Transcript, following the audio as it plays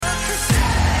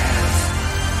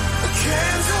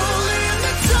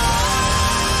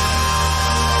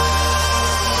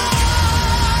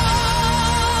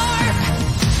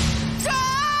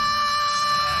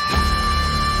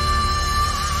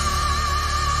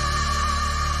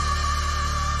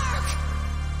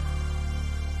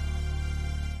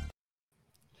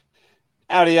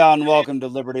Howdy, y'all, and welcome to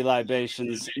Liberty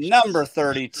Libations, number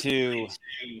 32,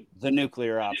 The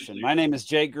Nuclear Option. My name is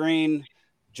Jake Green,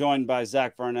 joined by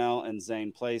Zach Varnell and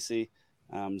Zane Placey.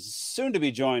 Soon to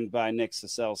be joined by Nick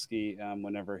Soselski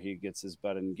whenever he gets his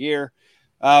butt in gear.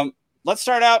 Let's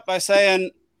start out by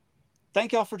saying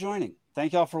thank y'all for joining.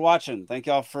 Thank y'all for watching. Thank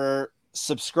y'all for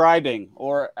subscribing,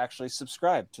 or actually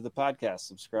subscribe to the podcast.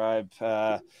 Subscribe.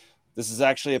 This is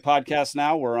actually a podcast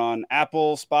now. We're on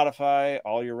Apple, Spotify,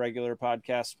 all your regular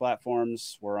podcast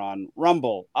platforms. We're on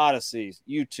Rumble, Odyssey,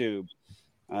 YouTube,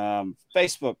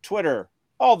 Facebook, Twitter,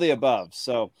 all the above.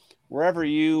 So wherever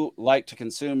you like to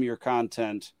consume your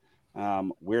content,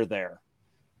 we're there.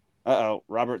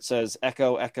 Robert says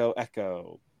echo, echo,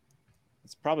 echo.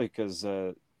 It's probably because,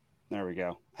 there we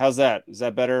go. How's that? Is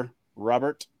that better,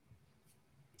 Robert?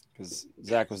 Because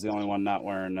Zach was the only one not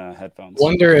wearing headphones.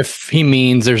 Wonder if he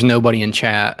means there's nobody in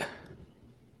chat.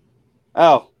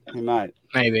 Oh, he might.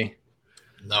 Maybe.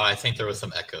 No, I think there was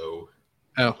some echo.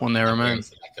 Oh, well, never mind.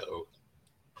 Echo.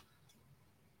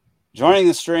 Joining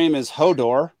the stream is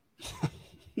Hodor.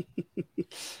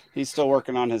 He's still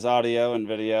working on his audio and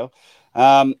video.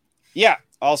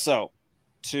 Also,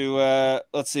 to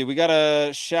let's see, we got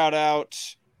to shout out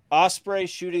Osprey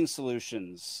Shooting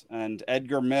Solutions and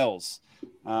Edgar Mills.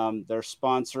 They're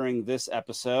sponsoring this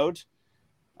episode.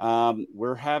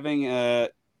 We're having do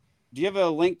you have a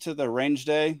link to the range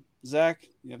day, Zach?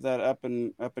 You have that up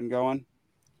and going?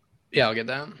 Yeah, I'll get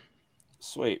that.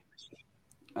 Sweet.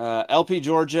 LP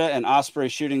Georgia and Osprey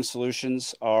Shooting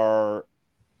Solutions are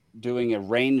doing a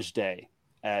range day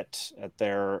at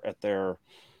their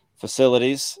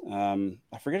facilities.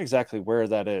 I forget exactly where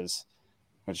that is,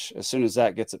 which as soon as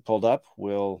Zach gets it pulled up,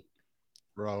 we'll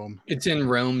Rome. It's in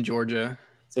Rome, Georgia.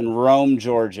 It's in Rome,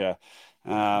 Georgia.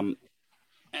 And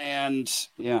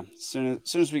yeah, as soon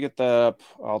as we get that up,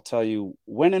 I'll tell you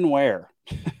when and where.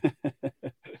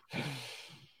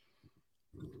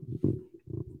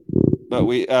 But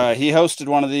he hosted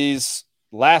one of these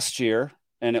last year,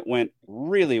 and it went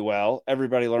really well.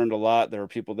 Everybody learned a lot. There were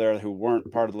people there who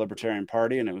weren't part of the Libertarian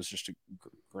Party, and it was just a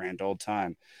grand old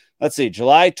time. Let's see,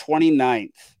 July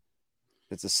 29th.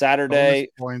 It's a Saturday.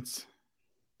 Bonus points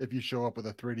if you show up with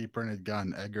a 3D printed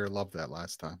gun. Edgar loved that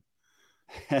last time.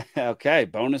 Okay,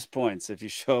 bonus points if you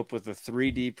show up with a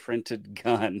 3D printed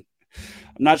gun.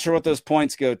 I'm not sure what those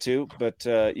points go to, but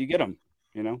you get them.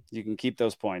 You know, you can keep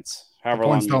those points. However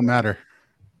points long don't matter.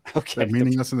 Okay, they're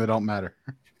meaningless and they don't matter.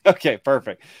 Okay,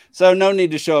 perfect. So no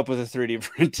need to show up with a 3D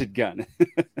printed gun.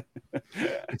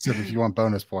 Except if you want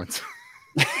bonus points.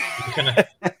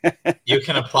 You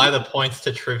can apply the points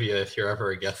to trivia if you're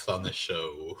ever a guest on the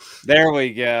show. There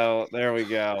we go.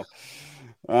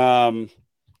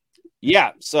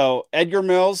 Yeah, so Edgar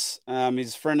Mills,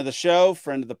 he's a friend of the show,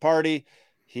 friend of the party.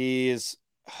 He is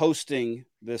hosting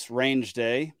this range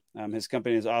day. His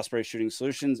company is Osprey Shooting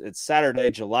Solutions. It's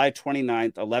Saturday, July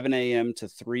 29th, 11 a.m. to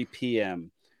 3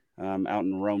 p.m. Out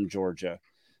in Rome, Georgia.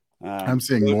 I'm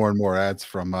seeing more and more ads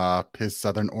from his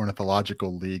Southern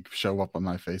Ornithological League show up on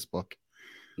my Facebook.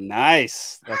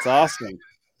 Nice. That's awesome.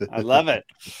 I love it.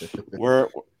 We're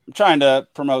trying to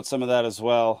promote some of that as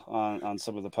well on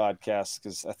some of the podcasts,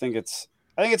 because I think it's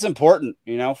important,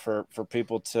 you know, for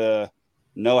people to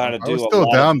know how to do. I was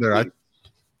still down there.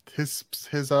 His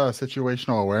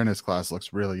situational awareness class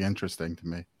looks really interesting to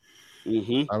me.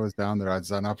 Mm-hmm. I was down there. I'd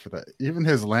sign up for that. Even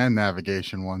his land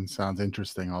navigation one sounds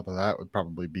interesting, although that would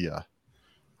probably be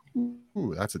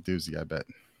that's a doozy, I bet.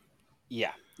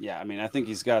 Yeah. I mean, I think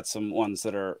he's got some ones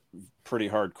that are pretty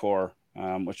hardcore,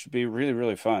 which would be really,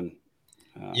 really fun.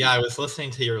 I was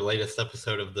listening to your latest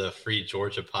episode of the Free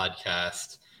Georgia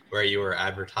podcast, where you were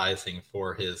advertising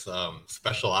for his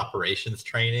special operations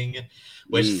training,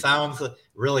 which sounds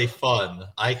really fun.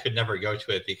 I could never go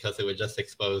to it because it would just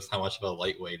expose how much of a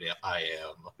lightweight I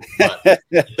am. But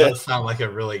it does sound like a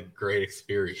really great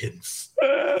experience.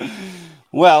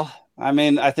 Well, I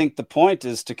mean, I think the point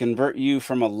is to convert you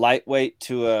from a lightweight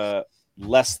to a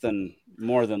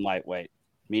more than lightweight,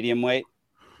 medium weight,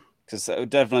 because it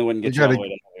definitely wouldn't get you all the way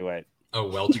to heavyweight. Oh,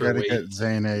 welterweight. Got to get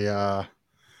Zane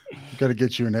got to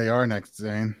get you an AR next,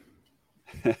 Zane.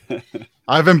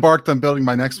 I've embarked on building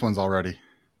my next ones already.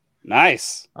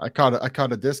 Nice. I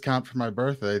caught a discount for my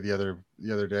birthday the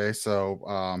other day, so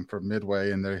for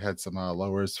Midway, and they had some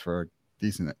lowers for a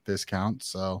decent discount.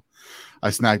 So I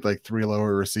snagged like 3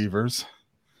 lower receivers,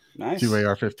 nice, 2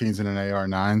 AR-15s and an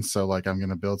AR-9. So like I'm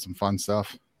gonna build some fun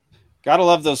stuff. Gotta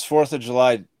love those 4th of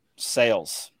July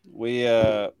sales. We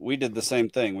did the same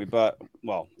thing. We bought,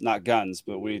 well, not guns,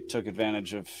 but we took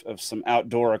advantage of some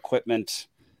outdoor equipment,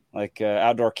 like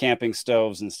outdoor camping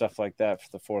stoves and stuff like that for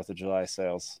the 4th of July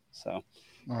sales. So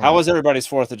How was everybody's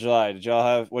 4th of July?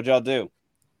 What'd y'all do?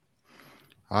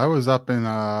 I was up in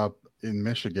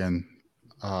Michigan,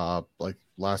 like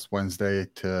last Wednesday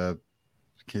came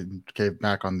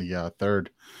back on the 3rd.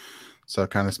 So I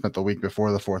kind of spent the week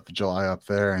before the 4th of July up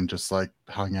there and just like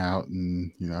hung out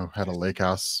and, had a lake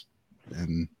house.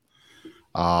 And,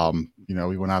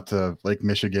 we went out to Lake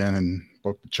Michigan and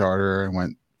booked the charter and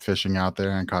went fishing out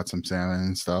there and caught some salmon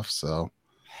and stuff. So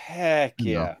heck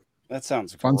yeah, that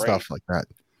sounds fun great. stuff like that.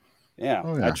 Yeah.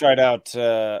 Oh, yeah. I tried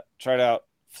out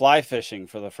fly fishing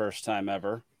for the first time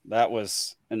ever. That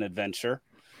was an adventure.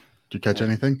 Did you catch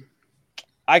anything?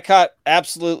 I caught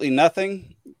absolutely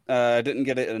nothing. I didn't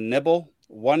get a nibble.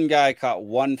 One guy caught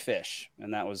one fish,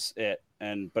 and that was it.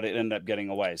 But it ended up getting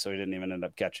away, so he didn't even end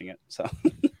up catching it. So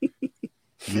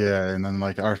yeah, and then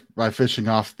like my fishing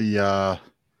off the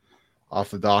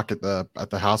dock at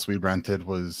the house we rented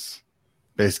was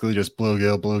basically just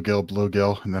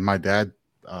bluegill, and then my dad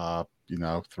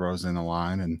throws in a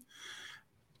line and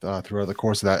throughout the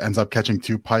course of that ends up catching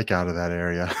 2 pike out of that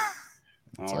area.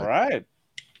 All right.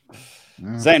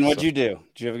 Yeah, Zane, what'd you do?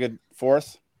 Did you have a good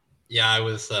 4th? Yeah, I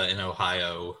was in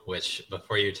Ohio, which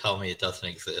before you tell me it doesn't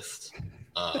exist,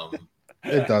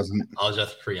 it doesn't. I'll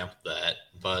just preempt that.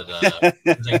 But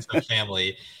visiting some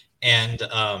family, and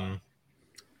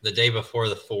the day before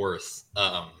the 4th,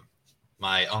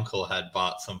 my uncle had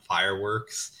bought some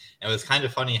fireworks. And it was kind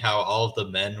of funny how all of the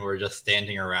men were just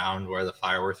standing around where the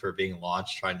fireworks were being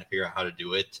launched, trying to figure out how to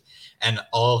do it. And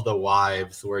all of the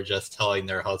wives were just telling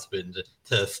their husband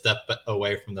to step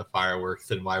away from the fireworks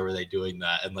and why were they doing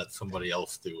that and let somebody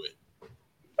else do it.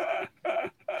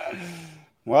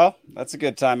 Well, that's a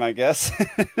good time, I guess.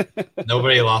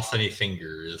 Nobody lost any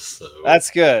fingers. So. That's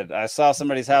good. I saw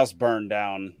somebody's house burn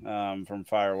down from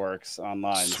fireworks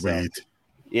online. Sweet. So,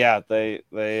 yeah, they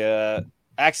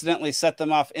accidentally set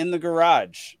them off in the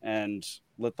garage and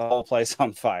lit the whole place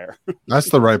on fire. That's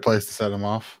the right place to set them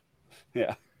off.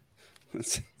 Yeah,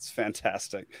 it's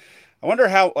fantastic. I wonder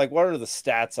what are the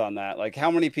stats on that? Like how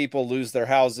many people lose their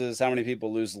houses? How many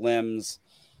people lose limbs?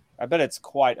 I bet it's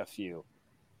quite a few.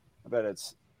 I bet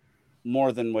it's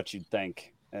more than what you'd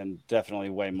think, and definitely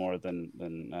way more than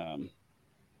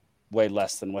way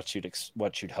less than what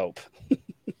you'd hope.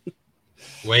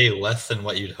 Way less than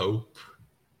what you'd hope.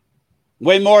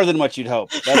 Way more than what you'd hope.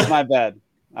 That's my bad.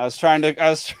 I was trying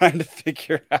to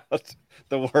figure out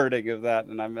the wording of that,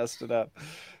 and I messed it up.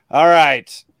 All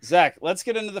right, Zach, let's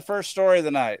get into the first story of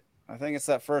the night. I think it's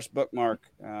that first bookmark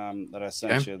that I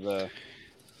sent you.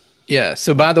 Yeah.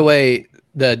 So by the way,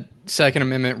 the Second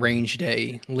Amendment Range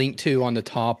Day linked to on the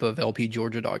top of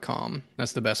lpgeorgia.com.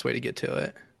 That's the best way to get to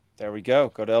it. There we go.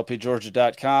 Go to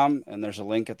lpgeorgia.com, and there's a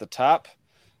link at the top.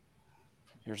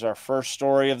 Here's our first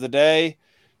story of the day.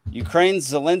 Ukraine's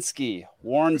Zelensky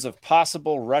warns of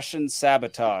possible Russian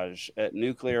sabotage at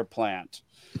nuclear plant.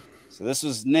 So this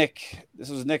was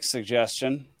Nick's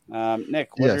suggestion. Nick,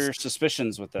 what are your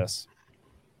suspicions with this?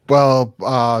 Well,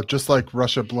 just like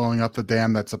Russia blowing up the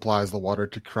dam that supplies the water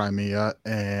to Crimea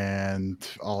and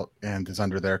is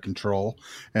under their control,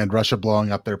 and Russia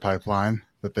blowing up their pipeline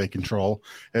that they control,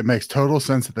 it makes total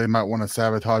sense that they might want to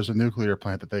sabotage the nuclear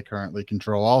plant that they currently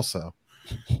control also.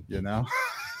 It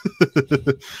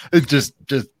just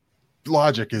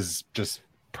logic is just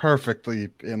perfectly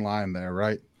in line there,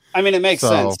 right? I mean, it makes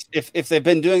sense. If they've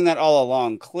been doing that all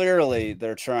along, clearly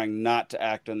they're trying not to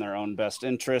act in their own best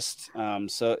interest.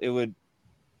 So it would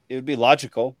be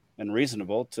logical and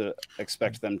reasonable to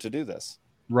expect them to do this.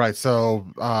 Right. So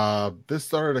this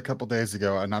started a couple days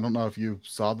ago, and I don't know if you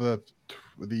saw the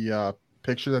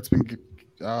picture that's been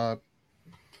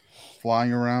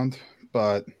flying around,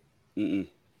 but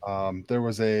there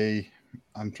was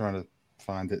I'm trying to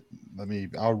find it.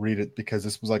 I'll read it because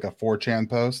this was like a 4chan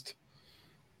post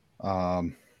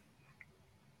that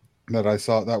I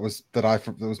saw. That was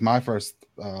my first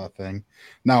thing.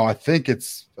 Now I think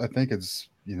it's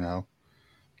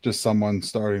just someone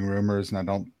starting rumors, and I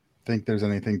don't think there's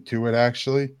anything to it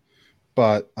actually.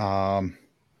 But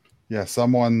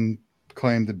someone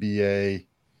claimed to be a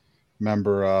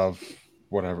member of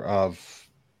whatever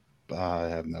I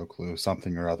have no clue,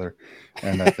 something or other,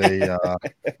 and that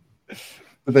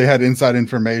they had inside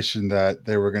information that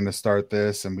they were going to start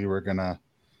this, and we were going to,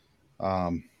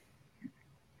 and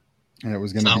it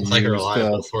was going to be sounds like a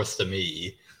reliable source to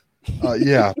me.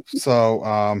 Yeah. So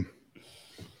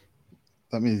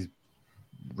let me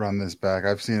run this back.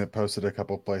 I've seen it posted a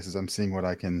couple of places. I'm seeing what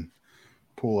I can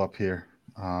pull up here.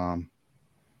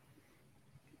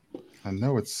 I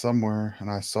know it's somewhere, and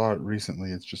I saw it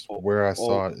recently. It's just where I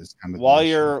saw it is kind of while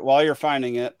you're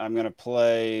finding it. I'm going to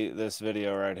play this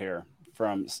video right here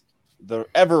from the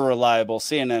ever reliable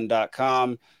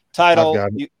CNN.com. Title: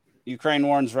 Ukraine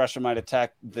warns Russia might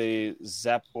attack the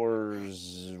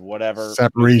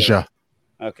Zaporizhzhia.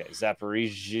 Okay,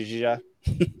 Zaporizhzhia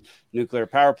nuclear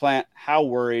power plant. How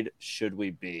worried should we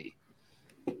be?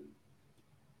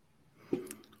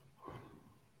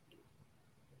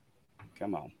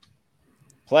 Come on.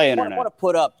 Play internet. I want to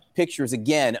put up pictures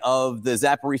again of the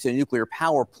Zaporizhzhia nuclear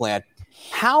power plant.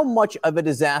 How much of a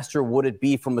disaster would it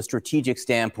be from a strategic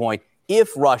standpoint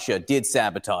if Russia did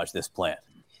sabotage this plant?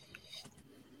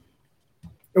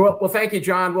 Well, thank you,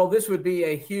 John. Well, this would be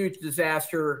a huge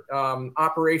disaster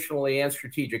operationally and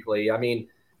strategically. I mean,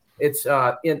 it's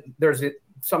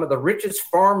some of the richest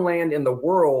farmland in the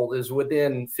world is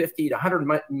within 50 to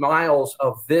 100 miles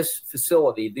of this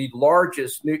facility, the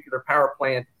largest nuclear power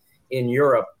plant in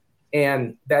Europe.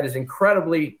 And that is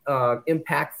incredibly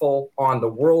impactful on the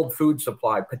world food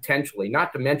supply, potentially,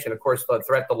 not to mention, of course, the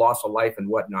threat to loss of life and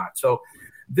whatnot. So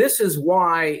this is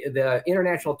why the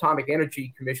International Atomic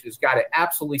Energy Commission has got to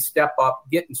absolutely step up,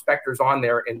 get inspectors on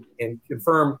there and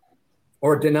confirm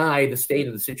or deny the state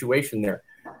of the situation there.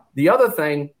 The other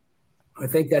thing I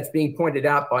think that's being pointed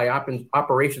out by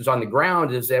operations on the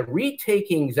ground is that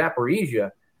retaking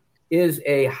Zaporizhzhia is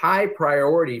a high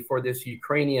priority for this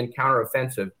Ukrainian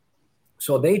counteroffensive.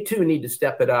 So they too need to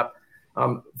step it up.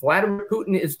 Vladimir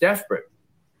Putin is desperate.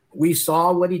 We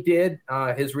saw what he did,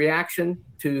 his reaction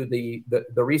to the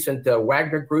recent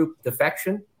Wagner Group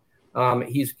defection.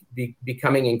 He's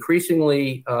becoming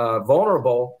increasingly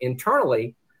vulnerable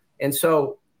internally. And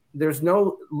so there's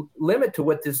no limit to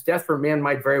what this desperate man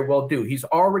might very well do. He's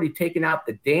already taken out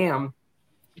the dam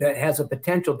that has a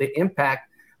potential to impact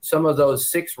some of those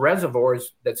 6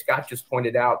 reservoirs that Scott just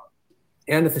pointed out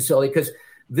and the facility, because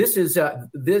this is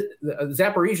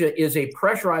Zaporizhzhia is a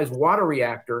pressurized water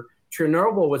reactor.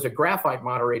 Chernobyl was a graphite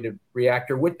moderated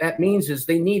reactor. What that means is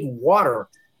they need water.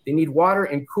 They need water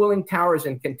and cooling towers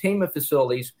and containment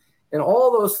facilities. And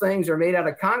all those things are made out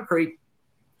of concrete.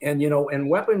 And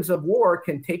weapons of war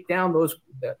can take down those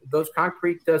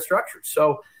concrete structures.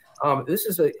 So this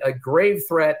is a grave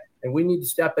threat, and we need to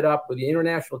step it up with the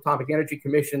International Atomic Energy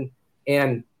Commission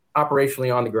and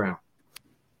operationally on the ground.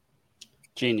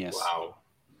 Genius. Wow.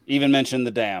 Even mentioned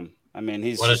the dam. I mean,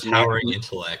 he's what a towering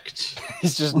intellect.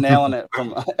 He's just nailing it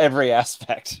from every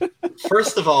aspect.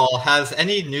 First of all, has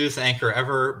any news anchor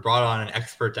ever brought on an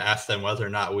expert to ask them whether or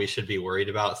not we should be worried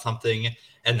about something?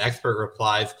 And the expert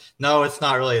replies, "No, it's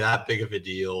not really that big of a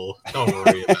deal. Don't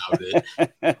worry about it."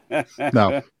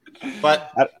 No.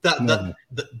 But the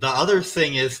other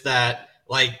thing is that,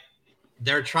 like,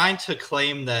 they're trying to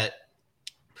claim that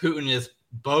Putin is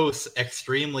both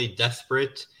extremely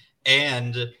desperate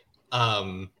and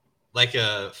like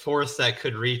a force that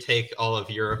could retake all of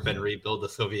Europe and rebuild the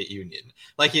Soviet Union.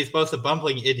 Like, he's both a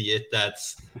bumbling idiot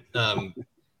that's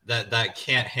that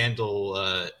can't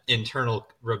handle internal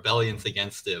rebellions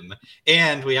against him,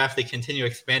 and we have to continue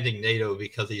expanding NATO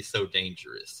because he's so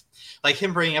dangerous. Like,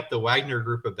 him bringing up the Wagner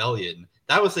Group rebellion,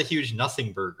 that was a huge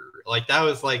nothing burger. Like, that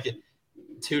was like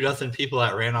 24 people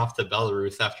that ran off to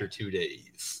Belarus after 2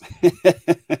 days.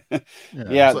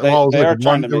 Yeah,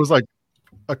 it was like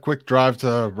a quick drive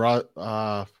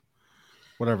to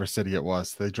whatever city it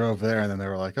was. They drove there and then they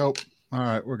were like, "Oh, all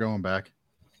right, we're going back."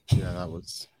 Yeah, that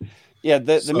was. Yeah,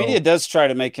 the media does try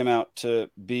to make him out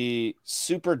to be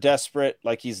super desperate,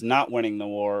 like he's not winning the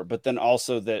war, but then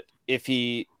also that if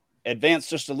he advanced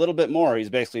just a little bit more, he's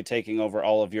basically taking over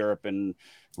all of Europe and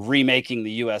remaking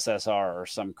the USSR or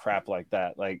some crap like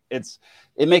that. Like, it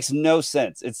makes no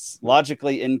sense. It's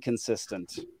logically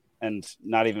inconsistent and it's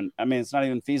not even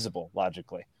feasible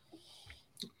logically.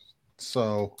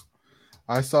 So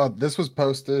I saw this was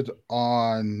posted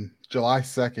on July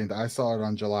 2nd. I saw it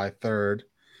on July 3rd.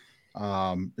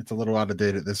 It's a little out of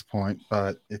date at this point,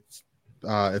 but it's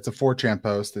a 4chan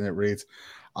post, and it reads,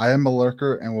 "I am a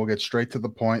lurker and we'll get straight to the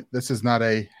point. This is not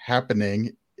a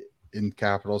happening," in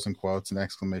capitals and quotes and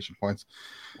exclamation points,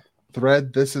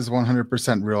 "thread. This is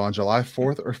 100% real. On July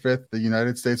 4th or 5th, the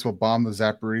United States will bomb the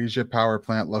Zaporizhzhia power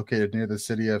plant located near the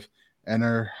city of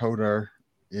Enerhodar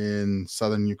in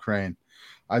southern Ukraine.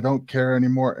 I don't care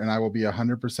anymore, and I will be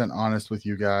 100% honest with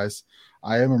you guys.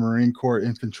 I am a Marine Corps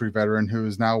infantry veteran who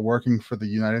is now working for the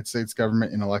United States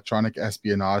government in electronic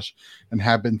espionage and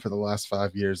have been for the last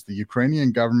 5 years. The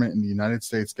Ukrainian government and the United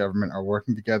States government are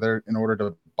working together in order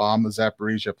to bomb the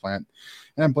Zaporizhzhia plant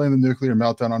and blame the nuclear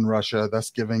meltdown on Russia,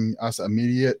 thus giving us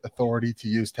immediate authority to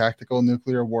use tactical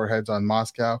nuclear warheads on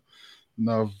Moscow,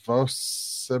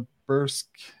 Novosibirsk,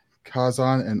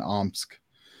 Kazan, and Omsk.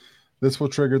 This will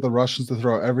trigger the Russians to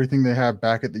throw everything they have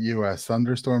back at the U.S.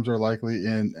 Thunderstorms are likely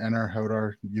in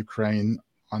Enerhodar, Ukraine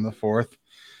on the 4th.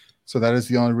 So that is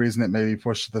the only reason it may be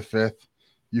pushed to the 5th.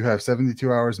 You have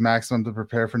 72 hours maximum to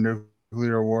prepare for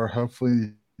nuclear war.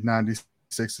 Hopefully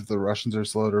 96 if the Russians are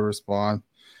slow to respond.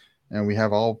 And we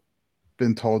have all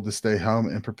been told to stay home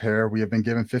and prepare. We have been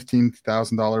given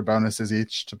 $15,000 bonuses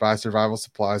each to buy survival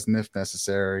supplies and if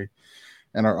necessary.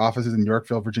 And our offices in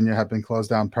Yorkville, Virginia have been closed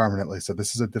down permanently. So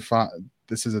this is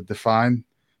a defined,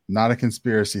 not a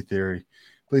conspiracy theory.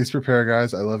 Please prepare,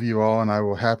 guys. I love you all, and I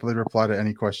will happily reply to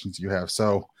any questions you have.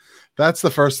 So that's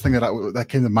the first thing that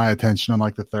came to my attention on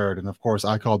like the 3rd. And of course,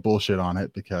 I called bullshit on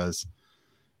it because,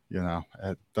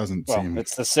 it doesn't seem.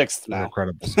 It's the 6th now. A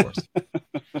credible source.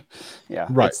 Yeah,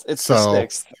 right. It's so the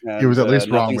 6th. He was at least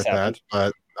wrong with happened.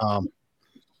 that, but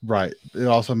right. It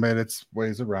also made its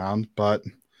ways around, but.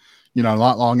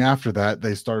 Not long after that,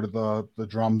 they started the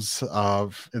drums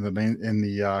in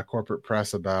the corporate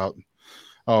press about,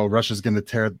 Russia's going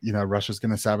to Russia's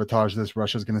going to sabotage this,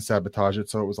 Russia's going to sabotage it.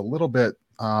 So it was a little bit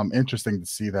interesting to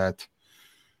see that,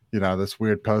 this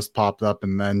weird post popped up,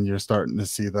 and then you're starting to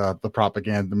see the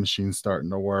propaganda machine starting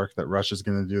to work, that Russia's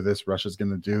going to do this, Russia's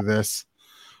going to do this.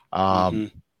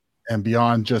 And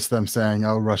beyond just them saying,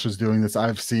 oh, Russia's doing this,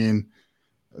 I've seen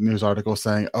news article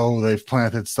saying, oh, they've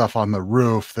planted stuff on the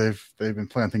roof, they've been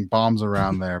planting bombs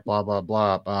around there, blah blah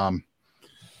blah. An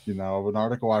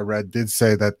article I read did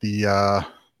say that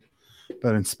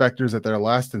that inspectors at their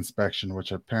last inspection,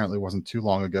 which apparently wasn't too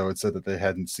long ago, it said that they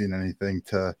hadn't seen anything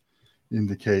to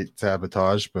indicate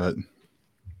sabotage. But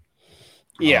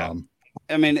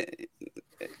I mean,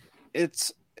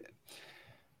 it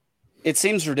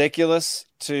seems ridiculous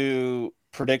to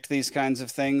predict these kinds of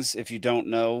things if you don't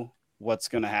know what's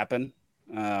going to happen.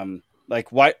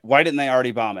 Why didn't they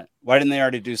already bomb it? Why didn't they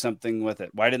already do something with it?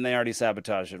 Why didn't they already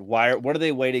sabotage it? What are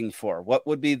they waiting for? What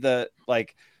would be the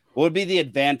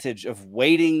advantage of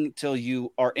waiting till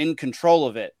you are in control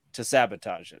of it to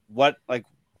sabotage it? Why?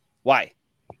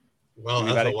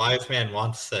 Well, as a wise man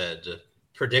once said,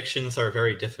 predictions are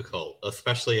very difficult,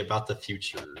 especially about the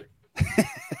future.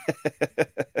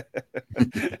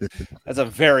 That's a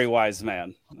very wise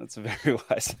man.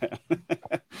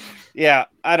 Yeah,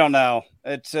 I don't know.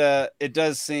 It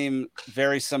does seem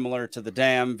very similar to the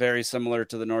dam, very similar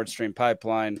to the Nord Stream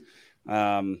pipeline.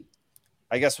 I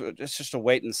guess it's just a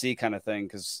wait and see kind of thing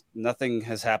because nothing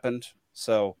has happened.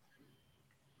 So,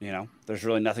 there's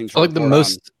really nothing to report the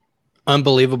most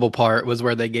unbelievable part was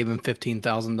where they gave him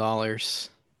 $15,000.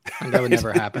 That would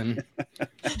never happen.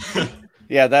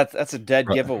 Yeah, that's a dead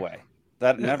giveaway.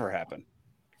 That never happened.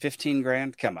 15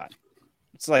 grand? Come on.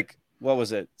 It's like, what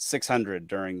was it? 600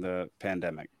 during the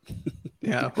pandemic.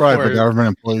 Yeah. Right. But government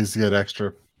employees get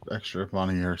extra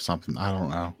money or something. I don't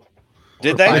know.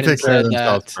 Did they? Biden said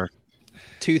that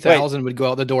 2,000 would go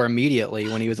out the door immediately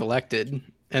when he was elected.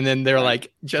 And then they're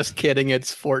like, just kidding.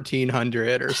 It's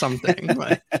 1,400 or something.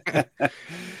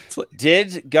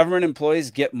 Did government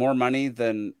employees get more money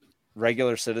than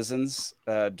regular citizens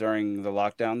during the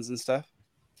lockdowns and stuff?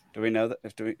 Do we know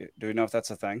that? Do we know if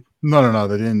that's a thing? No,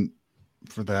 they didn't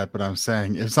for that. But I'm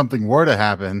saying if something were to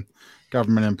happen,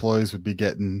 government employees would be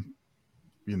getting,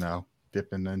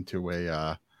 dipping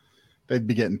into they'd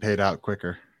be getting paid out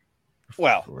quicker.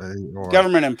 Well,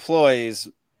 government employees,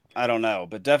 I don't know,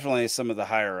 but definitely some of the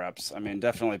higher ups. I mean,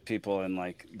 definitely people in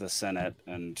like the Senate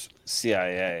and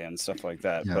CIA and stuff like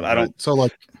that. Yeah, but right.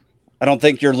 I don't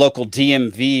think your local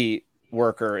DMV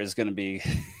worker is going to be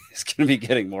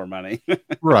getting more money.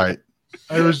 Right.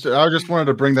 I just wanted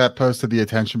to bring that post to the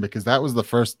attention because that was the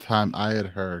first time I had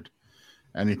heard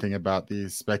anything about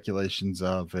these speculations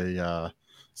of a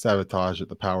sabotage at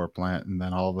the power plant, and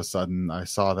then all of a sudden I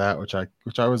saw that, which I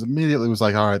was immediately was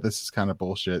like, all right, this is kind of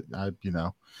bullshit.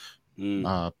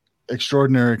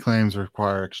 Extraordinary claims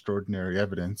require extraordinary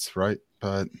evidence, right?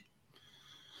 But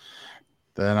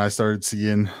then I started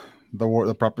seeing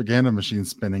the propaganda machine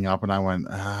spinning up, and I went,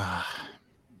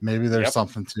 maybe there's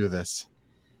something to this.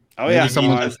 Oh, maybe yeah.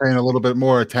 Someone's paying a little bit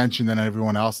more attention than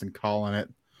everyone else and calling it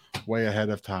way ahead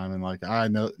of time. And like, I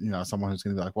know, someone who's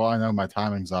going to be like, well, I know my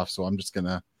timing's off, so I'm just going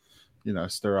to,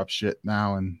 stir up shit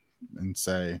now and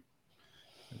say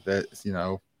that,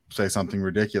 say something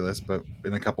ridiculous. But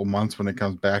in a couple months when it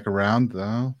comes back around,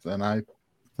 then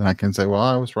I can say, well,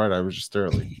 I was right. I was just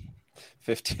early.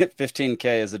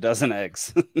 15K is a dozen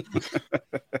eggs.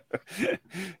 Yeah,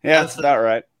 that's about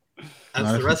right.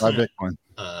 As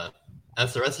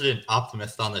the resident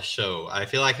optimist on the show, I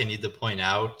feel like I need to point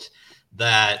out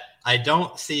that I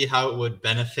don't see how it would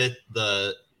benefit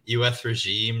the U.S.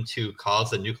 regime to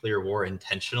cause a nuclear war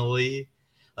intentionally.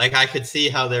 Like, I could see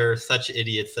how they're such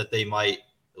idiots that they might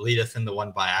lead us into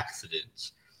one by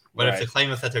accident. But if the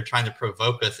claim is that they're trying to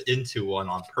provoke us into one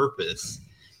on purpose,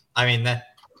 I mean,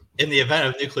 in the event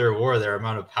of nuclear war, their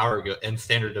amount of power and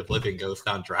standard of living goes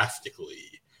down drastically.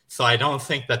 So I don't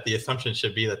think that the assumption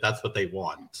should be that that's what they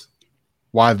want.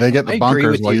 Why they get the I agree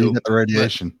bunkers with while you, you get the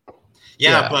radiation?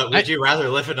 Yeah, Yeah, but would you rather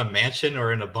live in a mansion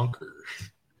or in a bunker?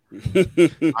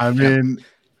 I mean,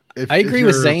 I agree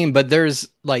with you're- Zane, but there's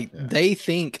like Yeah. they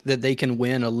think that they can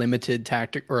win a limited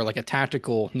tactic or like a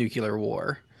tactical nuclear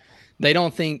war. They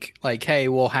don't think like, hey,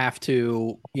 we'll have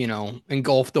to,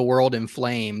 engulf the world in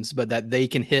flames, but that they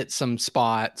can hit some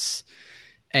spots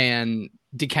and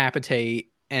decapitate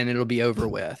and it'll be over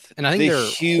with. And I think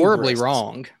The they're horribly hubris.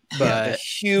 wrong, The but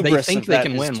hubris think of they that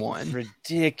can is win one.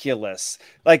 ridiculous.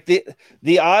 Like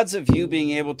the odds of you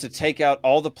being able to take out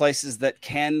all the places that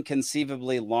can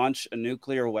conceivably launch a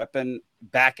nuclear weapon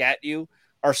back at you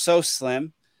are so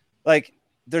slim. Like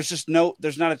there's not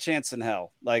a chance in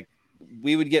hell. Like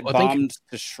we would get Well, I think bombed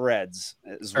to shreds.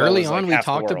 As well early as, like, on we half the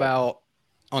talked world. about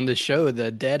on the show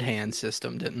the dead hand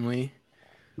system, didn't we?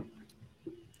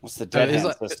 What's the dead it's hand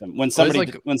like- system? When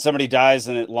like- somebody dies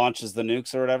and it launches the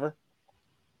nukes or whatever.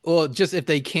 Well, just if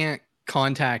they can't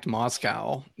contact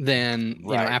Moscow, then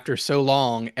Right. after so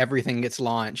long, everything gets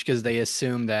launched because they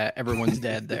assume that everyone's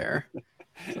dead there.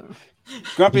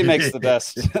 Grumpy makes the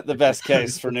best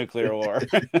case for nuclear war.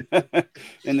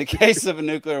 In the case of a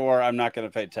nuclear war, I'm not going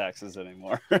to pay taxes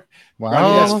anymore. Well, I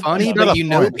mean, that's funny, you got but a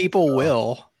point. people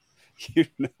will.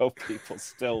 People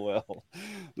still will.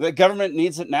 The government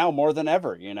needs it now more than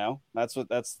ever.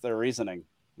 That's their reasoning.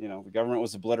 The government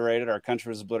was obliterated. Our country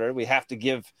was obliterated. We have to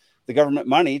give the government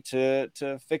money to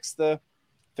fix the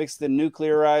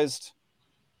nuclearized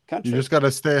country. You just got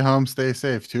to stay home, stay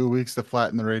safe. 2 weeks to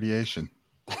flatten the radiation.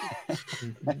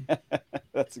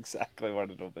 That's exactly what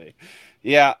it'll be.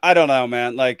 Yeah, I don't know,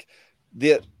 man. Like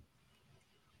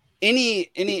any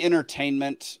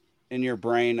entertainment in your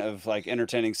brain of like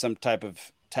entertaining some type of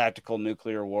tactical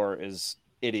nuclear war is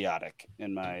idiotic,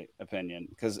 in my opinion,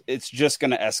 because it's just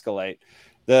going to escalate.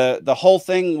 The whole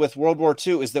thing with World War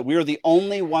II is that we were the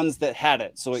only ones that had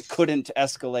it, so it couldn't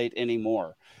escalate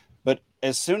anymore. But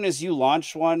as soon as you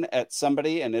launch one at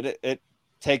somebody and it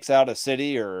takes out a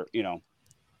city or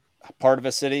part of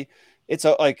a city, it's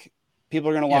like people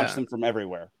are going to launch them from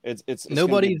everywhere. It's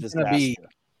Nobody's going to be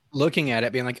looking at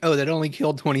it being like, oh, that only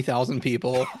killed 20,000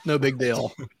 people. No big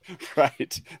deal.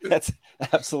 Right. That's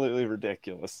absolutely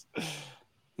ridiculous.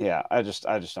 Yeah, I just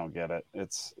don't get it.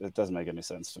 It doesn't make any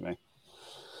sense to me.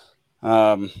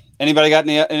 Anybody got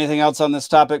anything else on this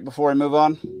topic before we move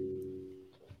on?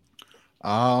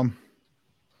 Don't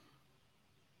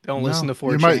No, listen to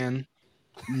you 4chan.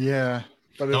 Yeah.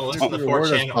 But Don't listen to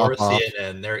 4chan or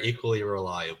CNN. They're equally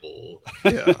reliable.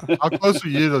 Yeah. How close are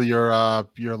you to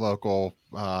your local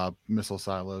missile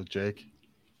silo, Jake?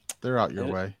 They're out your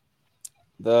way.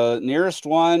 The nearest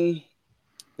one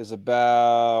is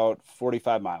about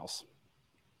 45 miles.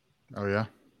 Oh yeah.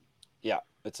 Yeah,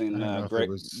 it's in I didn't know if it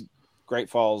was- Great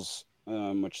Falls,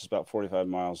 which is about 45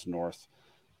 miles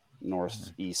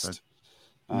northeast.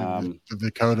 The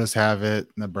Dakotas have it,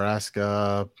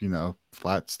 Nebraska,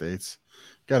 flat states.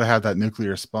 Got to have that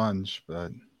nuclear sponge,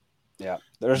 but yeah,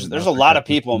 there's North a lot of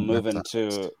Dakota people can moving lift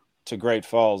that. to Great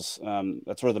Falls.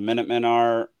 That's where the Minutemen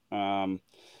are.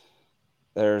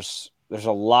 There's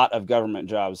a lot of government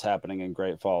jobs happening in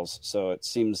Great Falls, so it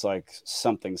seems like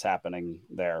something's happening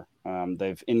there.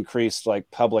 They've increased like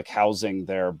public housing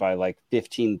there by like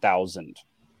 15,000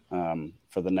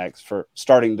 for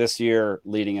starting this year,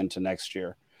 leading into next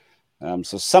year.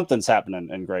 So something's happening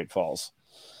in Great Falls.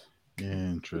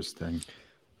 interesting.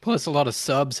 Plus, a lot of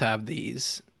subs have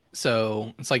these.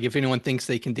 So it's like if anyone thinks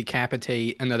they can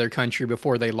decapitate another country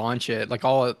before they launch it, like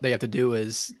all they have to do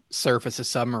is surface a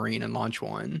submarine and launch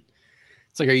one.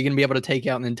 It's like, are you going to be able to take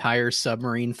out an entire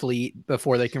submarine fleet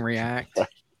before they can react?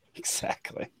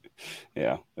 Exactly.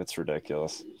 Yeah, it's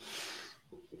ridiculous.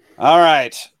 All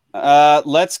right.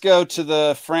 Let's go to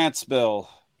the France bill.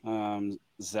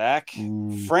 Zach,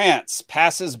 France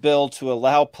passes bill to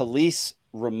allow police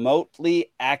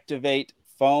remotely activate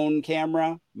phone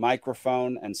camera,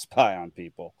 microphone, and spy on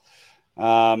people.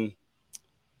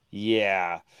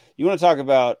 Yeah. You want to talk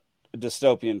about a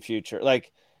dystopian future?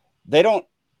 Like they don't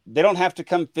have to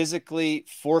come physically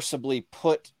forcibly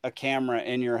put a camera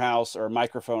in your house or a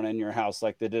microphone in your house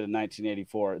like they did in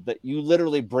 1984. That you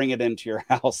literally bring it into your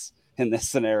house in this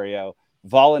scenario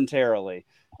voluntarily.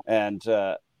 And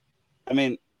I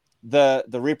mean, the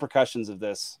repercussions of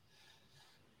this,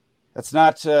 it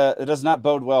does not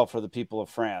bode well for the people of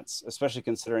France, especially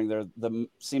considering they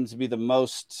seem to be the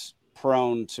most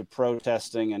prone to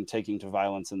protesting and taking to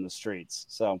violence in the streets.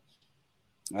 So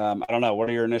I don't know. What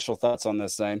are your initial thoughts on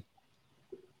this, Zane?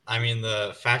 I mean,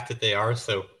 the fact that they are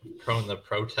so prone to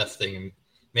protesting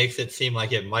makes it seem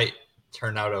like it might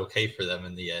turn out okay for them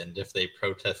in the end if they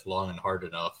protest long and hard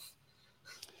enough.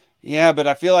 Yeah, but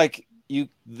I feel like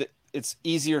it's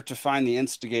easier to find the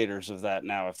instigators of that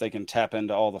now if they can tap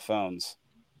into all the phones.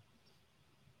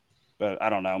 But I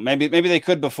don't know. Maybe they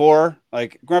could before.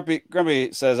 Like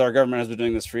Grumpy says, our government has been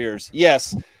doing this for years.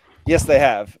 Yes, they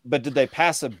have. But did they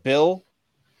pass a bill?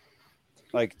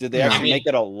 Like, did they actually make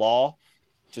it a law?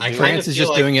 France is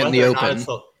just doing it in the open.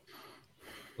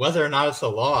 Whether or not it's a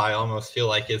law, I almost feel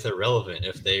like is irrelevant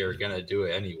if they are going to do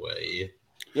it anyway.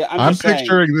 Yeah, I'm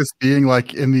picturing this being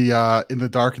like in the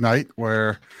Dark Knight,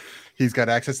 where he's got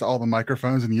access to all the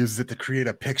microphones and uses it to create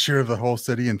a picture of the whole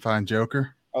city and find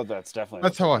Joker. Oh, that's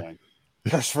definitely how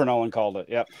Christopher Nolan called it.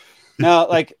 Yep. Now,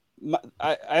 like,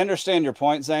 I understand your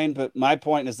point, Zane, but my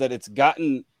point is that it's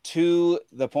gotten to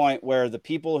the point where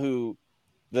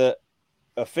the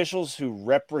officials who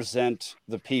represent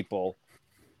the people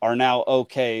are now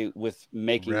okay with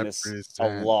making this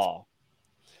a law.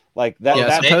 Like that. Yeah,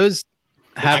 I suppose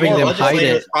having them hide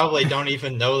it. Probably don't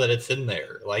even know that it's in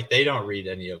there. Like, they don't read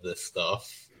any of this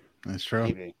stuff. That's true.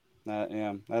 Maybe.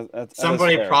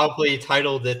 Somebody probably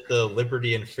titled it the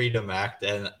Liberty and Freedom Act,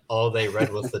 and all they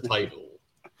read was the title.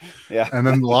 Yeah, and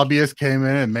then the lobbyists came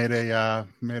in and made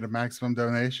a maximum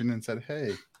donation and said,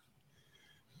 "Hey,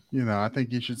 I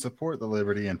think you should support the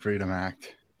Liberty and Freedom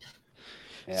Act."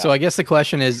 Yeah. So I guess the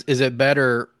question is it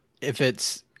better if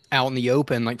it's out in the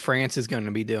open, like France is going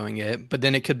to be doing it, but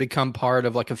then it could become part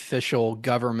of like official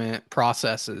government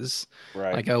processes,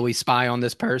 right? Like, oh, we spy on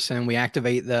this person, we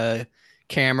activate the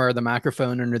camera or the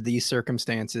microphone under these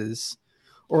circumstances,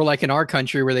 or like in our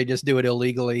country where they just do it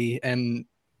illegally and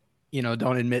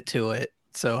don't admit to it.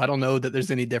 So I don't know that there's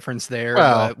any difference there.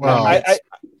 Well,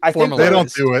 I think they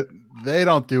don't do it. They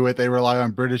don't do it. They rely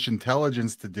on British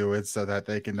intelligence to do it so that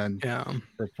they can then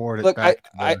report it. Look, back.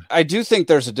 I do think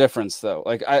there's a difference though.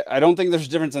 Like I don't think there's a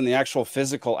difference in the actual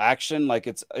physical action. Like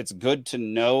it's good to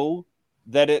know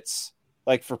that it's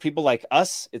like, for people like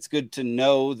us, it's good to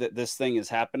know that this thing is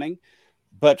happening.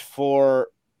 But for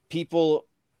people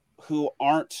who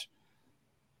aren't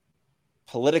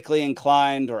politically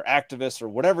inclined or activists or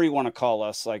whatever you want to call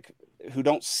us, like who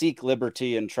don't seek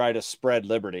liberty and try to spread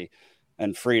liberty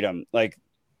and freedom, like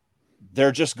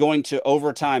they're just going to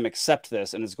over time accept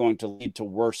this, and it's going to lead to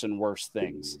worse and worse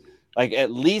things. Like,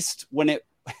 at least when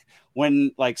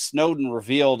like Snowden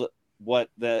revealed what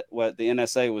the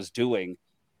NSA was doing,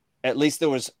 at least there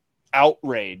was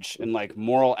outrage and like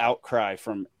moral outcry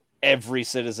from every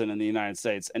citizen in the United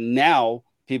States. And now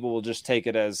people will just take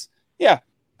it as, yeah,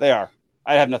 they are.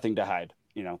 I have nothing to hide.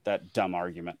 That dumb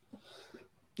argument.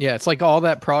 Yeah, it's like all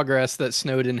that progress that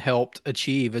Snowden helped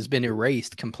achieve has been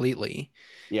erased completely.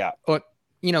 Yeah. But,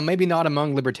 maybe not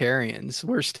among libertarians.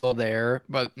 We're still there,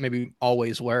 but maybe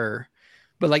always were.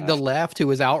 But like the left, who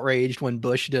was outraged when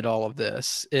Bush did all of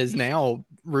this, is now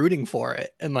rooting for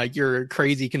it. And like, you're a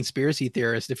crazy conspiracy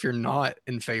theorist if you're not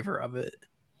in favor of it.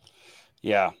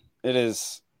 Yeah, it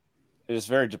is. It is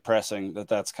very depressing that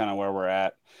that's kind of where we're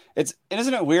at.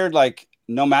 Isn't it weird? Like,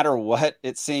 no matter what,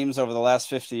 it seems over the last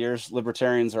 50 years,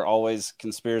 libertarians are always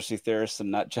conspiracy theorists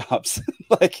and nut jobs.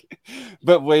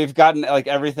 But we've gotten like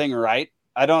everything right.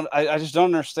 I just don't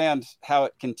understand how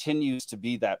it continues to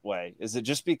be that way. Is it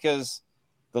just because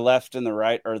the left and the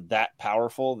right are that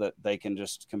powerful that they can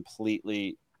just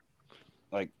completely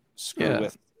like screw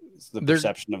with the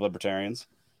perception of libertarians?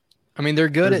 I mean, they're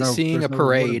good at seeing a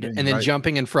parade and then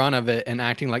jumping in front of it and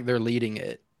acting like they're leading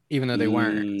it, even though they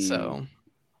weren't. So,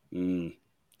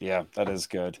 yeah, that is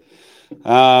good.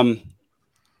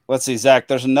 Let's see, Zach,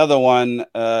 there's another one.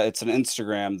 It's an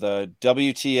Instagram, the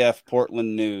WTF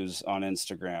Portland News on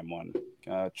Instagram one.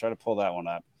 Try to pull that one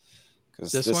up.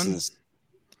 Because this one is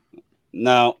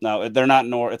no, they're not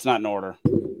in order. It's not in order.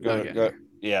 Go.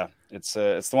 Yeah, it's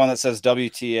the one that says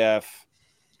WTF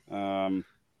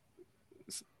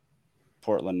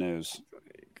Portland News.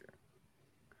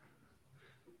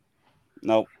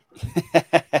 Nope.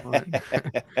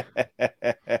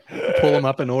 Pull them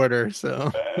up in order.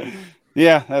 So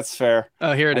yeah, that's fair.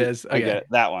 Oh, here it is. Okay. I get it.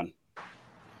 That one.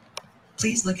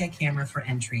 Please look at camera for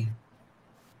entry.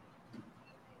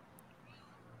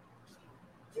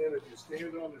 And if you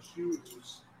stand on the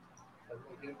shoes and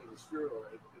look into the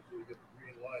spheroid, you get the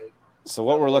green light. So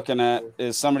what we're looking at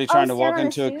is somebody trying to walk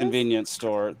into a convenience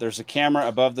store. There's a camera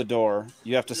above the door.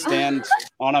 You have to stand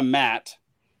on a mat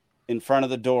in front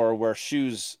of the door where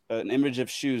an image of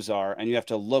shoes are, and you have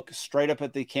to look straight up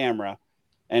at the camera.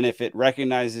 And if it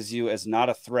recognizes you as not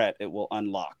a threat, it will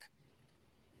unlock.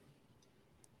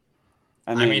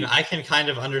 I mean, I can kind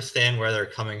of understand where they're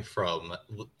coming from.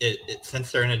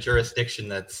 Since they're in a jurisdiction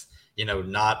that's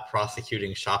not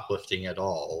prosecuting shoplifting at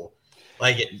all.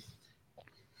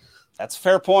 That's a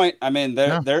fair point. I mean,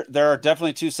 there are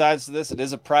definitely two sides to this. It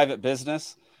is a private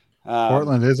business.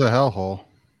 Portland is a hellhole.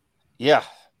 Yeah.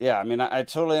 I mean, I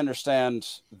totally understand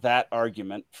that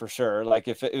argument for sure. Like,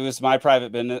 if it was my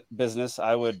private business,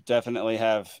 I would definitely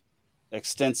have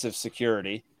extensive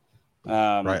security.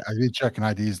 Right. I'd be checking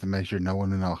IDs to make sure no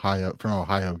one from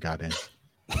Ohio got in.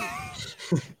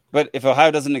 But if Ohio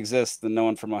doesn't exist, then no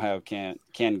one from Ohio can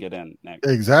get in. Next.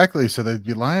 Exactly. So they'd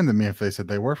be lying to me if they said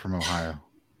they were from Ohio.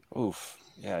 Oof.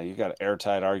 Yeah, you got an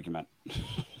airtight argument.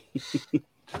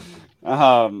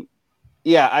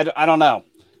 Yeah, I don't know.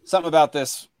 Something about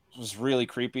this was really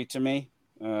creepy to me.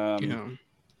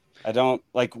 I don't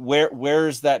like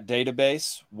where's that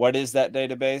database? What is that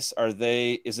database?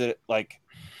 Is it like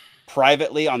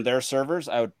privately on their servers?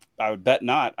 I would bet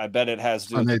not. I bet it has to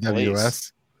do on with AWS.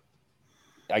 Police.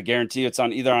 I guarantee it's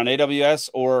on either on AWS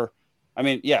or,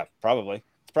 yeah, probably.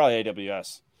 It's probably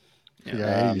AWS.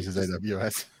 Yeah, he uses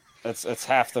AWS. It's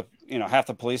half the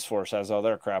police force has all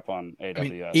their crap on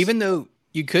AWS. Even though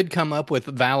you could come up with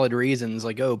valid reasons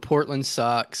like, oh, Portland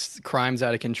sucks, crime's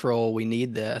out of control, we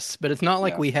need this. But it's not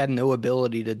like we had no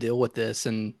ability to deal with this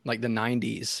in like the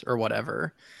 90s or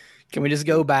whatever. Can we just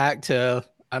go back to,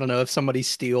 I don't know, if somebody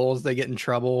steals, they get in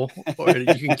trouble, or you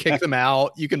can kick them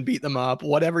out, you can beat them up,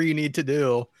 whatever you need to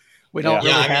do. We don't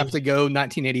really have to go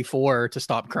 1984 to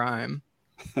stop crime.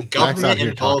 Government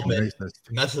involvement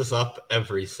messes up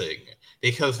everything,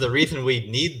 because the reason we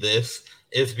need this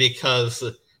is because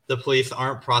the police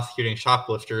aren't prosecuting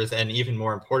shoplifters, and even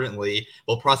more importantly,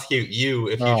 will prosecute you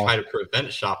if you try to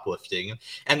prevent shoplifting.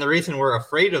 And the reason we're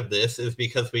afraid of this is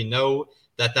because we know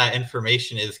that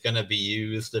information is going to be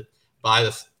used by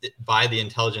the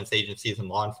intelligence agencies and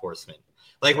law enforcement.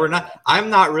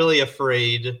 I'm not really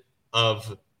afraid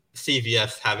of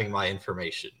CVS having my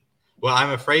information. What I'm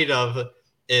afraid of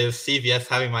is CVS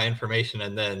having my information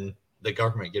and then the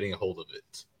government getting a hold of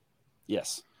it.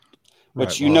 Yes.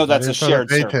 Which that's a shared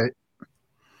server.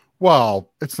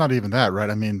 Well, it's not even that, right?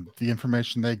 I mean, the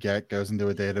information they get goes into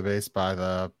a database by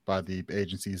the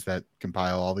agencies that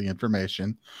compile all the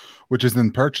information, which is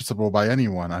then purchasable by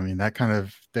anyone. I mean, that kind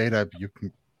of data you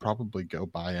can probably go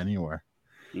buy anywhere,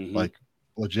 like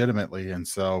legitimately. And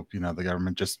so, the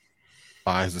government just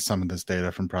buys some of this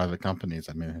data from private companies.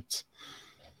 I mean, it's,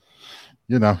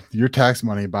 your tax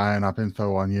money buying up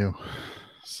info on you.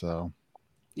 So,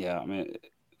 yeah, I mean,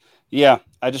 yeah,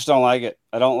 I just don't like it.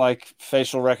 I don't like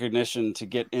facial recognition to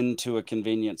get into a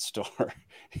convenience store.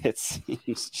 It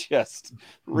seems just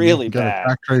really bad. A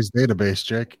track trace database,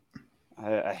 Jake.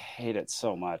 I hate it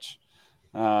so much.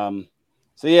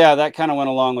 So yeah, that kind of went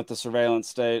along with the surveillance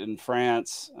state in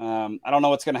France. I don't know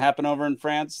what's going to happen over in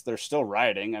France. They're still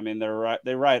rioting. I mean,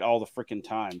 they riot all the freaking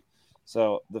time.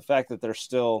 So the fact that they're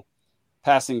still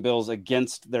passing bills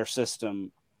against their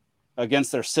system,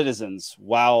 against their citizens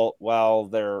while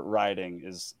they're rioting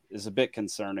is a bit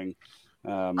concerning.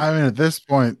 I mean, at this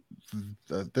point,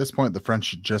 the French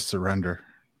should just surrender.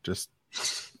 Just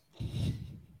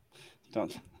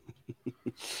don't.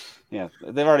 Yeah,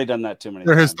 they've already done that too many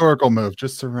times. Their historical move,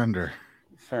 just surrender.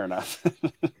 Fair enough.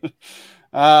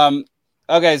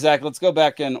 Okay, Zach, let's go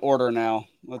back in order now.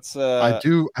 Let's. I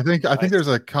think there's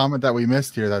a comment that we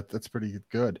missed here that's pretty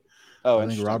good. Oh, I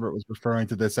think Robert was referring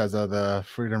to this as the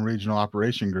Freedom Regional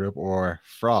Operation Group, or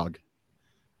FROG,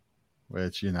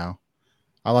 which,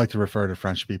 I like to refer to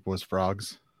French people as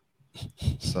frogs.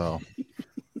 So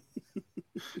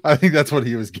I think that's what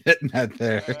he was getting at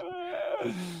there.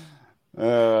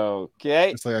 Okay.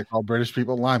 It's like I call British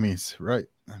people limeys, right?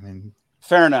 I mean,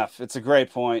 fair enough. It's a great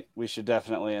point. We should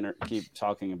definitely keep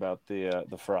talking about the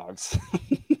frogs.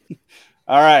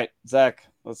 All right, Zach,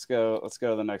 let's go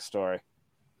to the next story.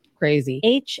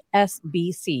 Crazy.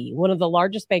 HSBC, one of the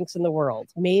largest banks in the world,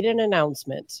 made an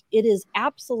announcement. It is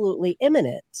absolutely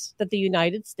imminent that the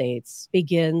United States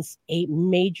begins a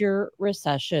major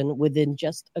recession within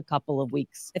just a couple of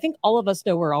weeks. I think all of us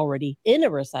know we're already in a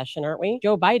recession, aren't we?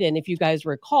 Joe Biden, if you guys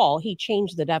recall, he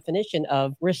changed the definition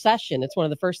of recession. It's one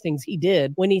of the first things he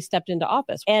did when he stepped into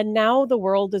office. And now the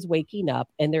world is waking up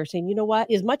and they're saying, you know what?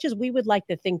 As much as we would like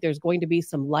to think there's going to be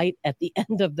some light at the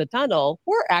end of the tunnel,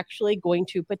 we're actually going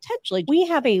to we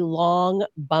have a long,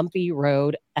 bumpy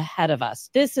road ahead of us.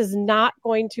 This is not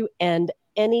going to end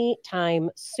anytime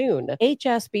soon.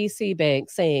 HSBC Bank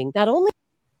saying not only.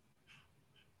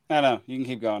 No, you can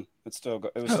keep going. It was still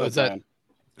going.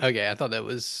 Okay, I thought that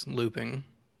was looping.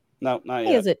 No, not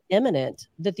yet. Is it imminent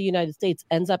that the United States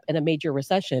ends up in a major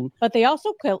recession? But they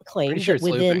also claim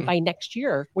that by next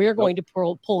year, we are going to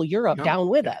pull Europe down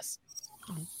with us.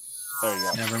 There you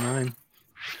go. Never mind.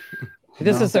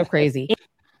 This is so crazy.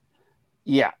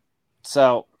 Yeah.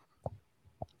 So,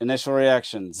 initial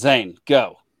reaction, Zane,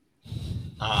 go.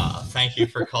 Thank you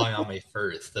for calling on me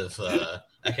first, as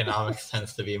economics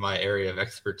tends to be my area of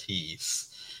expertise.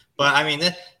 But I mean,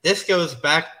 this goes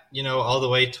back, all the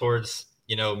way towards,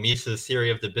 Mises' theory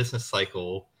of the business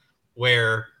cycle,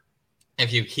 where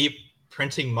if you keep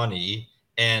printing money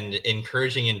and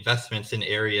encouraging investments in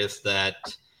areas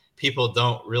that people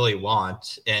don't really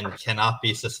want and cannot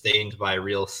be sustained by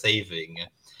real saving,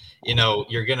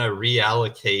 you're going to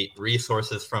reallocate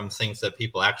resources from things that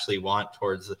people actually want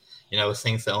towards,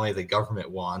 things that only the government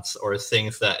wants, or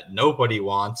things that nobody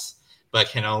wants, but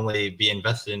can only be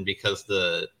invested in because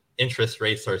the interest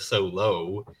rates are so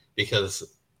low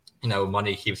because,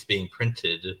 money keeps being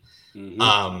printed.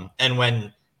 Mm-hmm. And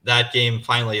when that game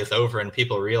finally is over and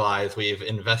people realize we've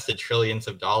invested trillions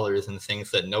of dollars in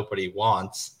things that nobody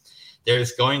wants,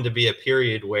 there's going to be a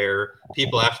period where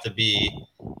people have to be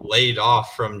laid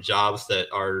off from jobs that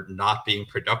are not being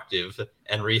productive,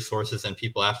 and resources and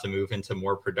people have to move into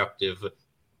more productive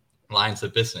lines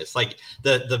of business. Like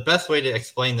the best way to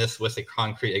explain this with a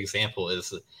concrete example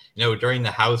is, during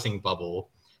the housing bubble,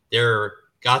 there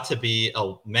got to be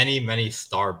many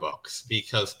Starbucks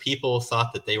because people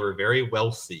thought that they were very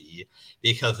wealthy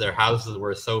because their houses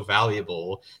were so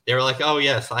valuable. They were like, oh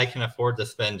yes, I can afford to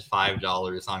spend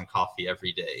 $5 on coffee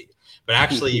every day. But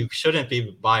actually you shouldn't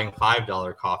be buying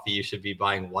 $5 coffee. You should be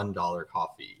buying $1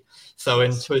 coffee. So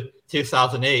in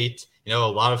 2008, a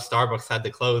lot of Starbucks had to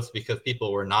close because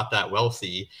people were not that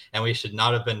wealthy, and we should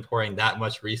not have been pouring that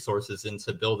much resources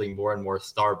into building more and more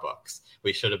Starbucks.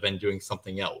 We should have been doing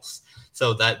something else.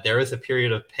 So that there is a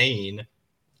period of pain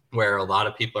where a lot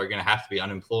of people are going to have to be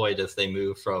unemployed as they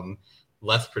move from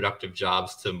less productive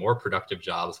jobs to more productive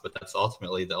jobs. But that's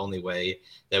ultimately the only way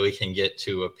that we can get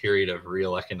to a period of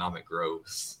real economic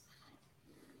growth.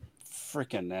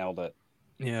 Freaking nailed it.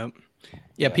 Yeah.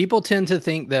 People tend to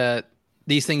think that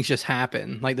these things just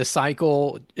happen. Like the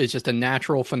cycle is just a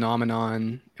natural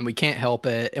phenomenon and we can't help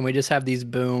it. And we just have these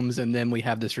booms and then we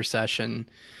have this recession.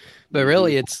 But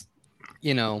really it's,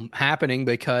 happening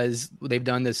because they've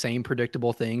done the same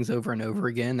predictable things over and over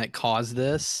again that cause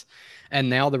this. And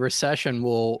now the recession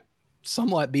will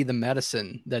somewhat be the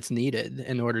medicine that's needed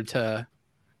in order to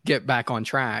get back on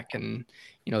track. And,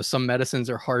 some medicines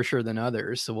are harsher than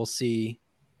others. So we'll see,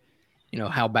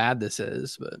 how bad this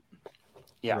is, but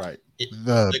yeah, right.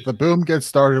 The boom gets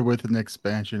started with an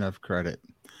expansion of credit.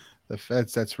 The Fed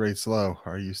sets rates low.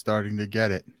 Are you starting to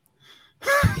get it?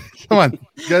 Come on,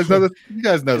 you guys know this. You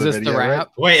guys know is the this video, the rap? right?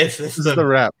 Wait, is this the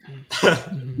rap?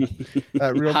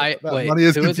 Money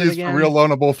is confused for real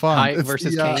loanable funds. Hayek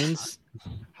versus Keynes.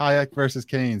 Hayek versus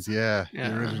Keynes. Yeah,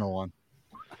 the original one.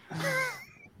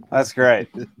 That's great.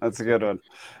 That's a good one.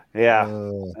 Yeah.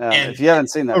 If you haven't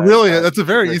seen that, that's a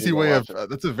very easy way of.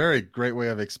 That's a very great way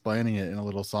of explaining it in a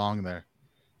little song there.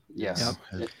 Yes,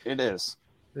 it is.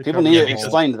 People need it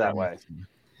explained that way.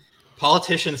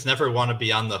 Politicians never want to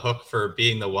be on the hook for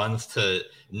being the ones to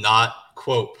not,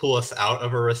 quote, pull us out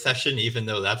of a recession, even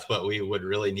though that's what we would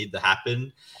really need to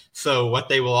happen. So what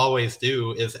they will always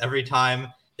do is every time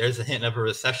there's a hint of a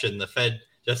recession, the Fed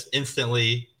just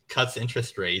instantly cuts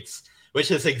interest rates,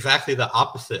 which is exactly the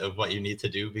opposite of what you need to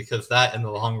do, because that in the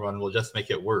long run will just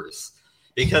make it worse.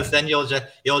 Because then you'll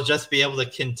just be able to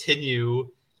continue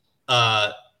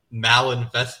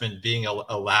malinvestment being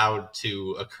allowed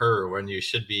to occur when you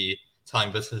should be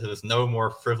telling businesses no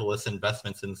more frivolous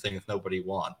investments in things nobody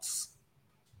wants.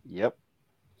 Yep.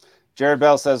 Jared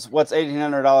Bell says, what's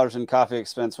 $1,800 in coffee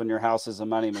expense when your house is a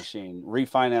money machine?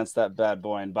 Refinance that bad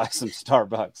boy and buy some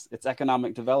Starbucks. It's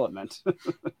economic development.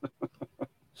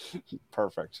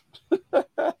 Perfect.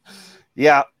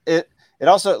 Yeah. It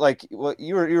also, like what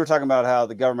you were talking about, how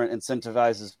the government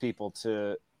incentivizes people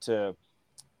to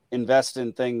invest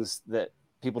in things that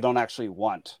people don't actually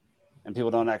want and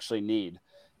people don't actually need.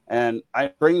 And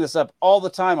I bring this up all the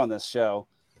time on this show,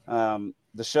 the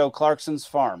show Clarkson's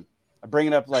Farm. I bring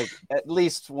it up like at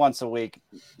least once a week,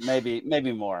 maybe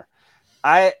more.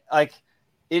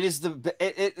 It's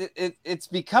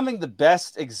becoming the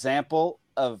best example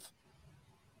of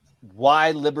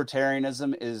why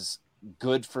libertarianism is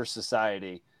good for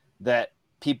society, that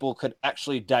people could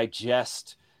actually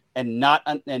digest and not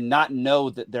know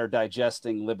that they're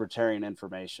digesting libertarian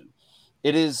information.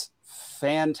 It is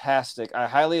fantastic. I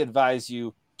highly advise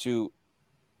you to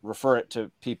refer it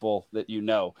to people that you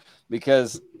know,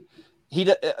 because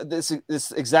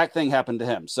this exact thing happened to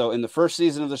him. So in the first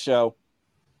season of the show,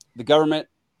 the government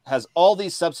has all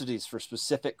these subsidies for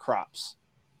specific crops,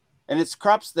 and it's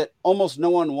crops that almost no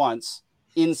one wants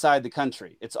inside the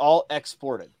country. It's all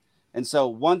exported. And so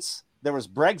once there was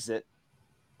Brexit,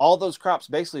 all those crops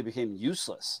basically became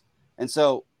useless. And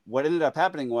so what ended up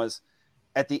happening was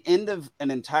at the end of an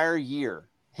entire year,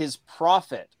 his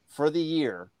profit for the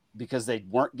year, because they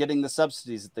weren't getting the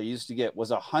subsidies that they used to get, was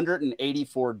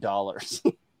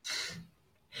 $184.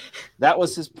 That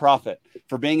was his profit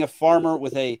for being a farmer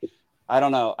with I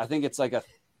think it's like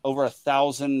over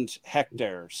 1,000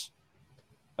 hectares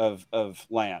of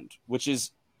land, which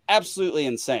is absolutely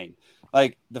insane.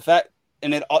 Like the fact,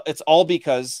 and it's all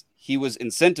because he was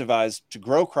incentivized to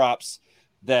grow crops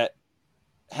that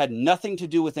had nothing to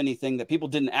do with anything, that people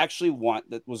didn't actually want,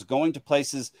 that was going to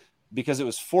places because it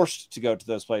was forced to go to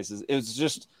those places.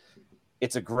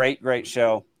 It's a great, great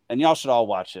show, and y'all should all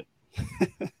watch it.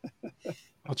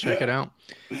 I'll check it out.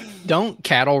 Don't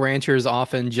cattle ranchers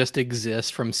often just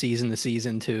exist from season to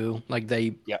season too? Like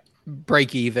they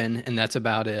break even and that's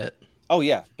about it. Oh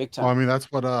yeah, big time. Well, I mean,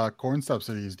 that's what corn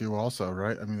subsidies do also,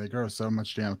 right? I mean, they grow so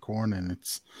much damn corn, and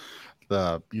it's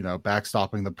the,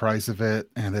 backstopping the price of it,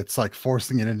 and it's like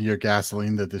forcing it into your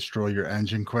gasoline to destroy your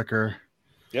engine quicker.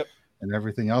 Yep. And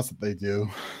everything else that they do.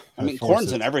 I mean,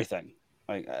 corn's in everything.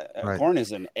 Like Right. corn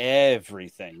is in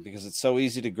everything because it's so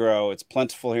easy to grow. It's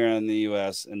plentiful here in the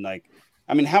U.S. And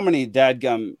how many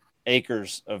dadgum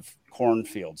acres of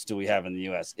cornfields do we have in the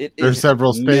U.S.? There's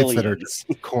several states that are millions.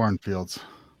 cornfields.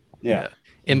 Yeah.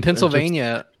 In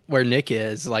Pennsylvania, where Nick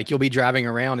is, like you'll be driving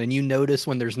around and you notice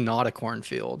when there's not a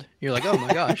cornfield. You're like, oh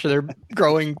my gosh, they're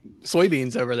growing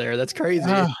soybeans over there. That's crazy.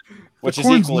 Which is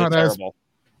equally terrible.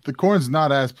 The corn's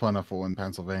not as plentiful in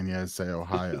Pennsylvania as, say,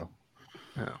 Ohio.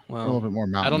 Oh, A well, little bit more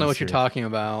mountainous. I don't know what here. you're talking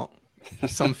about.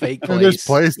 Some fake I mean, place.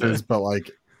 there's places, but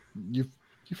like you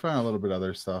find a little bit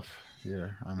other stuff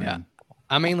here. I mean, Yeah.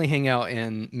 I mainly hang out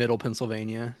in middle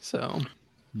Pennsylvania, so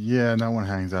yeah, no one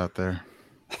hangs out there.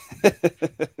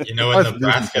 In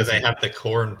Nebraska, they have the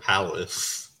Corn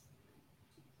Palace.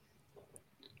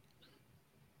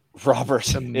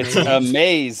 Robert, it's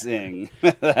amazing.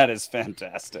 That is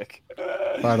fantastic.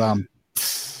 But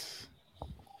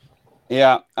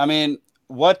yeah, I mean,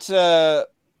 what?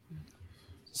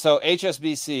 So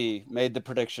HSBC made the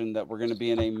prediction that we're going to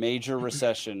be in a major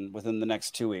recession within the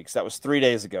next 2 weeks. That was 3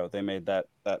 days ago. They made that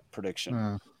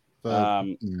prediction. I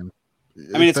mean,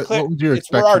 it's clear.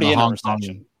 We're already in a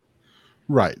recession.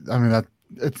 Right. I mean, that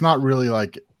it's not really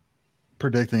like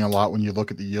predicting a lot when you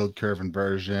look at the yield curve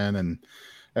inversion and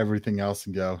everything else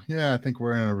and go, yeah, I think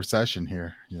we're in a recession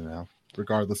here,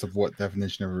 regardless of what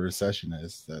definition of a recession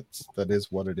is. That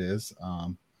is what it is.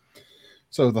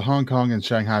 So the Hong Kong and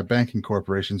Shanghai banking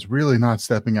corporations really not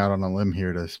stepping out on a limb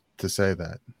here to say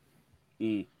that.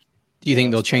 Do you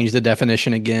think they'll change the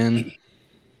definition again?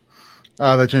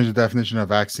 They changed the definition of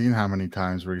vaccine how many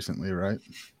times recently, right?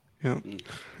 Yeah,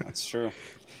 that's true.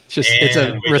 It's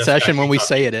a recession when we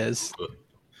say it is.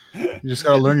 You just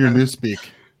got to learn your newspeak.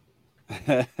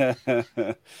 Yeah,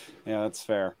 that's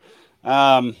fair.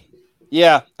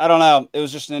 Yeah, I don't know. It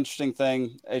was just an interesting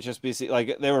thing. HSBC,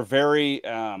 like they were very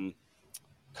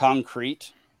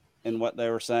concrete in what they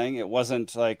were saying. It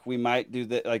wasn't like we might do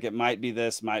that. Like it might be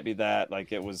this, might be that.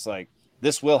 Like it was like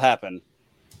this will happen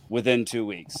within 2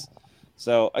 weeks.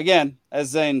 So again, as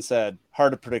Zane said,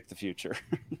 hard to predict the future.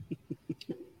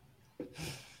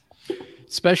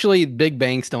 Especially big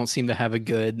banks don't seem to have a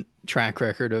good track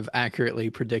record of accurately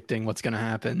predicting what's going to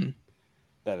happen.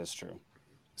 That is true.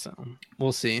 So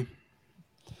we'll see.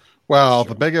 Well,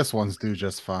 the biggest ones do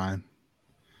just fine.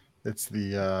 It's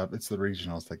the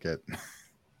regionals that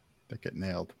get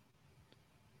nailed.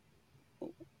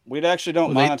 We actually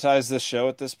don't monetize this show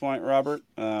at this point, Robert.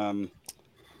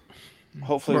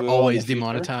 Hopefully we're always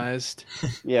demonetized.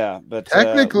 Yeah, but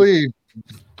technically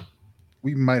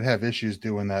we might have issues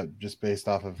doing that just based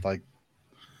off of like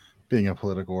being a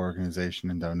political organization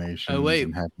and donations. Oh wait,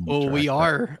 and we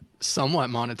are somewhat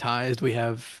monetized. We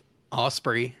have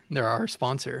Osprey; they're our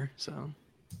sponsor. So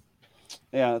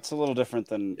yeah, it's a little different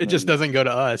than it just doesn't go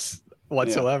to us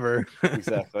whatsoever. Yeah,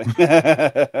 exactly.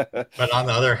 But on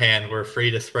the other hand, we're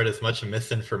free to spread as much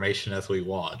misinformation as we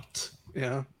want.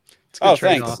 Yeah. Oh,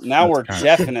 thanks. Now we're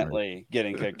definitely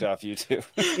getting kicked off YouTube.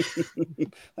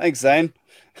 Thanks, Zane.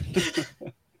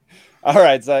 All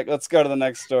right, Zach, let's go to the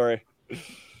next story.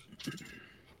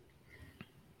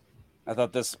 I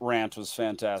thought this rant was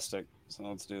fantastic. So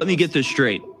let's do Let me get this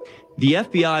straight. The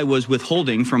FBI was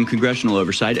withholding from congressional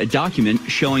oversight a document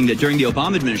showing that during the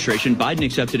Obama administration, Biden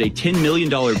accepted a $10 million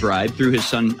bribe through his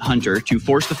son Hunter to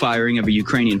force the firing of a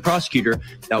Ukrainian prosecutor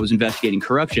that was investigating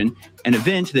corruption, an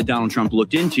event that Donald Trump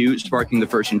looked into, sparking the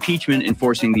first impeachment and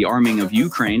forcing the arming of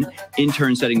Ukraine, in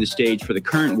turn setting the stage for the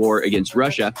current war against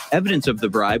Russia. Evidence of the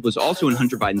bribe was also in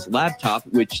Hunter Biden's laptop,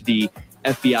 which the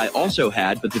FBI also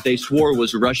had, but that they swore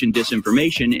was Russian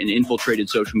disinformation and infiltrated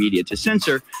social media to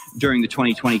censor during the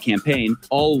 2020 campaign,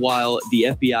 all while the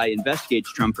FBI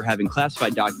investigates Trump for having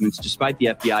classified documents, despite the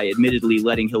FBI admittedly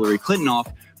letting Hillary Clinton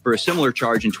off for a similar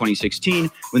charge in 2016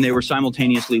 when they were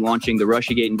simultaneously launching the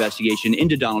Russiagate investigation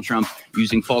into Donald Trump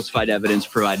using falsified evidence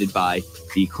provided by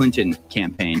the Clinton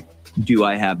campaign. Do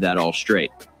I have that all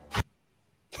straight?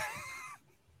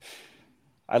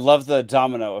 I love the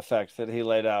domino effect that he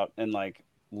laid out in like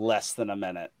less than a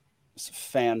minute. It's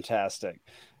fantastic.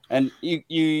 And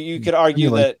you could argue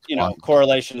that,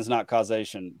 correlation is not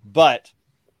causation, but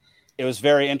it was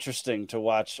very interesting to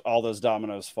watch all those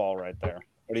dominoes fall right there.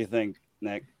 What do you think,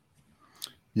 Nick?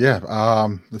 Yeah,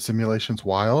 the simulation's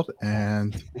wild,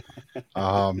 and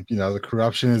the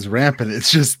corruption is rampant.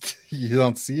 It's just you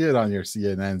don't see it on your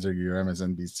CNNs or your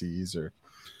MSNBCs or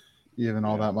even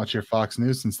all that much your Fox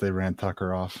News since they ran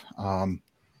Tucker off.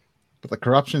 But the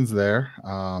corruption's there.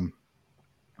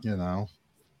 The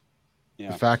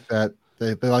fact that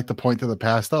they like to point to the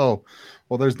past. Oh,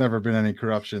 well, there's never been any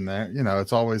corruption there.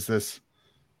 It's always this.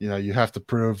 You have to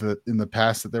prove that in the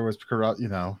past that there was corrupt.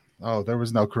 Oh, there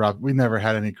was no corrupt. We never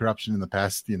had any corruption in the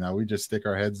past. We just stick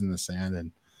our heads in the sand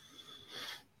and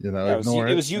ignore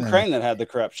it. It was Ukraine that had the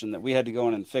corruption, that we had to go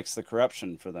in and fix the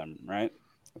corruption for them, right?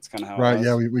 That's kind of how. Right.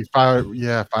 Yeah, we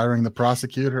firing the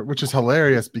prosecutor, which is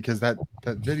hilarious because that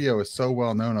video is so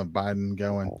well known of Biden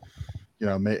going,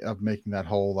 of making that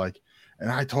whole like, and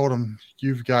I told him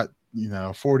you've got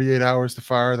 48 hours to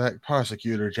fire that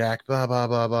prosecutor, Jack. Blah blah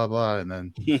blah blah blah, and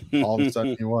then all of a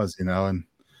sudden he was, and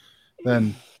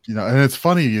then. And it's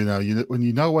funny, when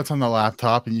you know what's on the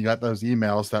laptop and you got those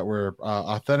emails that were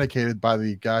authenticated by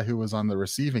the guy who was on the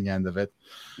receiving end of it,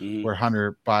 where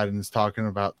Hunter Biden is talking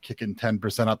about kicking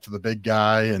 10% up to the big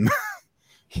guy, and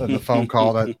the phone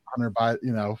call that Hunter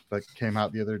Biden, that came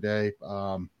out the other day,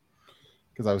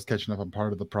 because I was catching up on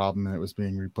part of the problem and it was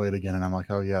being replayed again, and I'm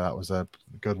like, oh yeah, that was a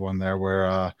good one there,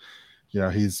 where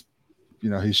he's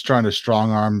trying to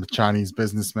strong arm the Chinese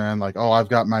businessman. Like, oh, I've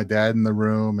got my dad in the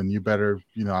room and you better,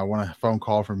 I want a phone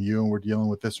call from you and we're dealing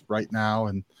with this right now.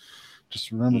 And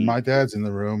just remember my dad's in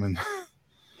the room. And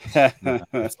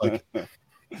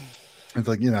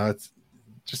it's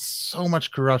just so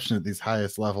much corruption at these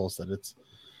highest levels that it's.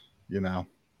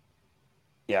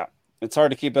 Yeah, it's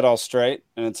hard to keep it all straight.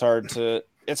 And it's hard to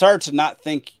not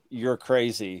think you're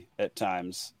crazy at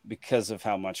times because of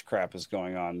how much crap is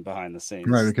going on behind the scenes.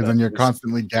 Right, because then you're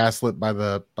constantly gaslit by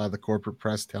the corporate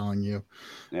press telling you,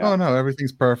 oh no,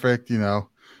 everything's perfect. Joe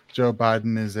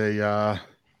Biden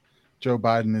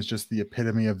is just the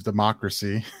epitome of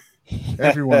democracy.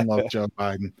 Everyone loved Joe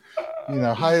Biden.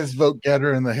 Highest vote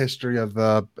getter in the history of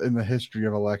the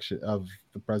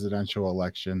presidential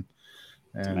election.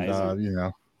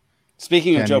 And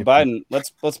speaking of Joe Biden,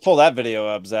 let's pull that video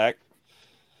up, Zach.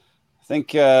 I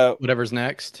think whatever's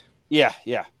next. Yeah,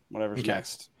 whatever's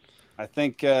next. I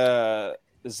think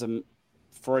is a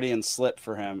Freudian slip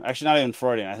for him. Actually, not even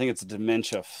Freudian. I think it's a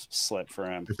dementia slip for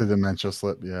him. It's a dementia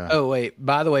slip, yeah. Oh wait,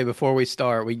 by the way, before we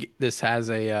start, this has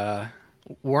a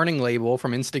warning label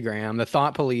from Instagram. The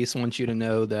Thought Police wants you to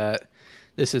know that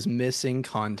this is missing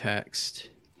context.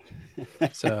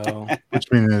 So,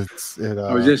 which means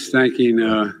I was just thinking.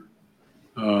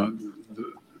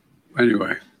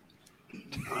 Anyway,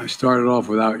 I started off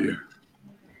without you,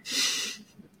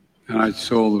 and I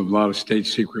sold a lot of state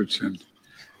secrets and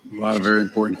a lot of very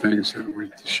important things that we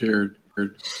shared.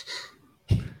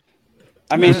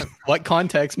 I mean, what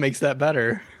context makes that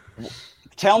better?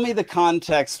 Tell me the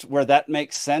context where that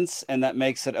makes sense and that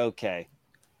makes it okay.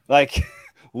 Like,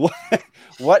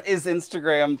 what is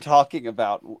Instagram talking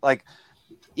about? Like,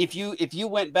 if you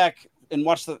went back and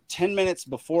watched the 10 minutes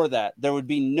before that, there would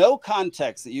be no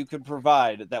context that you could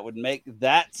provide that would make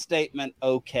that statement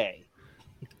okay.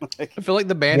 I feel like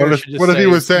the banner. What if he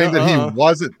was saying that he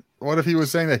wasn't? What if he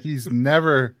was saying that he's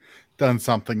never done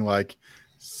something like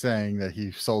saying that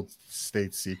he sold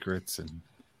state secrets and?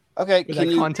 Okay, but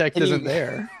that context isn't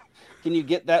there. Can you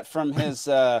get that from his?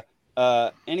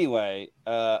 Anyway,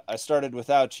 I started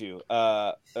without you.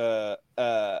 Like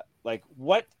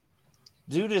what?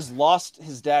 Dude has lost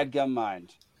his dadgum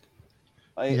mind.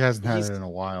 Like, he hasn't had it in a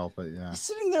while, but yeah. He's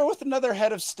sitting there with another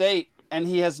head of state, and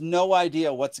he has no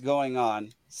idea what's going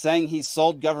on, saying he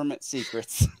sold government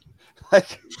secrets.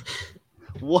 Like,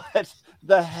 what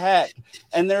the heck?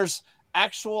 And there's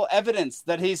actual evidence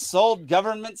that he sold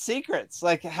government secrets.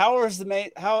 Like, how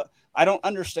I don't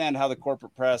understand how the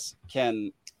corporate press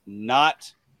can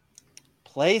not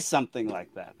play something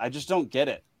like that. I just don't get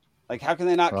it. Like, how can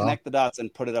they not connect the dots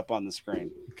and put it up on the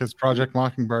screen? Because Project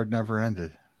Mockingbird never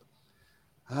ended.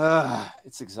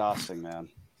 It's exhausting, man.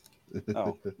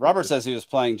 Oh, Robert says he was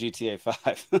playing GTA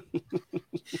 5.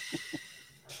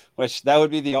 Which that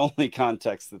would be the only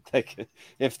context that they could,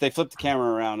 if they flipped the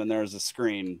camera around and there was a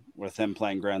screen with him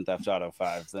playing Grand Theft Auto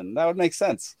 5, then that would make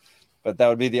sense. But that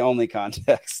would be the only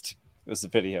context. It was a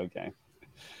video game.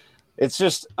 It's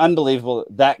just unbelievable.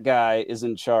 That guy is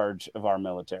in charge of our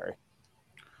military.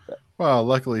 Well,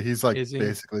 luckily he's like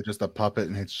basically just a puppet,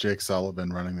 and it's Jake Sullivan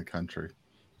running the country.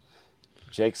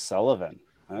 Jake Sullivan.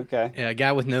 Okay. Yeah, a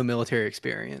guy with no military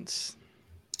experience.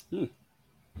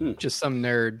 Just some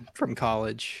nerd from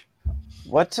college.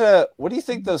 What do you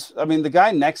think those? I mean, the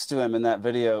guy next to him in that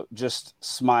video just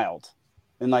smiled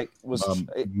and like was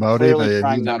clearly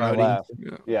trying not to laugh.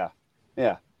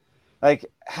 Yeah. Like,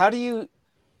 how do you?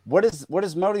 What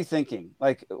is Modi thinking?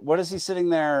 Like, what is he sitting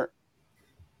there?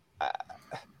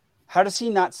 How does he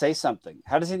not say something?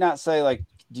 How does he not say, like,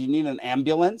 do you need an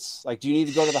ambulance? Like, do you need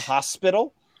to go to the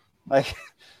hospital? Like,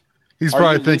 he's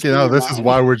probably thinking, oh, this is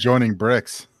why we're joining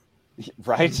BRICS.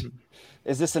 Right?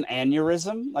 Is this an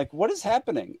aneurysm? Like, what is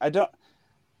happening? I don't.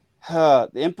 The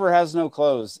Emperor Has No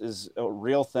Clothes is a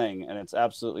real thing, and it's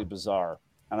absolutely bizarre.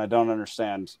 And I don't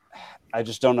understand. I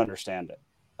just don't understand it.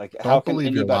 Like, Don't how can believe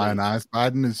anybody? your lion-eyes.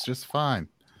 Biden is just fine.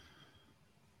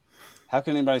 How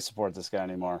can anybody support this guy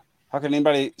anymore? How can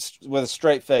anybody with a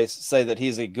straight face say that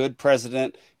he's a good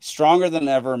president, stronger than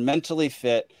ever, mentally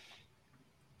fit,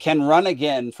 can run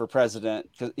again for president?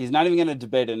 Because he's not even going to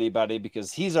debate anybody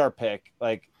because he's our pick.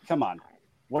 Like, come on,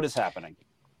 what is happening?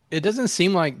 It doesn't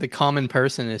seem like the common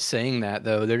person is saying that,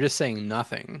 though. They're just saying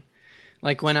nothing.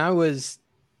 Like when I was,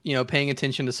 paying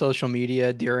attention to social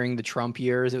media during the Trump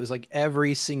years, it was like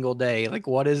every single day. Like,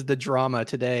 what is the drama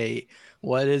today?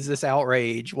 What is this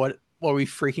outrage? What are we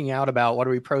freaking out about? What are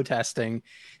we protesting?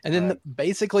 And then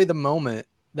basically the moment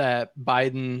that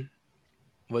Biden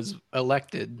was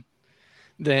elected,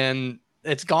 then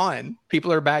it's gone.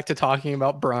 People are back to talking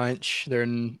about brunch,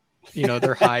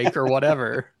 their hike or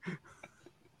whatever.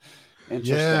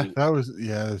 Yeah,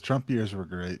 the Trump years were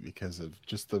great because of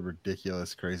just the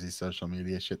ridiculous, crazy social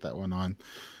media shit that went on.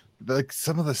 Like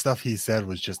some of the stuff he said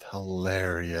was just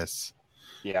hilarious.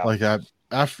 Yeah. Like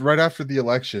right after the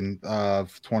election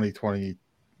of 2020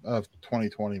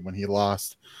 when he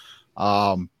lost,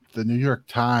 the New York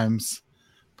Times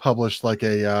published like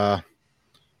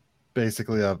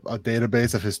basically a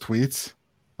database of his tweets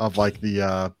of like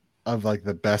the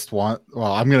best one.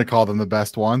 Well, I'm going to call them the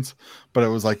best ones, but it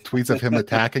was like tweets of him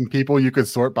attacking people. You could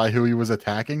sort by who he was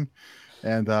attacking.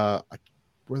 And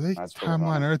were they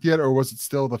Timeline Earth yet, or was it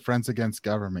still the Friends Against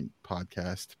Government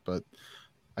podcast? But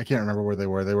I can't remember where they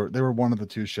were. They were one of the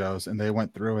two shows, and they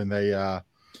went through and they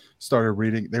started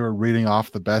reading. They were reading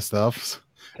off the best ofs,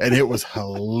 and it was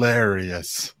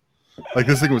hilarious. Like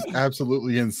this thing was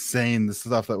absolutely insane. The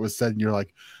stuff that was said, and you're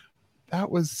like, that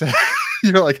was.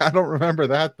 You're like, I don't remember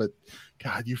that, but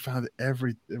God, you found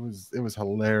it was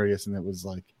hilarious, and it was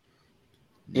like,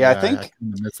 I think I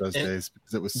miss those days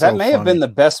because it was that so may have funny. been the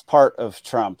best part of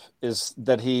Trump is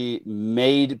that he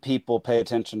made people pay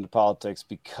attention to politics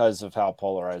because of how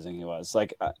polarizing he was.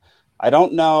 Like, I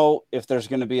don't know if there's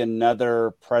going to be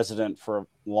another president for a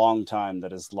long time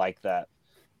that is like that,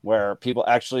 where people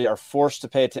actually are forced to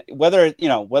pay attention, whether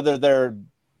they're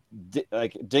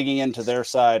like digging into their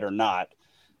side or not.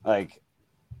 Like,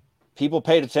 people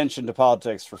paid attention to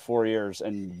politics for 4 years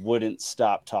and wouldn't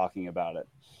stop talking about it.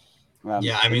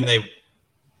 I mean,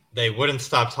 they wouldn't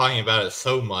stop talking about it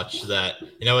so much that,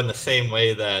 in the same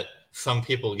way that some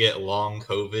people get long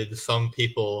COVID, some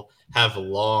people have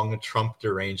long Trump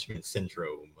derangement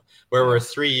syndrome, where we're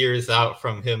 3 years out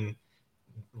from him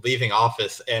leaving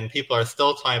office and people are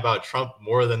still talking about Trump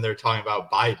more than they're talking about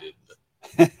Biden.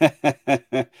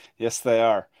 Yes, they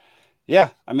are. Yeah.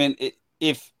 I mean,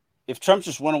 if Trump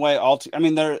just went away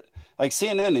they're like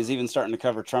CNN is even starting to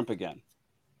cover Trump again.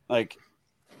 Like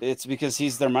it's because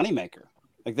he's their moneymaker.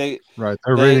 Like their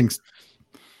ratings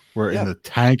were in the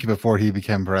tank before he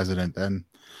became president. Then,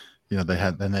 they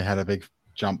had a big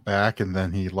jump back, and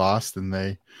then he lost, and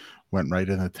they went right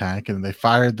in the tank, and they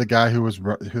fired the guy who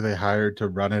they hired to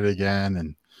run it again.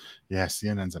 And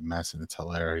CNN's a mess, and it's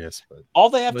hilarious. But all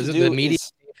they have to do the media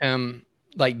gave him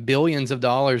like billions of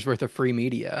dollars worth of free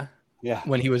media. Yeah.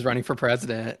 When he was running for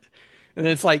president. And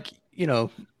it's like,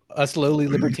 us lowly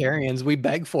libertarians, we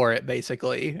beg for it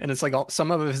basically. And it's like some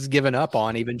of us has given up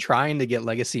on even trying to get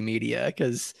legacy media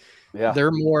because they're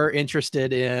more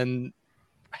interested in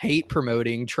hate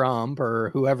promoting Trump or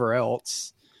whoever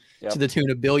else to the tune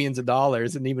of billions of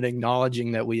dollars and even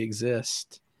acknowledging that we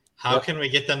exist. How can we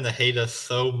get them to hate us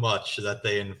so much that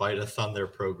they invite us on their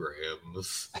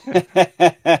programs?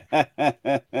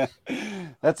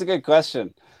 That's a good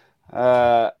question.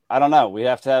 I don't know. We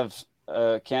have to have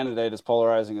a candidate as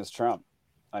polarizing as Trump,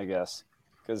 I guess,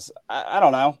 because I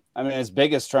don't know. I mean, as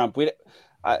big as Trump,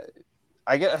 I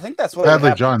think that's what.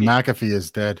 Sadly, John McAfee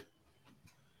is dead,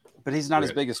 but he's not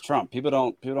as big as Trump. People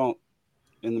don't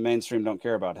in the mainstream don't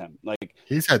care about him. Like,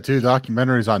 he's had 2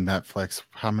 documentaries on Netflix.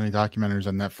 How many documentaries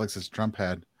on Netflix has Trump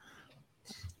had?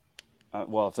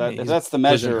 Well, if that's the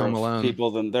measure of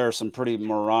people, then there are some pretty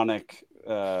moronic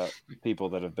people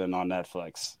that have been on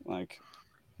Netflix. Like,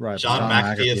 right, John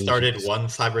McAfee has started one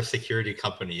cybersecurity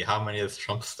company. How many has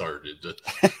Trump started?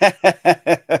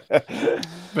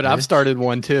 But I've started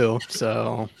one too.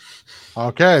 So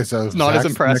okay, so it's not as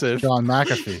impressive. John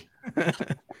McAfee.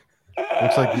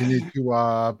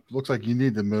 Looks like you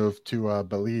need to move to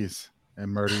Belize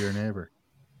and murder your neighbor.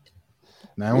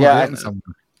 Now we're getting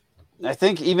somewhere. I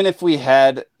think even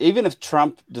if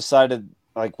Trump decided,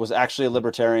 like, was actually a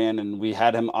libertarian and we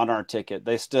had him on our ticket,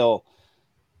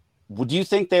 would you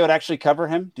think they would actually cover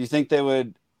him? Do you think they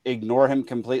would ignore him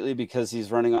completely because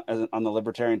he's running on the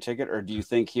libertarian ticket, or do you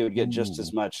think he would get just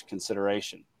as much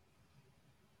consideration?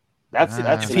 That's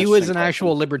if he was an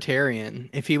actual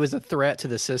libertarian, if he was a threat to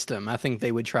the system, I think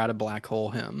they would try to black hole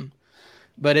him.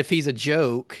 But if he's a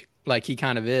joke, like he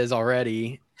kind of is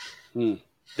already,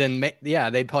 then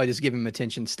they'd probably just give him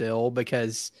attention still,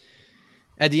 because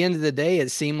at the end of the day, it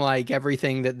seemed like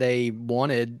everything that they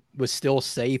wanted was still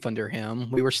safe under him.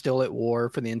 We were still at war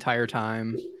for the entire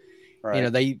time. Right. You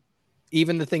know,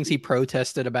 even the things he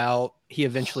protested about, he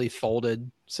eventually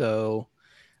folded. So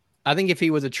I think if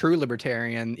he was a true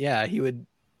libertarian,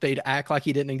 they'd act like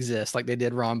he didn't exist, like they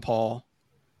did Ron Paul.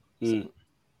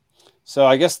 So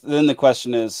I guess then the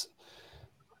question is,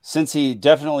 since he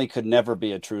definitely could never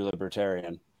be a true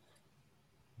libertarian,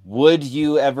 would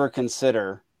you ever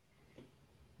consider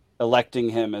electing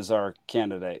him as our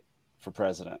candidate for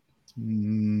president?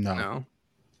 No.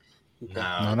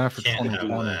 Not after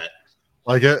 2020.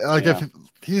 If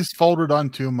he's folded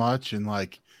on too much, and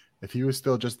like if he was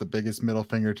still just the biggest middle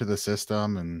finger to the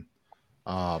system, and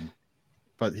but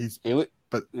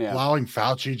allowing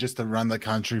Fauci just to run the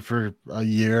country for a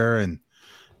year and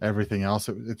everything else,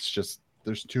 it's just,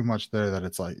 there's too much there that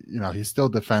it's like, you know, he still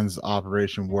defends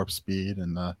Operation Warp Speed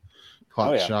and the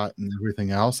clock shot and everything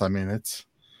else. I mean,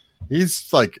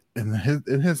 he's like in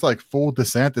his like full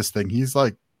DeSantis thing, he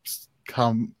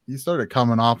started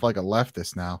coming off like a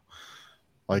leftist now,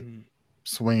 like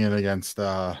swinging against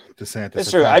DeSantis. It's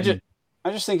true. I just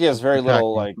think he has very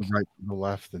little like right to the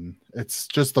left, and it's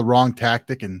just the wrong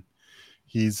tactic, and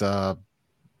he's lost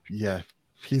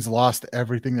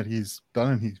everything that he's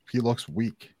done, and he looks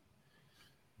weak.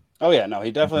 Oh yeah, no, he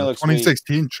definitely looks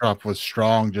 2016 weak. Trump was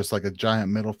strong, just like a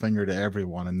giant middle finger to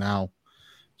everyone, and now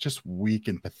just weak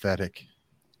and pathetic.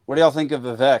 What do y'all think of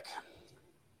Vivek?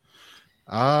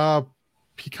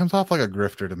 He comes off like a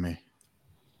grifter to me.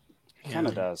 He kind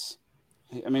of does.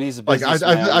 I mean, he's a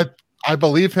businessman. I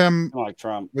believe him like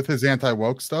Trump with his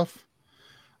anti-woke stuff.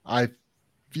 I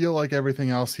feel like everything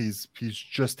else, he's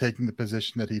just taking the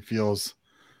position that he feels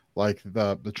like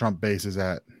the Trump base is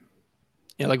at.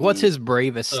 Yeah, like what's his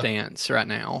bravest stance right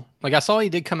now? Like I saw he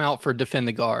did come out for Defend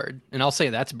the Guard, and I'll say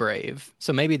that's brave.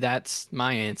 So maybe that's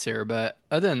my answer. But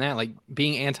other than that, like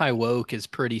being anti-woke is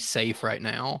pretty safe right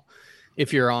now.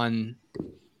 If you're on,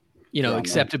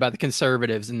 accepted by the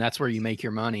conservatives and that's where you make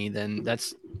your money, then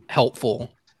that's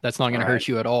helpful. That's not going to hurt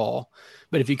you at all.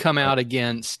 But if you come out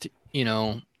against,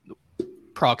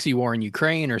 proxy war in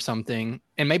Ukraine or something,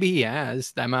 and maybe he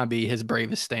has, that might be his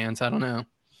bravest stance. I don't know.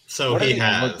 So he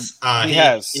has.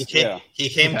 He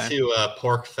came to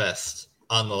Pork Fest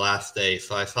on the last day,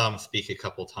 so I saw him speak a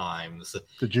couple times.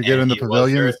 Did you get in the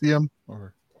pavilion to see him?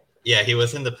 Or? Yeah, he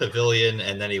was in the pavilion,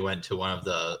 and then he went to one of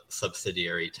the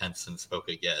subsidiary tents and spoke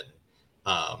again.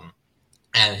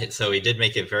 And so he did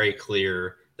make it very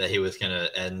clear that he was going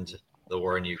to end the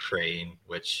war in Ukraine,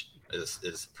 which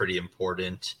is pretty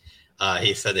important.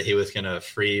 He said that he was going to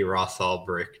free Ross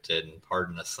Ulbricht and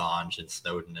pardon Assange and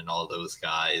Snowden and all those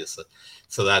guys.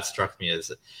 So that struck me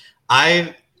as,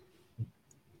 I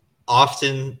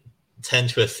often tend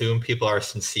to assume people are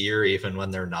sincere even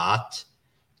when they're not.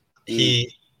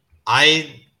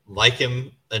 I like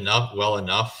him well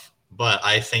enough, but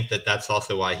I think that that's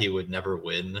also why he would never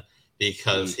win,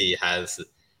 because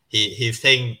he's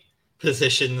taking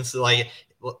positions like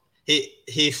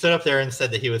he stood up there and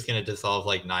said that he was going to dissolve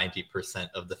like 90%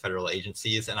 of the federal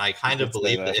agencies, and I kind of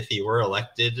believe that if he were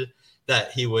elected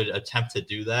that he would attempt to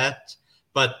do that,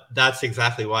 but that's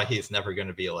exactly why he's never going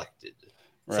to be elected.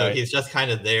 Right. So he's just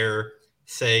kind of there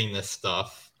saying this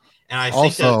stuff, and I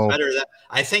think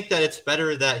that it's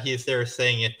better that he's there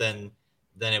saying it than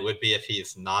it would be if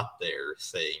he's not there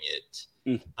saying it.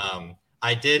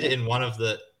 I did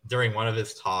during one of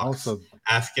his talks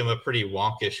ask him a pretty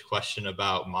wonkish question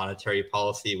about monetary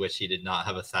policy, which he did not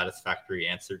have a satisfactory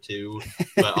answer to.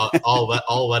 But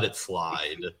I'll let it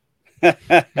slide.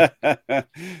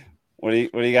 What do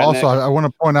you got? Also, Nick? I want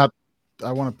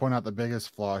to point out the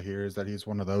biggest flaw here is that he's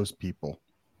one of those people.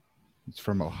 He's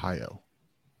from Ohio.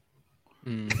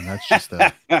 And that's just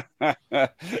fair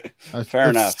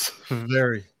enough.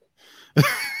 Very.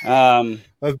 That's a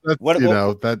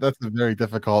very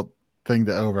difficult thing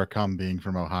to overcome, being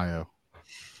from Ohio.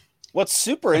 What's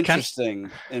super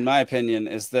interesting, in my opinion,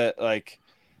 is that like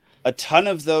a ton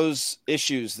of those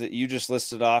issues that you just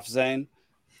listed off, Zane,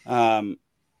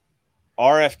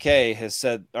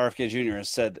 RFK Jr. has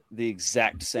said the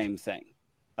exact same thing.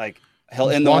 Like he'll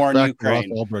end the war in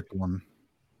Ukraine.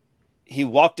 He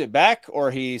walked it back,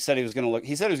 or he said he was going to look.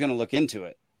 He said he was going to look into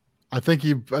it. I think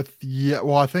he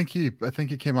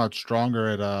came out stronger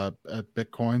at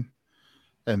Bitcoin,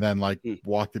 and then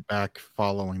walked it back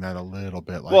following that a little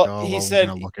bit. Like, he said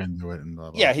we're going to look into it, and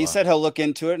blah, blah, yeah, blah. he said he'll look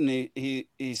into it, and he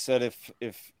said if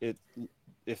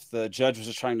the judge was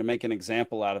just trying to make an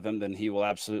example out of him, then he will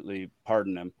absolutely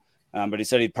pardon him. But he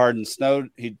said he'd pardon Snowden,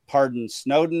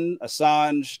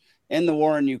 Assange, end the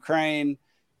war in Ukraine,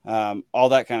 all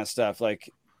that kind of stuff.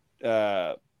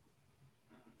 Yeah.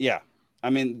 I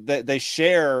mean, they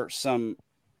share some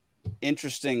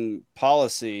interesting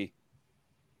policy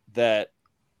that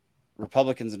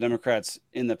Republicans and Democrats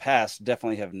in the past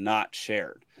definitely have not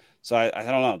shared. So I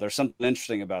don't know. There's something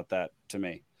interesting about that to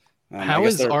me. How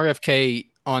is RFK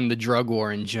on the drug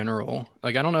war in general?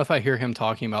 Like, I don't know if I hear him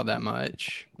talking about that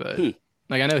much, but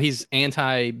I know he's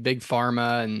anti big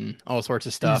pharma and all sorts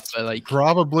of stuff, but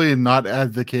probably not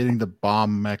advocating to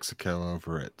bomb Mexico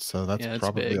over it. So that's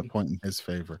probably a point in his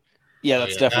favor. Yeah,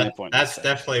 that's definitely a point. That's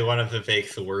definitely one of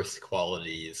Vivek's worst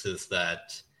qualities, is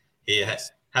that he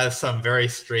has some very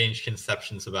strange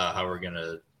conceptions about how we're going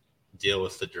to deal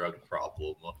with the drug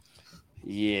problem.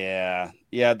 Yeah,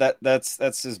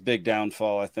 that's his big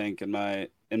downfall, I think, in my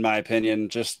opinion.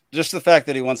 Just the fact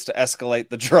that he wants to escalate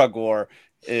the drug war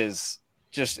is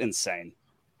just insane.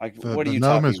 Like, what are you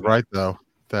talking about? Is right though,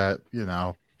 that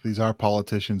these are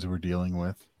politicians we're dealing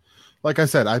with. Like I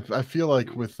said, I feel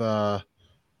like with Vivek,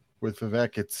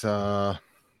 it's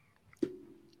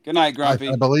good night, Grumpy.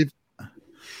 I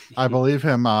believe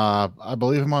him. I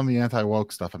believe him on the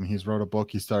anti-woke stuff. I mean, he's wrote a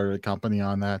book. He started a company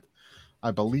on that. I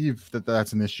believe that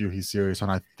that's an issue he's serious on.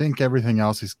 I think everything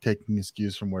else he's taking his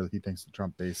cues from where he thinks the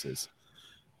Trump base is.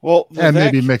 Well, Vivek, and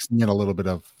maybe mixing in a little bit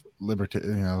of liberty,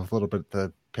 a little bit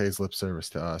that pays lip service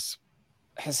to us.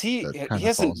 Has he? He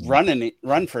hasn't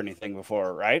run for anything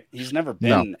before, right? He's never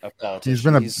been a politician. He's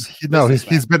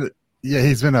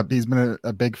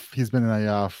been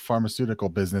a pharmaceutical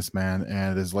businessman,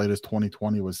 and his latest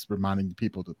 2020 was reminding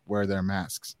people to wear their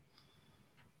masks.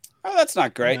 Oh, that's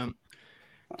not great.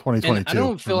 2022. I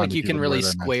don't feel like you can really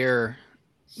square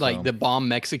the bomb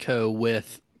Mexico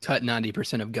with cut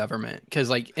 90% of government,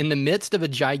 because in the midst of a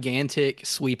gigantic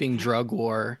sweeping drug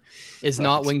war is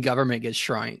not when government gets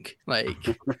shrunk. Right.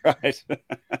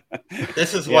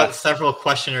 This is what several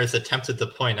questioners attempted to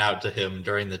point out to him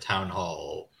during the town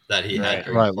hall that he had.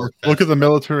 Right. Look at the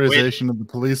militarization of the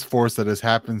police force that has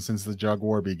happened since the drug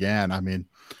war began. I mean,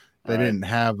 they didn't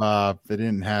have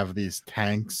these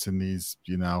tanks and these,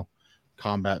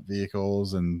 combat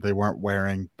vehicles, and they weren't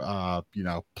wearing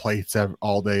plates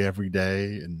all day every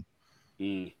day, and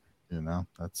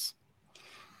that's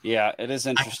it is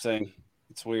interesting.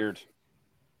 It's weird.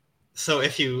 So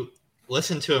if you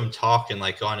listen to him talk and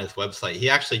go on his website, he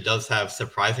actually does have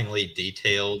surprisingly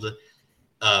detailed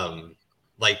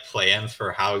plans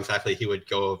for how exactly he would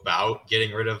go about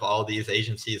getting rid of all these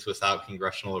agencies without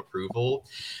congressional approval,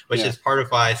 which is part of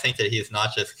why I think that he is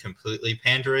not just completely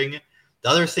pandering. The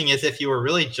other thing is, if you were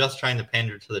really just trying to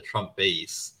pander to the Trump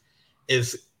base,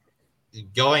 is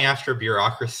going after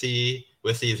bureaucracy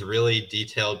with these really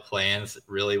detailed plans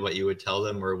really what you would tell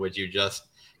them, or would you just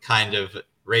kind of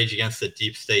rage against the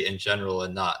deep state in general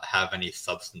and not have any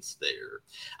substance there?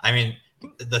 I mean,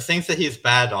 the things that he's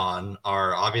bad on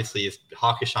are obviously he's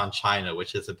hawkish on China,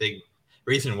 which is a big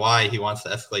reason why he wants to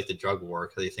escalate the drug war,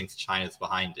 because he thinks China's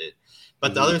behind it.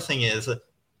 But the other thing is,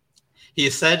 he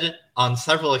said on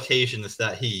several occasions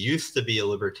that he used to be a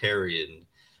libertarian,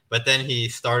 but then he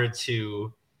started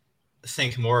to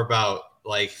think more about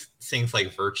things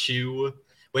like virtue,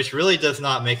 which really does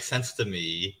not make sense to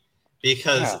me,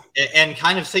 because and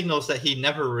kind of signals that he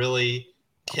never really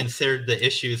considered the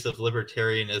issues of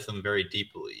libertarianism very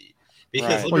deeply.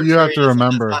 Because you have to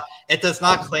remember, it does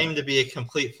not claim to be a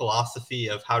complete philosophy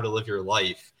of how to live your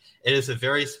life. It is a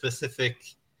very specific,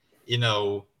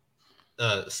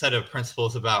 set of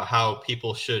principles about how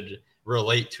people should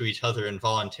relate to each other in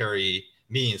voluntary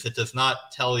means. It does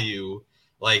not tell you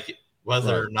like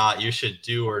whether or not you should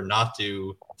do or not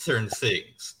do certain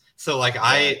things. So like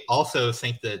I also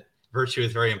think that virtue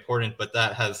is very important, but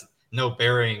that has no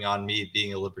bearing on me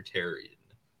being a libertarian.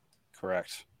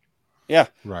 Correct. Yeah.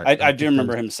 Right. I do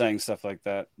remember him saying stuff like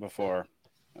that before.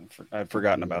 I've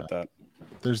forgotten about that.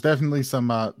 There's definitely some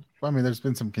there's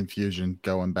been some confusion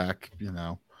going back,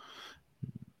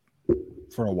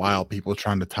 for a while, people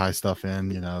trying to tie stuff in,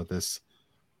 this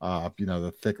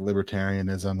the thick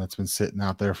libertarianism that's been sitting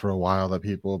out there for a while that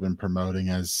people have been promoting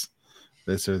as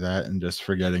this or that, and just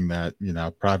forgetting that,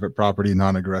 private property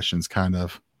non-aggression is kind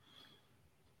of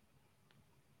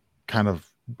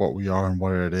what we are and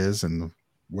what it is and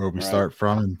where we start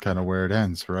from and kind of where it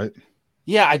ends, right?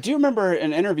 Yeah, I do remember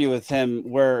an interview with him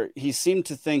where he seemed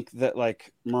to think that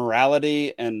like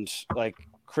morality and like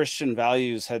Christian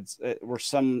values were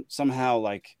somehow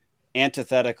like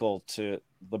antithetical to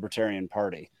Libertarian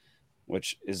Party,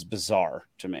 which is bizarre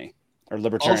to me, or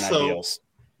libertarian ideals.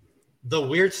 The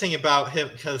weird thing about him,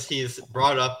 because he's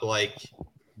brought up like,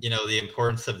 the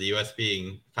importance of the U.S.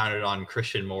 being founded on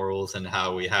Christian morals and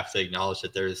how we have to acknowledge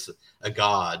that there's a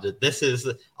God. This is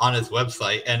on his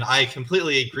website, and I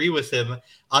completely agree with him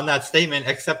on that statement,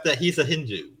 except that he's a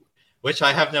Hindu, which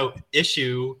I have no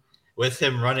issue with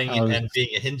him running and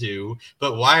being a Hindu.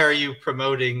 But why are you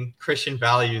promoting Christian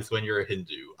values when you're a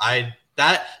Hindu?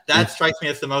 That strikes me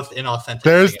as the most inauthentic.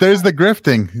 There's the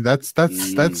grifting.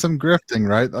 That's some grifting,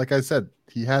 right? Like I said,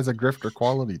 he has a grifter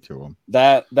quality to him.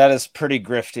 That is pretty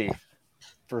grifty,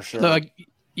 for sure. So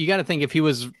you got to think, if he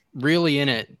was really in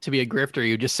it to be a grifter,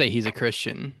 you'd just say he's a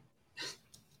Christian.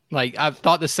 Like, I've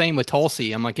thought the same with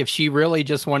Tulsi. I'm like, if she really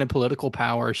just wanted political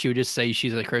power, she would just say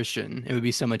she's a Christian. It would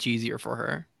be so much easier for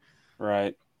her.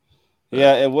 Right.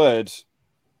 Yeah, it would.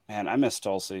 Man, I miss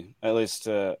Tulsi. At least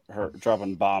her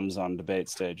dropping bombs on debate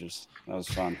stages. That was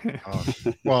fun.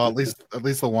 Well, at least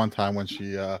the one time when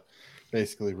she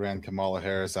basically ran Kamala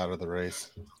Harris out of the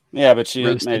race. Yeah, but she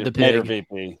made her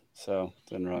VP, so it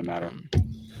didn't really matter.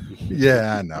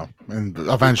 Yeah, I know. And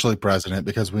eventually president,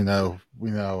 because we know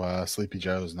Sleepy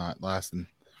Joe's not lasting.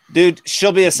 Dude,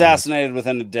 she'll be assassinated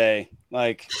within a day.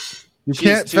 Like, you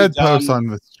can't fed posts on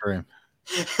the stream.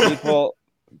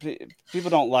 People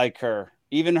don't like her.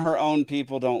 Even her own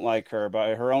people don't like her.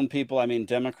 By her own people, I mean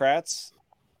Democrats.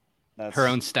 That's her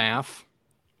own staff.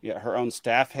 Yeah, her own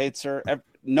staff hates her.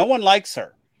 No one likes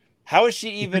her. How is she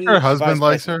even? Her husband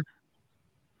likes her?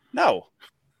 No,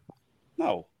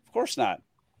 of course not.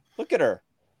 Look at her.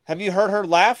 Have you heard her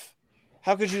laugh?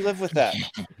 How could you live with that?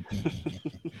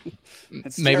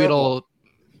 Maybe terrible.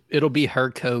 it'll be her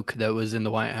Coke that was in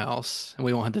the White House, and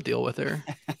we won't have to deal with her.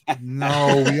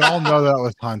 No, we all know that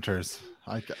was Hunter's.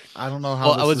 I don't know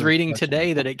how. Well, I was reading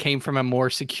today that it came from a more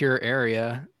secure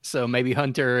area, so maybe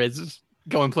Hunter is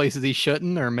going places he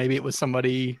shouldn't, or maybe it was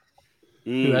somebody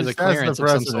who has a clearance of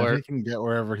some sort. He can get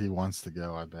wherever he wants to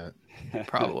go, I bet.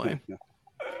 Probably.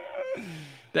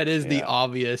 That is the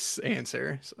obvious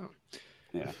answer. So,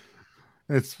 yeah.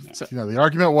 It's the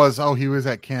argument was, he was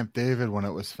at Camp David when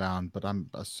it was found, but I'm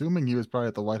assuming he was probably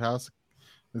at the White House.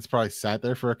 It's probably sat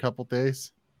there for a couple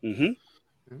days. Mm-hmm.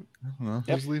 I don't know.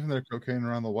 Who's leaving their cocaine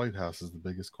around the White House is the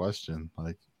biggest question.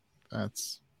 Like,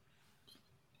 that's.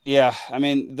 Yeah, I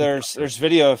mean, there's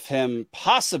video of him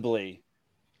possibly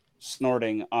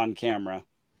snorting on camera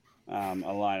a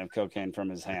line of cocaine from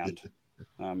his hand.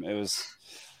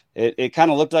 It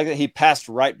kind of looked like he passed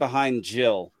right behind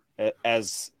Jill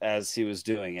as he was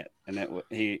doing it, and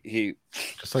he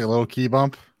just like a little key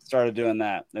bump started doing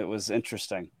that. It was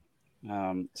interesting.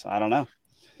 So I don't know.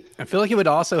 I feel like it would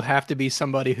also have to be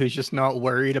somebody who's just not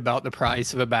worried about the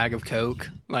price of a bag of Coke.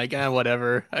 Like,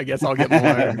 whatever. I guess I'll get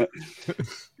more.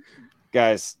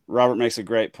 Guys, Robert makes a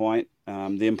great point.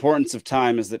 The importance of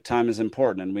time is that time is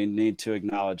important, and we need to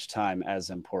acknowledge time as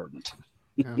important.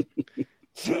 Yeah.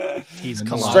 He's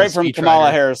straight from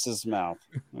Kamala Harris's mouth.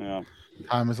 Yeah.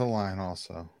 Time is a line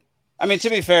also. I mean, to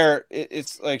be fair,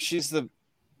 it's like she's the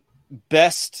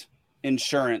best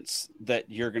insurance that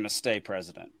you're going to stay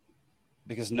president,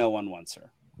 because no one wants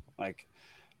her. Like,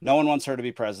 no one wants her to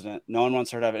be president. No one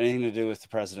wants her to have anything to do with the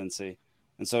presidency.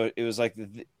 And so it was like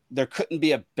there couldn't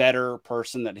be a better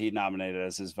person that he nominated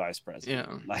as his vice president.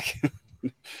 Yeah. Like,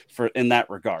 for in that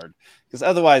regard, because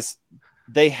otherwise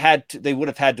they would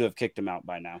have had to have kicked him out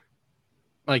by now.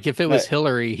 Like, if it was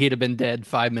Hillary, he'd have been dead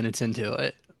 5 minutes into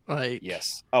it. Like,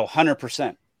 yes.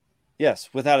 100%. Yes,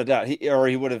 without a doubt. He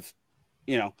would have,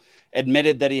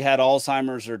 admitted that he had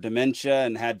Alzheimer's or dementia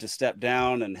and had to step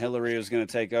down, and Hillary was going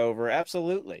to take over.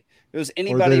 Absolutely. It was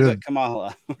anybody but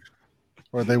Kamala.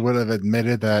 Or they would have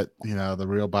admitted that, you know, the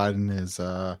real Biden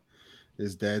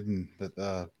is dead and that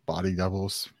the body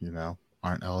doubles, you know,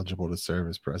 aren't eligible to serve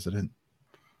as president.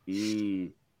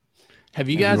 Have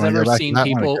you guys ever seen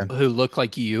people who look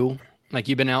like you? Like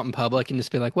you've been out in public and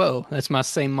just be like, whoa, that's my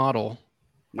same model.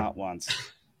 Not once.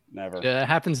 Never. It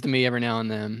happens to me every now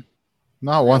and then.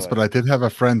 Not once, but I did have a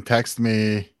friend text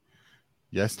me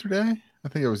yesterday. I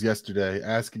think it was yesterday,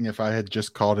 asking if I had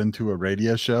just called into a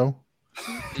radio show.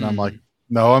 And I'm like,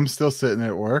 no, I'm still sitting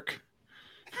at work.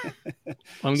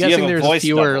 I'm guessing there's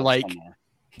fewer like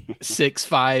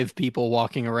 6'5" people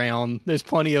walking around. There's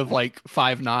plenty of like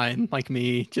 5'9" like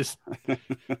me. Just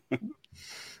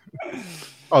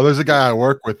oh, there's a guy I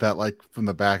work with that like from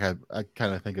the back. I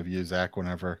kind of think of you, Zach,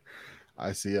 whenever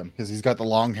I see him because he's got the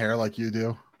long hair like you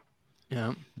do.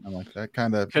 Yeah, I'm like that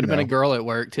kind of could have been a girl at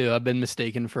work too. I've been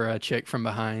mistaken for a chick from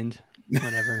behind.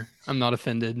 Whatever. I'm not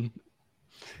offended.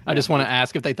 I just want to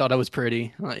ask if they thought I was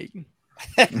pretty. Like,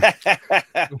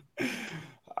 all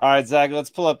right, Zach, let's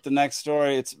pull up the next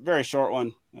story. It's a very short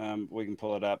one. We can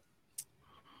pull it up.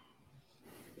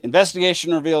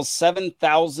 Investigation reveals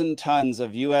 7,000 tons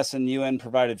of U.S. and UN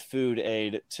provided food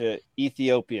aid to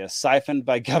Ethiopia, siphoned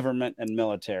by government and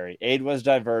military. Aid was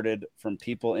diverted from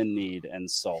people in need and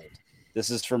sold. This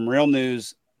is from Real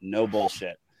News, no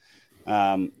bullshit.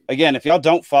 Again, if y'all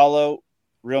don't follow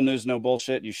Real News, no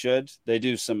bullshit, you should. They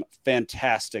do some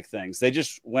fantastic things. They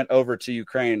just went over to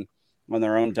Ukraine on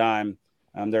their own dime.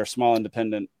 They're a small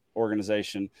independent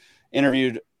organization.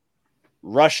 Interviewed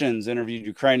Russians, interviewed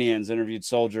Ukrainians, interviewed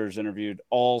soldiers, interviewed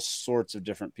all sorts of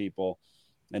different people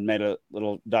and made a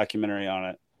little documentary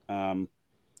on it.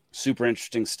 Super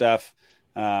interesting stuff.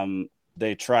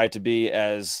 They try to be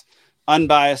as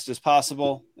unbiased as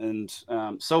possible. And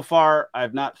so far,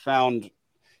 I've not found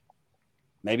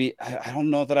I don't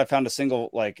know that I found a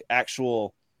single like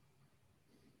actual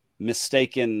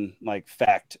mistaken like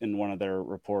fact in one of their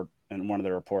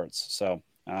reports. So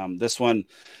this one's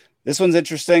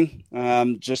interesting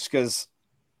just because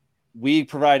we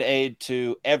provide aid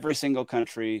to every single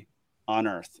country on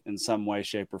earth in some way,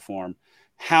 shape, or form.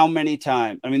 How many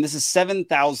times? I mean, this is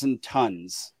 7,000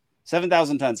 tons.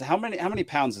 7,000 tons. How many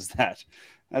pounds is that?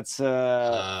 That's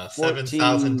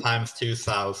 7,000 times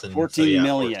 2,000. 14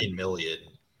 million. 14 million.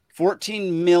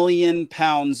 14 million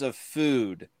pounds of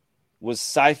food was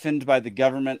siphoned by the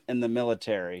government and the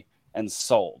military and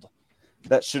sold.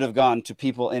 That should have gone to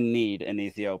people in need in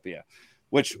Ethiopia,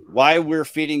 which why we're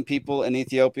feeding people in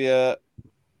Ethiopia,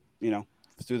 you know,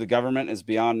 through the government is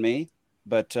beyond me.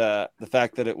 But the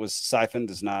fact that it was siphoned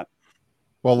is not.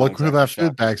 Well, look who that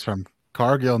food bag's from.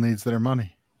 Cargill needs their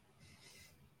money.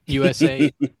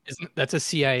 USA, that's a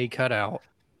CIA cutout.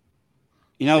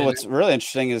 You know, what's really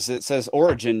interesting is it says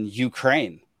origin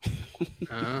Ukraine.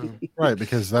 Right,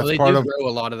 because that's they part of grow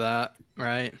a lot of that,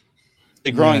 right?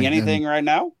 They growing anything right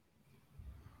now?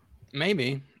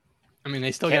 Maybe. I mean,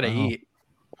 they still got to eat.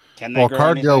 Can they? Well, grow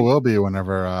Cargill anything? will be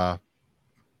whenever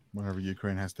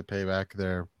Ukraine has to pay back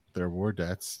their war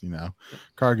debts. You know,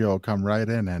 Cargill will come right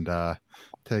in and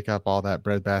take up all that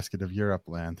breadbasket of Europe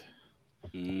land.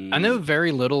 I know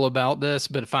very little about this,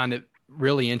 but find it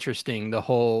really interesting. The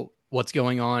whole what's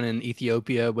going on in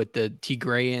Ethiopia with the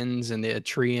Tigrayans and the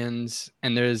Eritreans,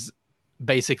 and there's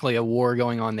basically a war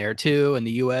going on there too, and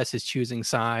the U.S. is choosing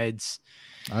sides.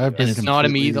 It's not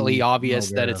immediately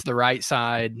obvious that it's the right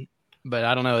side, but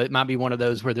I don't know. It might be one of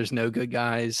those where there's no good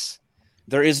guys.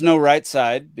 There is no right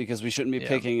side because we shouldn't be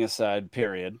picking a side,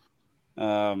 period.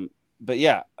 But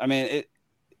yeah, I mean,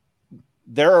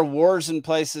 there are wars in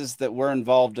places that we're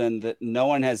involved in that no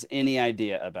one has any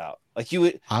idea about. Like I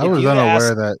was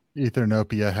unaware that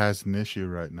Ethiopia has an issue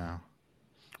right now.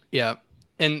 Yeah.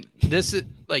 And this is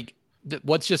like,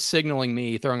 what's just signaling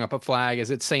me throwing up a flag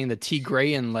is it's saying the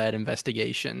Tigrayan-led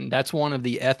investigation. That's one of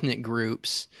the ethnic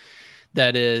groups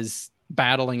that is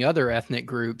battling other ethnic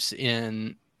groups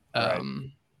in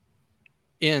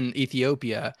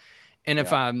Ethiopia. And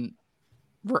if I'm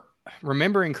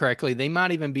remembering correctly, they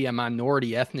might even be a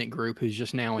minority ethnic group who's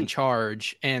just now in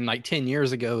charge. And like 10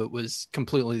 years ago, it was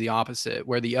completely the opposite,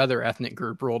 where the other ethnic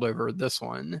group ruled over this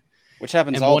one. Which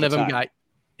happens and all one the of them time.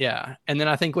 And then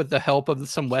I think with the help of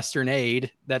some Western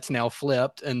aid, that's now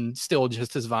flipped and still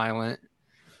just as violent.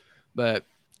 But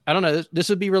I don't know. This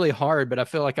would be really hard, but I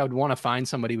feel like I would want to find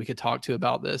somebody we could talk to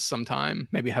about this sometime.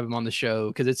 Maybe have them on the show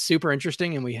because it's super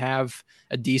interesting. And we have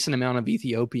a decent amount of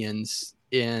Ethiopians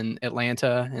in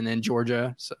Atlanta and then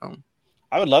Georgia. So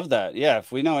I would love that. Yeah.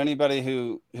 If we know anybody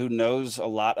who knows a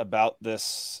lot about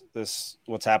this,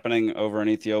 what's happening over in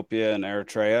Ethiopia and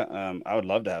Eritrea, I would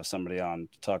love to have somebody on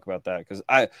to talk about that. Cause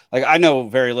I know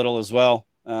very little as well.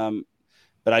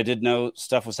 but I did know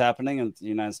stuff was happening, and the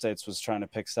United States was trying to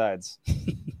pick sides,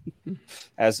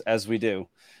 as we do,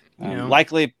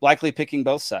 likely picking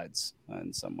both sides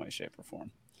in some way, shape, or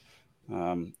form.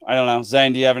 I don't know,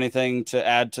 Zane. Do you have anything to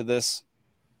add to this?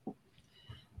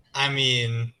 I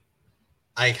mean,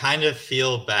 I kind of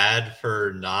feel bad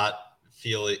for not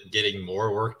getting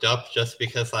more worked up, just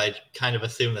because I kind of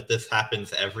assume that this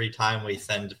happens every time we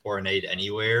send foreign aid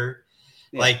anywhere.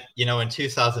 Yeah. Like, in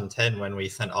 2010, when we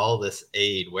sent all this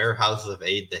aid, warehouses of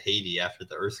aid to Haiti after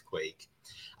the earthquake,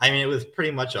 I mean, it was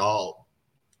pretty much all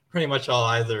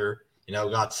either,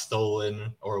 got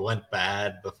stolen or went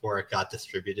bad before it got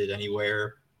distributed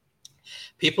anywhere.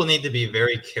 People need to be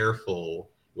very careful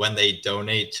when they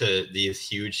donate to these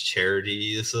huge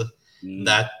charities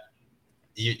that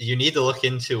you need to look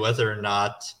into whether or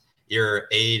not your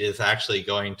aid is actually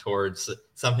going towards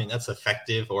something that's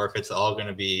effective, or if it's all going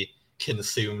to be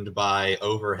consumed by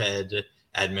overhead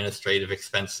administrative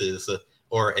expenses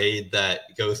or aid that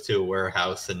goes to a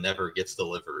warehouse and never gets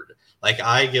delivered. Like,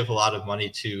 I give a lot of money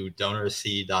to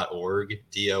DonorSee.org,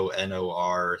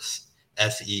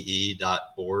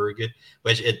 DonorSee.org,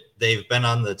 which they've been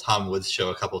on the Tom Woods show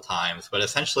a couple times. But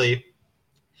essentially,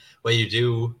 what you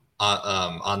do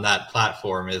on that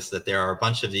platform is that there are a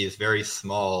bunch of these very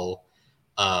small,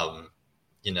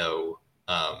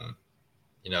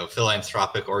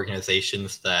 philanthropic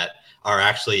organizations that are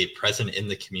actually present in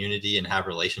the community and have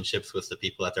relationships with the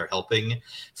people that they're helping.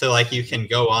 So, like, you can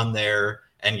go on there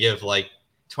and give like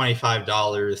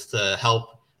 $25 to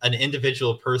help an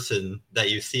individual person that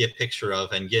you see a picture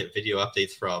of and get video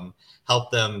updates from,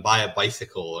 help them buy a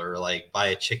bicycle or like buy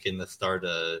a chicken to start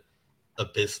a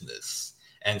business.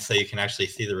 And so you can actually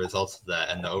see the results of that,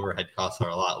 and the overhead costs are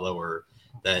a lot lower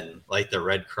than like the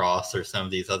Red Cross or some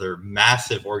of these other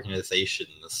massive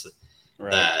organizations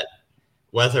that,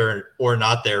 whether or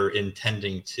not they're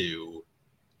intending to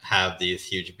have these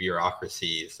huge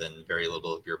bureaucracies and very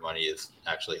little of your money is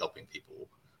actually helping people.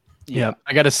 Yeah,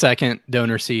 I got a second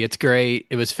DonorSee. It's great.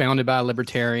 It was founded by a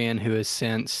libertarian who has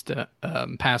since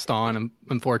passed on.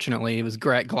 Unfortunately, it was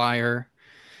Gret Glyer.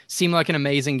 Seemed like an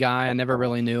amazing guy. I never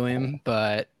really knew him,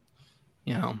 but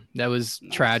that was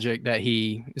tragic that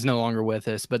he is no longer with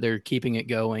us, but they're keeping it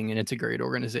going, and it's a great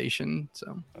organization.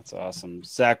 So that's awesome.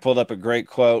 Zach pulled up a great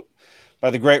quote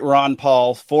by the great Ron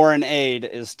Paul. Foreign aid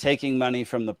is taking money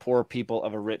from the poor people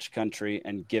of a rich country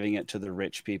and giving it to the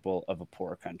rich people of a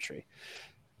poor country.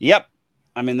 Yep.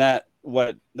 I mean, that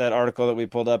article that we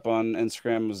pulled up on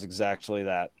Instagram was exactly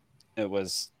that. It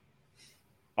was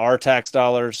our tax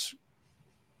dollars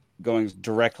going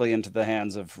directly into the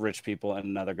hands of rich people and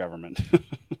another government.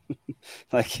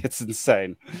 Like, it's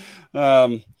insane.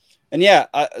 And yeah,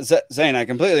 Zane, I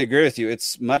completely agree with you.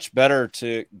 It's much better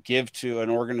to give to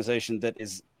an organization that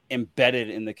is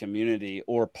embedded in the community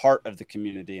or part of the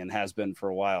community and has been for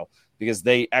a while, because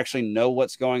they actually know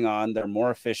what's going on. They're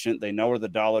more efficient. They know where the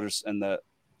dollars and the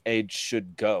aid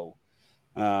should go.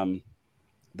 The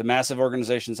massive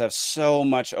organizations have so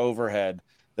much overhead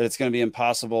that it's going to be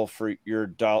impossible for your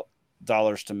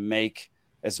dollars to make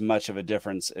as much of a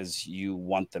difference as you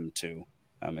want them to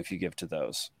if you give to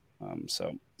those.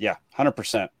 So, yeah,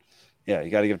 100%. Yeah,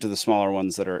 you got to give to the smaller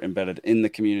ones that are embedded in the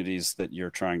communities that you're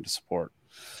trying to support.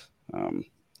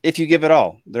 If you give it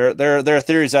all, there are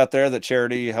theories out there that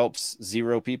charity helps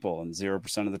 0 people and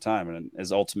 0% of the time, and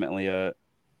is ultimately a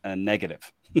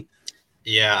negative.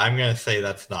 Yeah, I'm going to say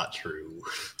that's not true.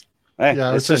 Hey, yeah,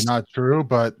 I would say not true,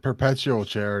 but perpetual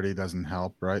charity doesn't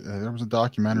help, right? There was a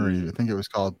documentary, I think it was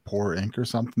called Poor Inc. or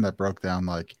something, that broke down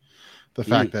like the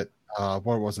fact that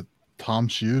what was it, Tom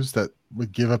Shoes, that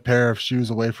would give a pair of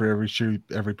shoes away for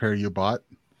every pair you bought,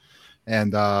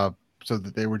 and so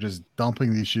that they were just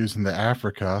dumping these shoes into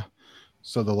Africa,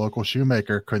 so the local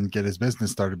shoemaker couldn't get his business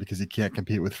started because he can't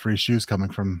compete with free shoes coming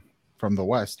from the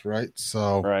West, right?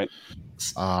 So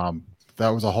that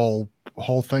was a whole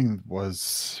thing.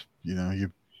 Was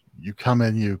you come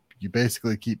in, you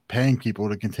basically keep paying people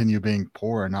to continue being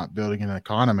poor and not building an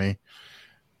economy,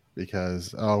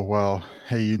 because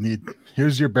hey,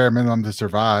 here's your bare minimum to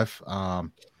survive.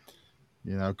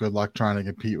 Good luck trying to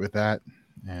compete with that.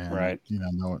 And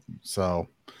so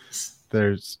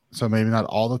maybe not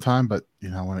all the time, but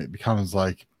when it becomes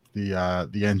like the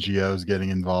NGOs getting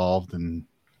involved and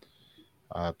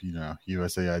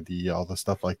USAID, all the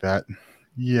stuff like that,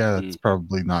 that's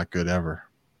probably not good ever.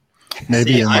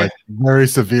 Maybe very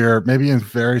severe,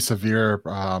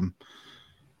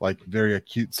 like very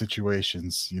acute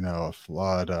situations, a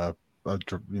flood,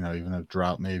 even a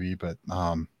drought maybe, but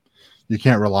you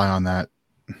can't rely on that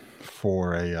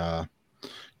for a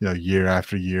year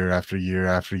after year after year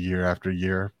after year after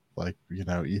year. Like,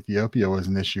 Ethiopia was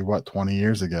an issue 20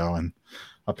 years ago, and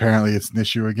apparently it's an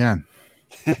issue again.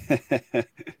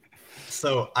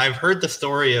 So I've heard the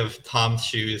story of Tom's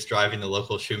Shoes driving the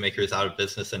local shoemakers out of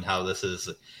business and how this is,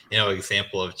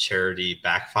 example of charity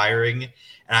backfiring.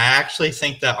 And I actually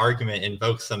think that argument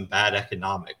invokes some bad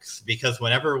economics, because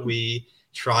whenever we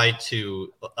try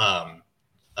to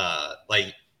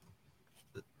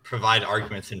provide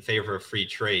arguments in favor of free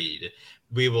trade,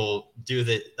 we will do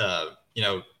the,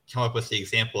 come up with the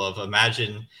example of,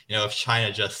 imagine, if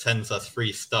China just sends us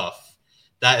free stuff,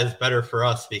 that is better for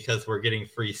us because we're getting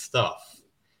free stuff.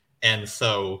 And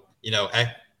so,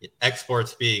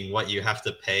 exports being what you have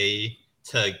to pay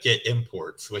to get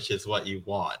imports, which is what you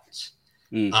want.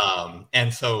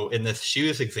 And so in this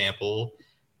shoes example,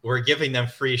 we're giving them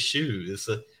free shoes,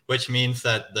 which means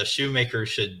that the shoemaker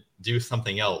should do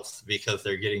something else because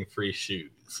they're getting free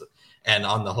shoes. And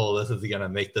on the whole, this is going to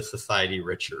make the society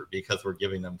richer because we're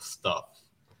giving them stuff.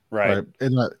 Right.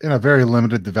 In a very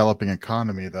limited developing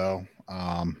economy, though,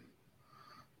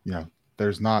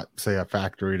 there's not, say, a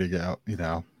factory to go,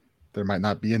 there might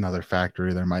not be another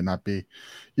factory. There might not be,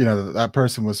 that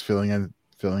person was filling a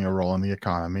role in the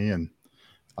economy and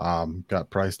got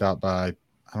priced out by,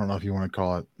 I don't know if you want to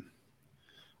call it.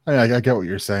 I get what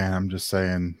you're saying. I'm just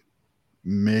saying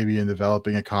maybe in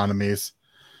developing economies,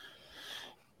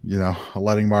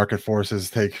 letting market forces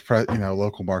take,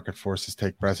 local market forces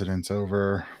take precedence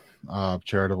over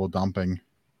charitable dumping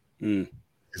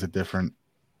is a different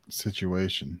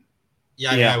situation.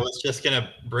 Yeah, I mean, I was just going to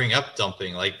bring up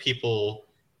dumping. Like, people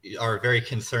are very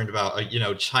concerned about,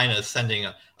 China sending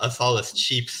us all this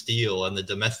cheap steel and the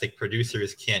domestic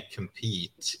producers can't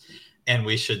compete. And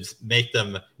we should make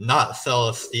them not sell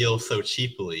us steel so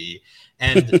cheaply.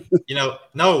 And,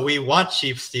 no, we want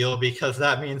cheap steel because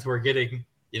that means we're getting,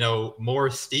 more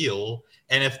steel.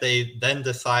 And if they then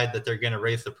decide that they're going to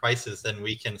raise the prices, then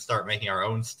we can start making our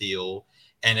own steel.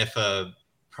 And if a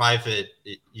private,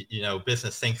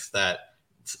 business thinks that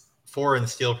foreign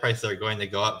steel prices are going to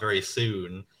go up very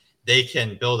soon, they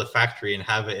can build a factory and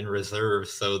have it in reserve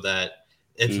so that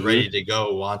it's ready to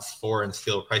go once foreign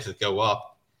steel prices go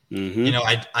up.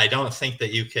 I don't think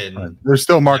that you can. There's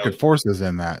still market forces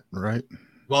in that, right?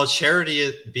 Well,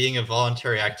 charity being a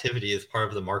voluntary activity is part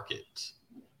of the market,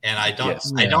 and I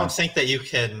don't think that you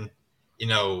can,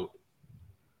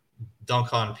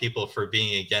 dunk on people for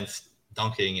being against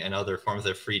dunking and other forms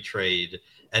of free trade,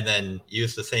 and then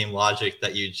use the same logic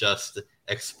that you just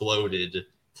exploded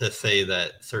to say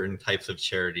that certain types of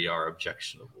charity are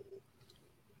objectionable.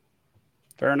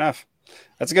 Fair enough.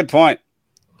 That's a good point.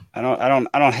 I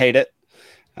don't hate it.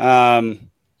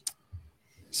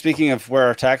 Speaking of where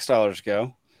our tax dollars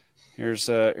go, here's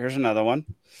another one.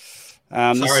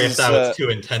 Sorry if that was too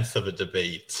intense of a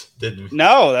debate.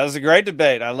 No, that was a great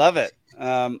debate. I love it.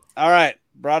 All right.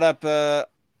 Brought up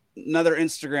another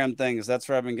Instagram thing, because that's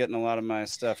where I've been getting a lot of my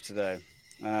stuff today.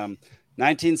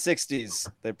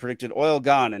 1960s, they predicted oil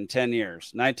gone in 10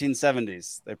 years.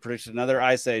 1970s, they predicted another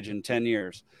ice age in 10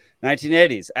 years.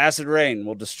 1980s, acid rain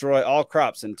will destroy all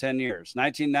crops in 10 years.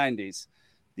 1990s,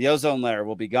 the ozone layer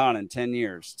will be gone in 10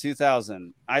 years.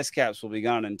 2000, ice caps will be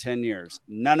gone in 10 years.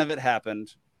 None of it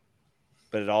happened,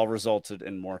 but it all resulted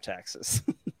in more taxes.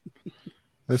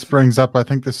 This brings up, I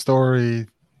think, the story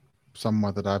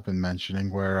somewhat that I've been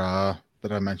mentioning, where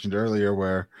that I mentioned earlier,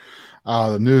 where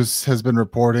the news has been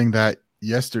reporting that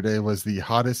yesterday was the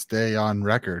hottest day on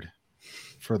record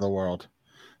for the world.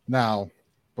 Now,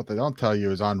 what they don't tell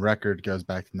you is on record goes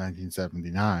back to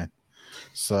 1979.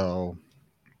 So,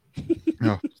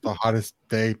 it's the hottest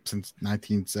day since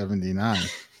 1979.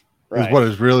 Right. Is what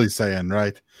it's really saying,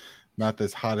 right? Not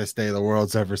this hottest day the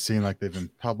world's ever seen, like they've been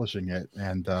publishing it.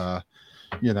 And,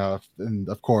 and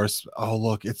of course, oh,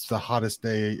 look, it's the hottest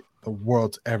day the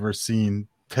world's ever seen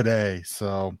today.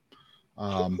 So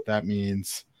that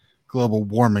means global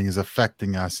warming is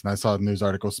affecting us. And I saw a news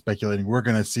article speculating we're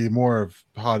going to see more of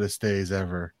hottest days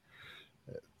ever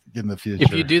in the future.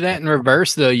 If you do that in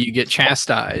reverse, though, you get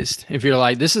chastised. If you're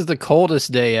like, this is the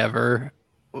coldest day ever,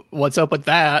 what's up with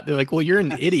that? They're like, well, you're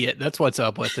an idiot. That's what's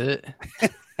up with it.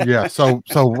 Yeah. So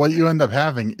what you end up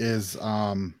having is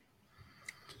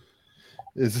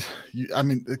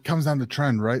it comes down to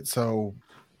trend, right? So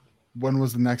when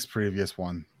was the next previous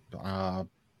one?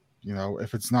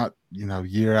 If it's not,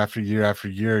 year after year after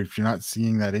year, if you're not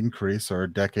seeing that increase, or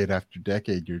decade after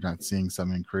decade, you're not seeing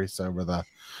some increase over the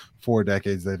 4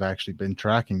 decades they've actually been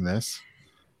tracking this.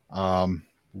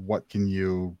 What can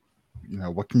you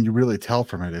really tell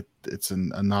from it? It's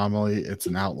an anomaly. It's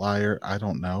an outlier. I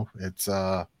don't know. It's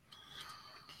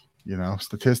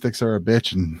statistics are a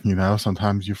bitch, and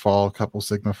sometimes you fall a couple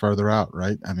sigma further out,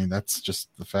 right? I mean, that's just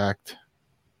the fact.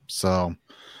 So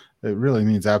it really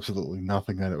means absolutely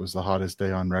nothing that it was the hottest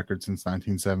day on record since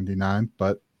 1979,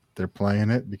 but they're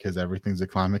playing it because everything's a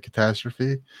climate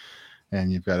catastrophe,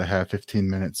 and you've got to have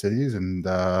 15-minute cities and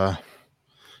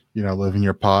live in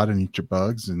your pod and eat your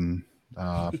bugs and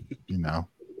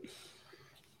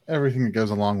everything that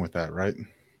goes along with that, right?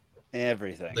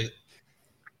 Everything.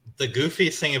 The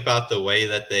goofiest thing about the way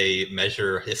that they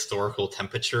measure historical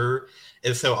temperature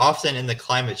is so often in the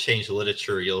climate change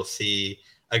literature, you'll see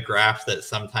a graph that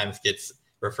sometimes gets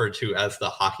referred to as the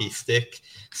hockey stick.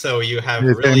 So you have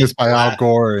It's really famous by Al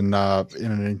Gore in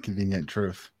an Inconvenient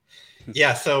Truth.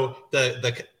 Yeah, so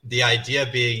the idea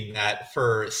being that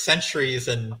for centuries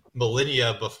and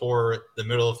millennia before the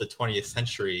middle of the 20th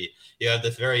century, you have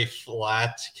this very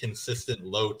flat, consistent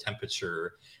low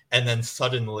temperature, and then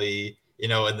suddenly, in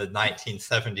the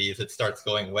 1970s, it starts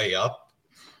going way up.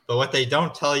 But what they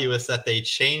don't tell you is that they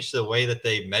changed the way that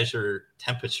they measure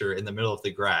temperature in the middle of the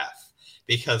graph,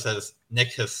 because as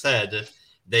Nick has said,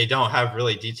 they don't have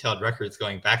really detailed records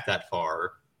going back that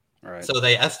far. Right. So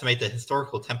they estimate the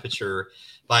historical temperature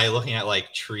by looking at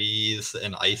like trees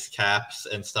and ice caps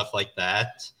and stuff like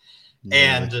that.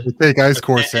 Yeah, and they take ice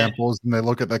core samples and they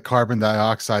look at the carbon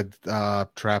dioxide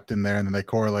trapped in there, and then they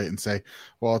correlate and say,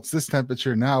 well, it's this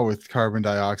temperature now with carbon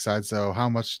dioxide, so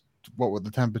what would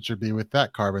the temperature be with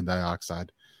that carbon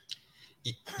dioxide?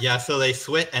 Yeah, so they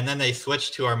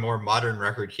switch to our more modern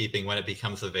record keeping when it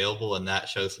becomes available, and that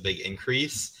shows a big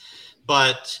increase.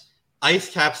 But ice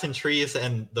caps and trees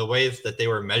and the ways that they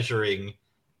were measuring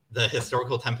the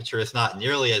historical temperature is not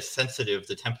nearly as sensitive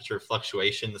to temperature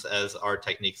fluctuations as our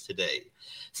techniques today.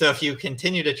 So if you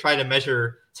continue to try to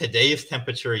measure today's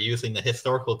temperature using the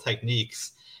historical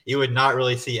techniques, you would not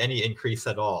really see any increase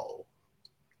at all.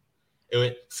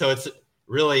 So it's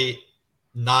really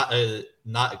not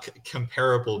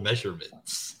comparable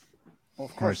measurements. Well,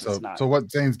 of course it's not. So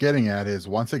what Zane's getting at is,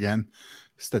 once again,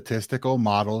 statistical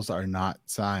models are not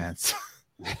science.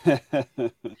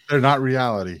 They're not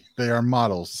reality. They are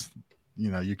models.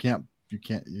 You can't,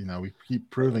 we keep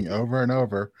proving over and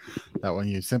over that when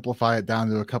you simplify it down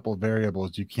to a couple of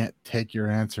variables, you can't take your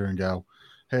answer and go,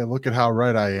 hey, look at how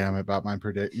right I am about my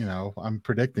I'm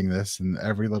predicting this, and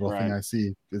every little thing I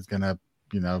see is going to,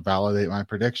 validate my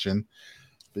prediction,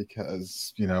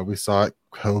 because, we saw it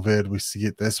COVID, we see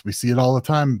it all the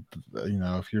time.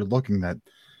 If you're looking at,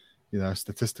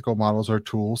 statistical models are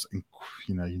tools, and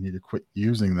you need to quit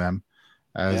using them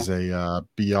as a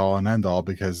be all and end all,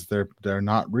 because they're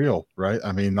not real, right?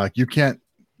 I mean, like,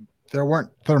 there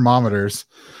weren't thermometers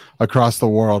across the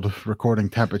world recording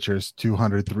temperatures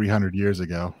 200, 300 years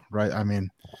ago, right? I mean,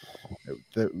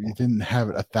 you didn't have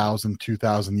it 1,000,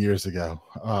 2,000 years ago.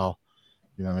 Oh,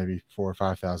 maybe 4,000 or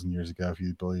 5,000 years ago, if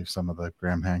you believe some of the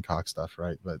Graham Hancock stuff,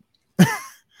 right? But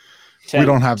we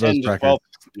don't have those records.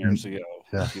 Years ago.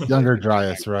 Yeah, younger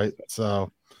Dryas, right?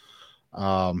 So,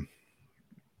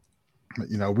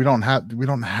 we don't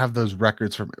have those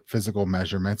records from physical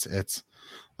measurements. It's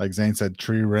like Zane said,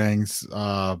 tree rings,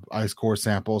 ice core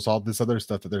samples, all this other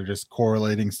stuff that they're just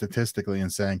correlating statistically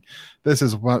and saying, this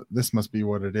must be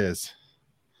what it is.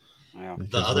 Yeah.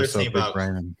 The other thing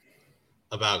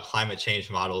about climate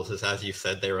change models is, as you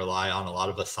said, they rely on a lot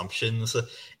of assumptions,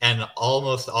 and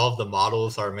almost all of the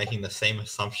models are making the same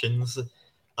assumptions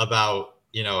about,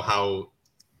 how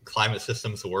climate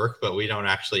systems work, but we don't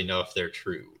actually know if they're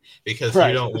true, because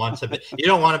you don't want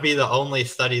to be the only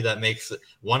study that makes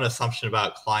one assumption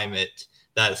about climate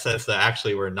that says that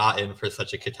actually we're not in for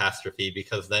such a catastrophe,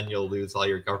 because then you'll lose all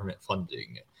your government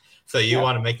funding. So you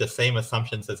want to make the same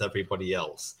assumptions as everybody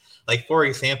else. Like, for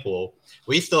example,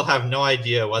 we still have no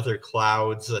idea whether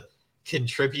clouds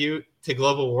contribute to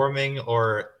global warming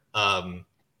or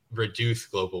reduce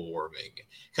global warming,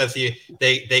 because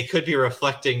they could be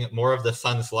reflecting more of the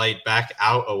sun's light back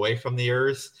out away from the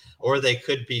earth, or they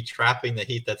could be trapping the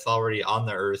heat that's already on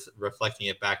the earth, reflecting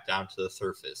it back down to the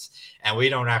surface, and we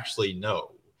don't actually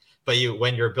know. But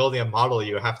when you're building a model,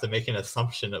 you have to make an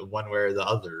assumption of one way or the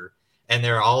other, and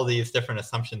there are all these different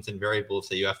assumptions and variables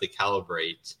that you have to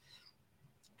calibrate,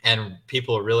 and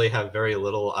people really have very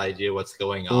little idea what's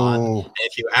going on. And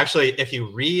if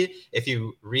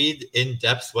you read in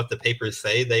depth what the papers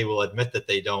say, they will admit that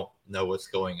they don't know what's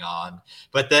going on.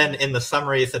 But then in the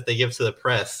summaries that they give to the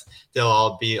press, they'll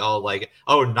all be like,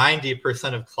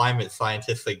 90% of climate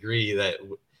scientists agree that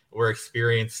we're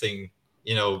experiencing,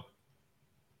 the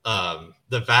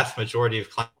vast majority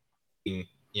of climate being,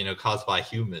 caused by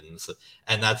humans.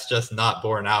 And that's just not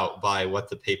borne out by what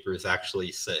the papers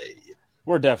actually say.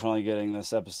 We're definitely getting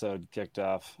this episode kicked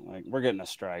off. Like, we're getting a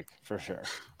strike for sure.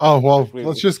 Oh well,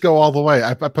 let's just go all the way.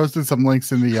 I posted some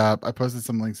links in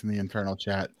the internal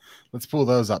chat. Let's pull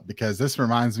those up because this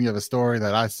reminds me of a story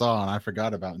that I saw and I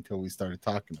forgot about until we started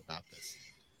talking about this.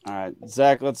 All right,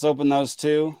 Zach, let's open those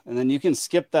two, and then you can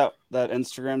skip that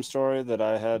Instagram story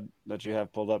that you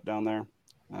have pulled up down there.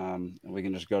 And we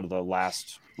can just go to the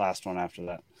last one after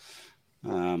that.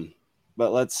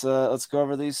 But let's go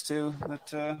over these two.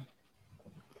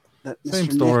 That Same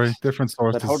Mr. story, Nick, different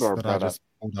sources that Hodor that I brought just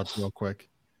pulled up real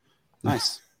quick.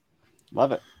 Nice,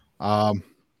 love it.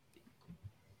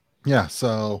 Yeah.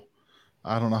 So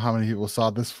I don't know how many people saw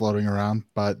this floating around,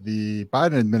 but the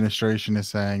Biden administration is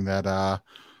saying that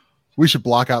we should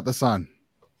block out the sun,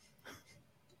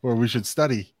 or we should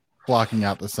study blocking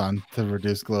out the sun to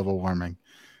reduce global warming,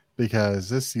 because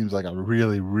this seems like a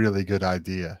really, really good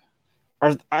idea.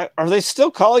 Are they still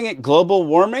calling it global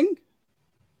warming?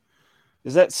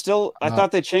 Is that still? I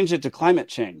thought they changed it to climate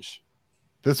change.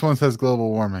 This one says global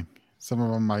warming. Some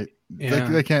of them might. Yeah.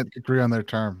 They can't agree on their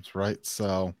terms, right?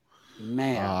 So,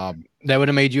 man, that would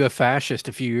have made you a fascist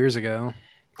a few years ago.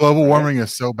 Global warming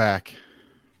is so back.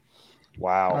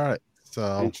 Wow. All right.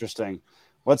 So interesting.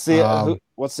 What's the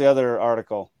other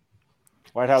article?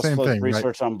 White House floats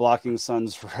research on blocking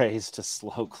sun's rays to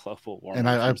slow global warming. And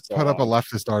I put up a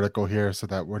leftist article here so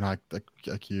that we're not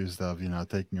accused of,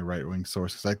 taking a right-wing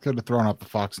source. Because I could have thrown up the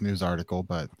Fox News article,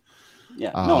 but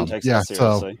no one takes that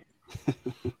seriously.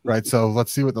 So, right. So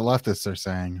let's see what the leftists are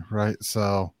saying. Right.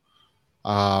 So,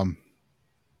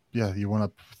 they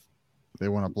want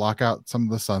to block out some of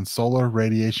the sun, solar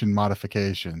radiation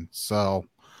modification. So,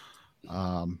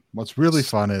 what's really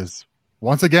fun is,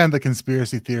 once again, the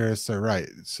conspiracy theorists are right.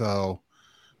 So,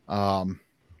 the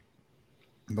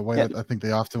way that I think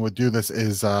they often would do this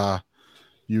is,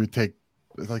 you would take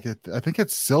I think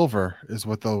it's silver is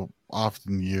what they'll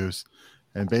often use,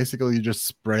 and basically you just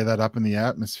spray that up in the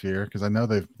atmosphere. Because I know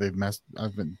they've messed.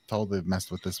 I've been told they've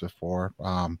messed with this before.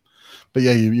 But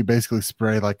yeah, you basically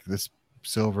spray like this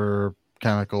silver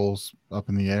chemicals up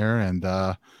in the air, and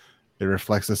it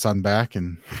reflects the sun back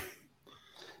and.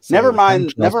 So never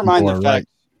mind the fact. Right.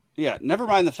 Yeah, never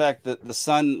mind the fact that the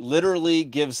sun literally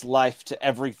gives life to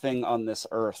everything on this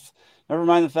earth. Never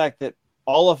mind the fact that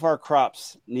all of our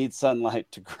crops need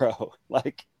sunlight to grow.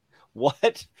 Like,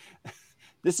 what?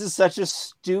 This is such a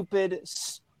stupid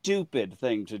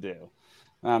thing to do.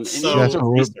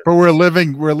 But we're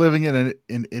living in an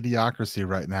idiocracy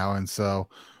right now, and so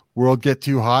world get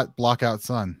too hot, block out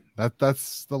sun.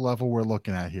 That's the level we're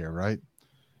looking at here, right?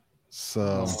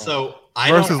 So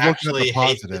I don't actually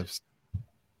hate this.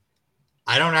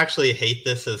 I don't actually hate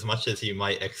this as much as you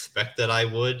might expect that I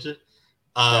would.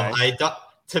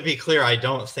 To be clear, I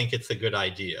don't think it's a good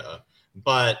idea,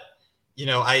 but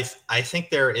I think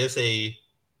there is a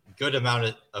good amount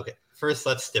of. Okay, first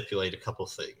let's stipulate a couple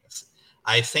things.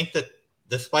 I think that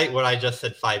despite what I just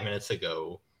said 5 minutes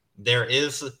ago, there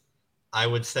is, I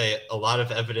would say, a lot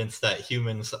of evidence that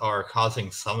humans are causing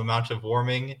some amount of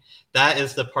warming. That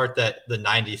is the part that the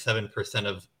 97%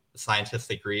 of scientists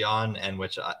agree on, and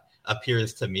which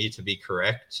appears to me to be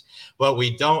correct. What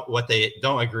they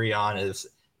don't agree on is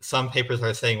some papers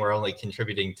are saying we're only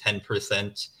contributing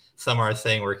 10%. Some are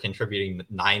saying we're contributing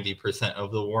 90%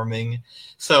 of the warming.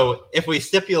 So if we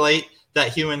stipulate that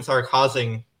humans are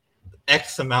causing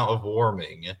X amount of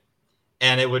warming,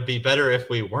 and it would be better if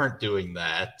we weren't doing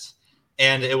that,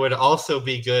 and it would also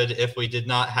be good if we did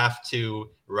not have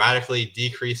to radically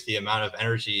decrease the amount of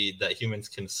energy that humans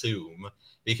consume,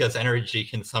 because energy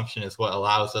consumption is what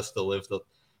allows us to live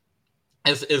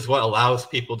is what allows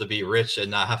people to be rich and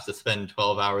not have to spend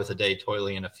 12 hours a day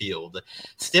toiling in a field.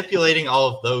 Stipulating all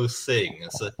of those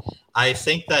things, I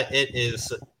think that it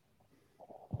is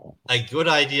a good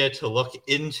idea to look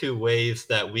into ways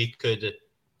that we could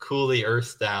cool the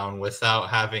earth down without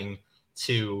having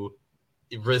to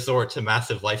resort to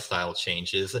massive lifestyle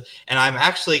changes. And I'm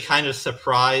actually kind of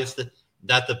surprised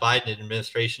that the Biden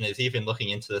administration is even looking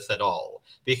into this at all,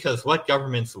 because what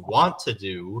governments want to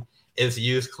do is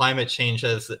use climate change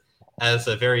as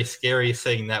a very scary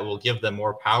thing that will give them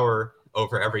more power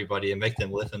over everybody and make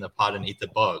them live in the pot and eat the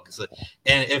bugs.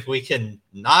 And if we can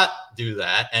not do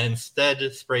that and instead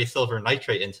spray silver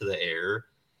nitrate into the air,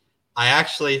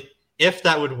 if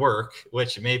that would work,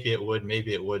 which maybe it would,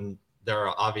 maybe it wouldn't, there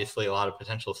are obviously a lot of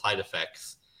potential side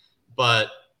effects.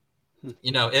 But,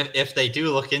 if they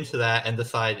do look into that and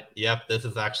decide, yep, this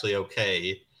is actually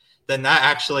okay, then that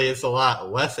actually is a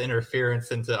lot less interference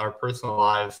into our personal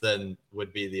lives than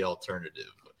would be the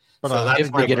alternative. But so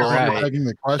begging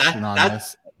the question on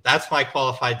this. That's my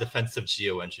qualified defense of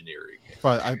geoengineering.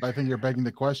 But I think you're begging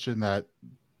the question that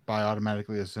by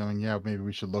automatically assuming, yeah, maybe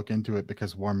we should look into it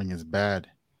because warming is bad.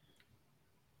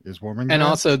 Is warming And bad?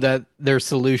 also that their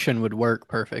solution would work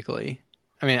perfectly.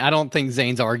 I mean, I don't think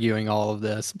Zane's arguing all of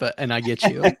this, and I get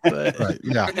you. But right,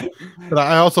 yeah. But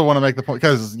I also want to make the point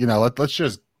because let's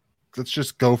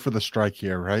just go for the strike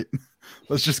here, right?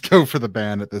 Let's just go for the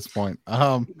ban at this point.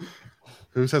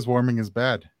 Who says warming is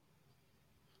bad?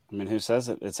 I mean, who says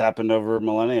it? It's happened over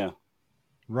millennia.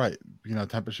 Right.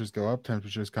 Temperatures go up,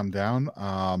 temperatures come down.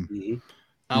 I'll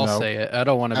say it. I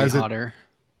don't want to be hotter.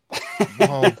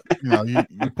 Well, you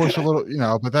push a little,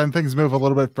 but then things move a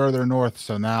little bit further north.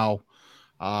 So now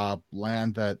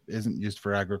land that isn't used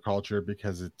for agriculture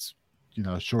because it's,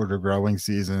 shorter growing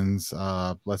seasons,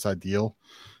 less ideal,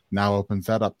 now opens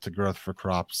that up to growth for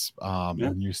crops.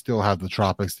 And you still have the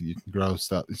tropics that you can grow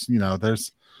stuff.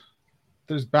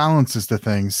 There's balances to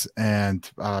things, and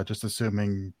just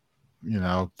assuming,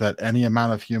 that any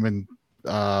amount of human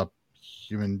cause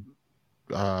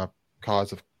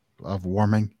of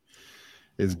warming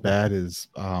is bad is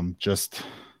just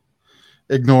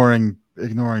ignoring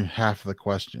half of the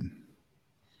question.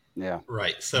 Yeah.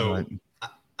 Right. So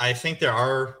I think there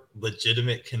are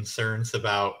legitimate concerns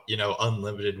about,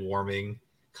 unlimited warming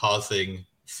causing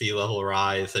sea level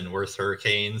rise and worse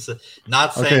hurricanes.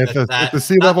 Not saying if the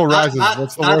sea level rises,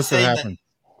 what's the worst that happens?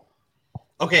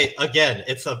 Okay, again,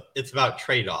 it's about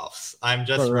trade-offs. I'm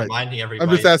just reminding everybody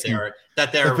I'm just asking,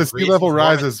 that there if the sea level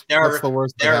rises, what's the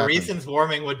worst that there are happens? reasons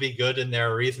warming would be good and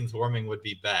there are reasons warming would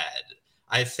be bad.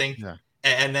 I think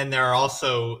and then there are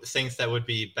also things that would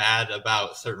be bad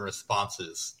about certain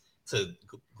responses to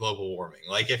global warming.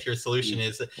 Like if your solution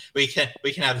is we can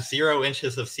have 0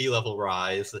 inches of sea level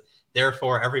rise,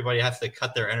 therefore everybody has to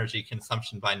cut their energy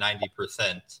consumption by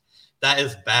 90%. That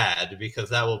is bad because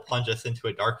that will plunge us into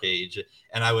a dark age.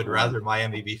 And I would rather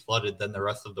Miami be flooded than the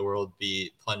rest of the world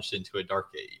be plunged into a dark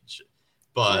age.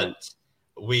 But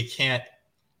we can't,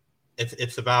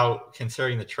 it's about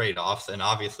considering the trade-offs. And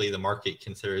obviously the market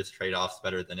considers trade-offs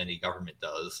better than any government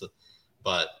does.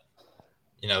 But,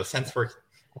 since we're,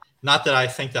 not that I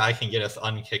think that I can get us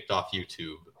unkicked off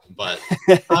YouTube, but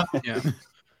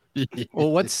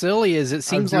Well, what's silly is it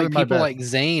seems like people like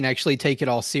Zane actually take it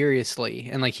all seriously,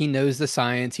 and like he knows the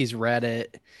science, he's read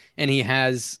it, and he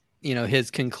has his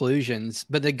conclusions.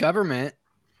 But the government,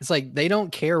 it's like they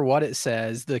don't care what it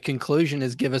says. The conclusion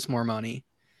is give us more money.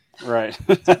 Right.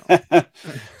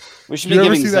 We should be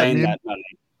giving Zane that money.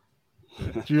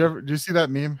 Do you see that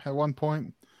meme at one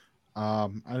point? I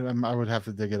would have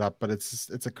to dig it up, but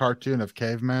it's a cartoon of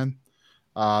caveman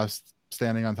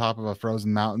standing on top of a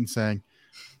frozen mountain saying,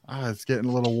 it's getting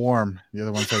a little warm. The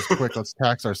other one says, quick, let's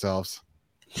tax ourselves.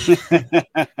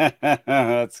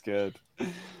 That's good.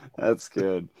 That's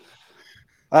good.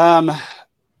 All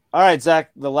right,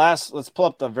 Zach, let's pull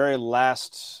up the very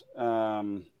last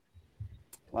one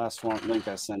link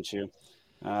I sent you.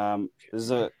 This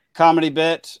is a comedy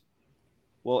bit.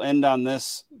 We'll end on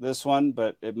this one,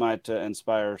 but it might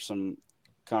inspire some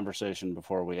conversation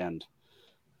before we end.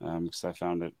 Because I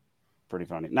found it pretty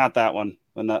funny. Not that one,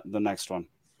 but the next one.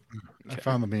 I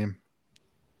found the meme.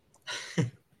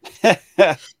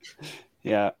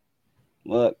 Yeah.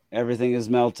 Look, everything is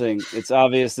melting. It's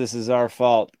obvious this is our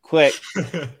fault. Quick,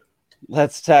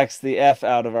 let's tax the F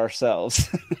out of ourselves.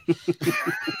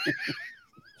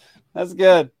 That's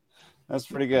good. That's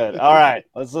pretty good. All right,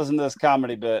 let's listen to this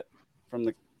comedy bit from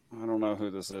I don't know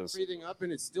who this is. Breathing up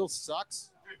and it still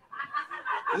sucks.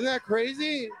 Isn't that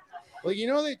crazy? Like,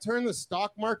 they turn the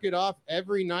stock market off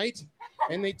every night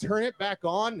and they turn it back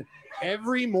on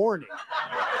every morning.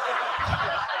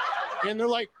 And they're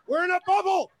like, we're in a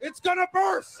bubble. It's going to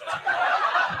burst.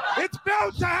 It's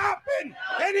bound to happen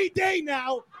any day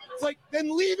now. It's like,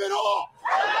 then leave it off.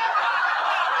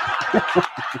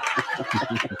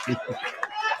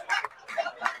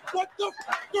 What the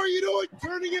fuck are you doing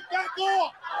turning it back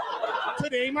off?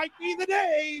 Today might be the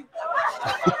day.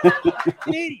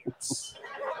 Idiots.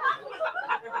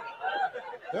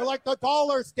 They're like, the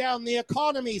dollar's down, the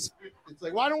economy's. It's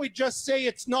like, why don't we just say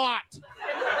it's not?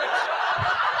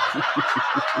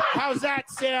 How's that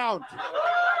sound?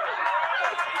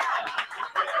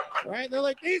 Right? They're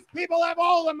like, these people have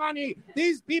all the money.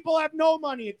 These people have no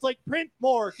money. It's like, print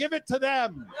more. Give it to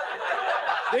them.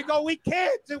 They go, we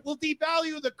can't. It will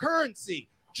devalue the currency.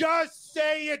 Just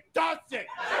say it doesn't.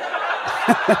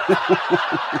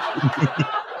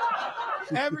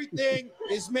 Everything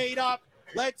is made up.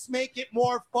 Let's make it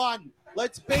more fun.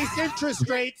 Let's base interest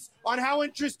rates on how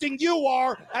interesting you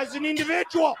are as an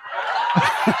individual.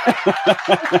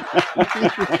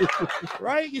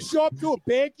 Right? You show up to a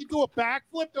bank, you do a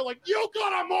backflip, they're like, you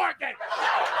got a mortgage.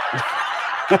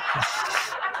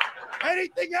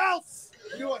 Anything else?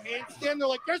 do a handstand. They're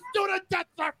like, your student debts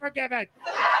are forgiven.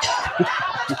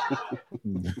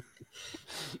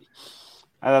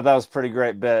 I thought that was a pretty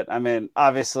great bit. I mean,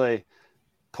 obviously,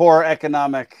 poor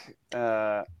economic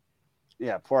rules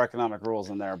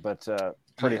in there, but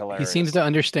pretty hilarious. He seems to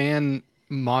understand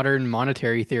modern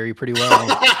monetary theory pretty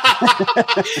well.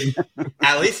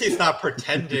 At least he's not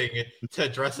pretending to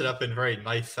dress it up in very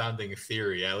nice sounding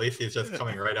theory. At least he's just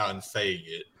coming right out and saying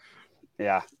it.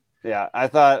 Yeah. I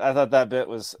thought that bit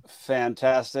was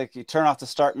fantastic. You turn off the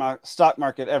stock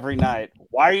market every night.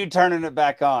 Why are you turning it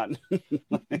back on?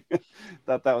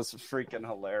 Thought that was freaking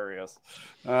hilarious.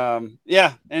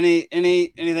 Yeah.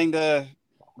 Anything to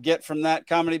get from that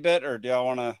comedy bit, or do y'all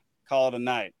want to call it a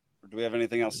night? Or do we have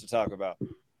anything else to talk about?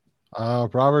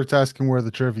 Robert's asking where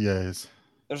the trivia is.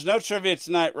 There's no trivia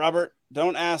tonight, Robert.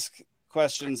 Don't ask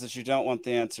questions that you don't want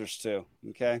the answers to.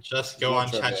 Okay. Just go on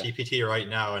ChatGPT right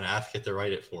now and ask it to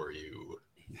write it for you.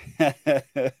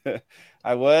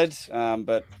 I would,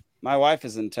 but my wife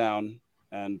is in town,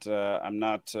 and I'm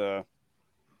not. I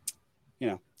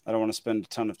don't want to spend a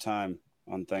ton of time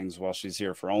on things while she's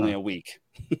here for only a week.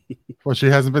 Well, she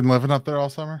hasn't been living up there all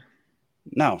summer?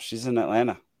 No, she's in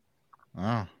Atlanta.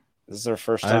 Oh. This is her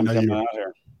first time coming out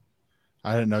here.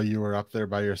 I didn't know you were up there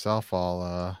by yourself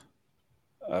all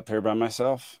up here by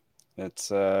myself. It's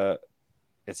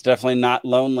definitely not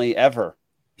lonely ever.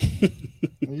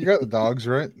 You got the dogs,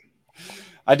 right?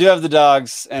 I do have the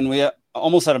dogs, and we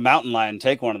almost had a mountain lion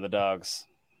take one of the dogs.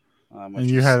 And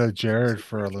you had a Jared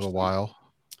for a little while.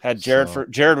 Had Jared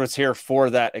Jared was here for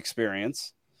that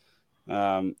experience.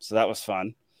 So that was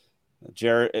fun.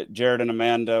 Jared and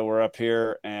Amanda were up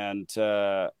here, and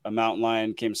a mountain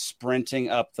lion came sprinting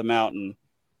up the mountain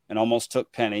and almost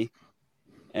took Penny,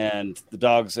 and the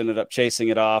dogs ended up chasing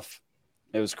it off.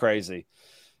 It was crazy.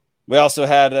 We also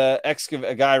had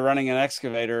a guy running an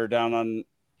excavator down on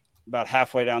about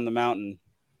halfway down the mountain,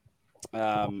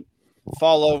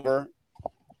 fall over,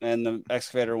 and the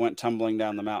excavator went tumbling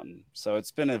down the mountain. So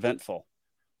it's been eventful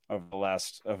over the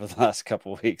last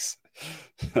couple of weeks.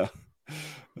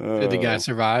 Did the guy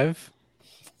survive?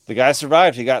 The guy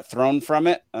survived. He got thrown from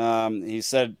it. He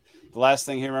said the last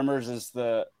thing he remembers is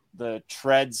the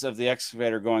treads of the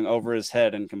excavator going over his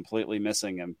head and completely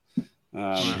missing him.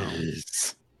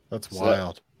 That's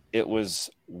wild. It was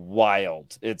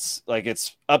wild. It's like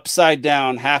it's upside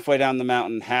down, halfway down the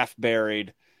mountain, half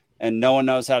buried, and no one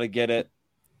knows how to get it.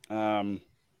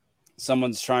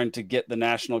 Someone's trying to get the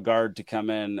National Guard to come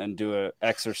in and do a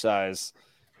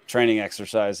training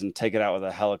exercise and take it out with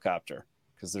a helicopter,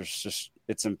 because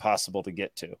it's impossible to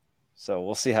get to. So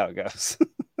we'll see how it goes.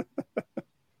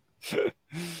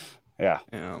 Yeah.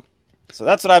 So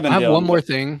that's what I've been doing. I have one more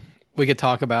thing we could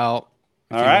talk about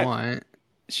if All you right. want.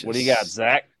 What do you got,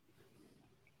 Zach?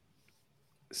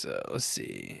 So let's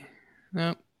see.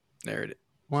 Nope. There it is.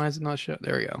 Why is it not show?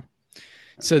 There we go.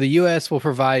 So the U.S. will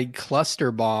provide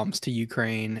cluster bombs to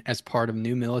Ukraine as part of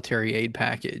new military aid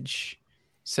package,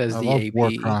 says I the love AP.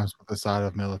 war crimes with the side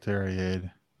of military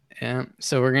aid. Yeah.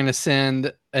 So we're going to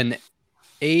send an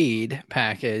aid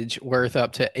package worth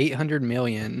up to $800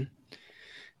 million,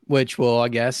 which will, I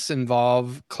guess,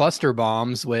 involve cluster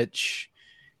bombs, which,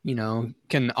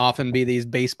 can often be these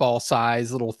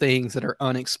baseball-sized little things that are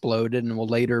unexploded and will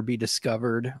later be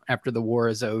discovered after the war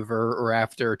is over or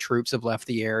after troops have left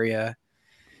the area,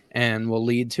 and will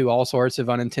lead to all sorts of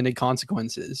unintended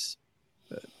consequences.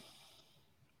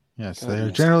 Yes, they are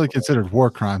generally considered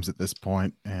war crimes at this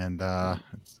point, and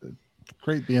it's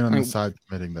great being on the side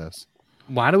committing this.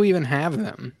 Why do we even have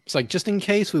them? It's like, just in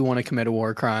case we want to commit a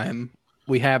war crime,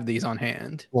 we have these on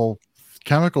hand. Well,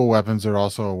 chemical weapons are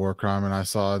also a war crime, and I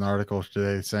saw an article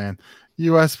today saying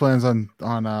U.S. plans on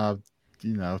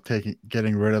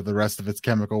getting rid of the rest of its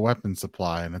chemical weapons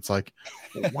supply, and it's like,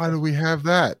 why do we have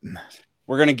that?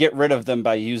 We're going to get rid of them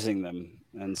by using them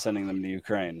and sending them to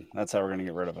Ukraine. That's how we're going to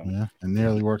get rid of them. Yeah, and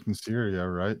nearly worked in Syria,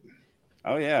 right?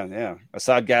 Oh yeah.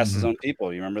 Assad gassed his own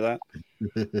people. You remember that?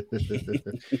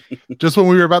 Just when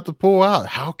we were about to pull out.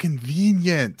 How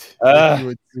convenient! He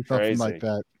would do something like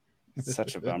that.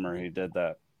 Such a bummer he did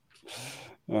that.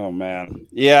 Oh man.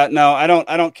 Yeah, no, I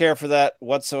don't care for that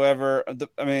whatsoever.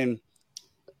 I mean,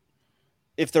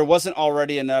 if there wasn't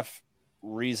already enough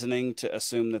reasoning to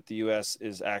assume that the U.S.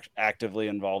 is actively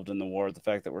involved in the war, the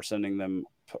fact that we're sending them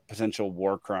potential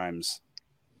war crimes,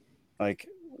 like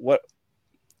what?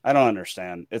 I don't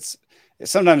understand. It's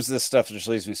sometimes this stuff just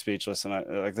leaves me speechless, and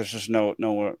there's just no.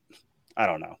 I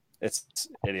don't know. It's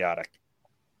idiotic.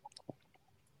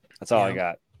 That's all I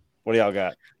got. What do y'all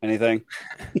got? Anything?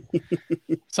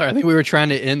 Sorry, I think we were trying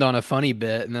to end on a funny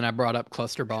bit, and then I brought up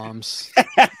cluster bombs.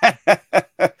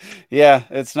 Yeah,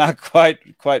 it's not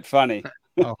quite funny.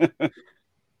 Oh.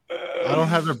 I don't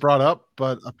have it brought up,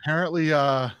 but apparently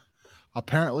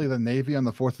the Navy on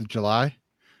the 4th of July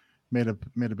made a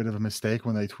bit of a mistake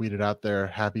when they tweeted out their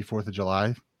Happy 4th of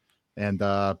July and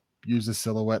used a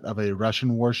silhouette of a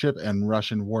Russian warship and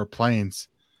Russian warplanes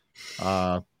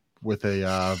with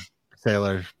a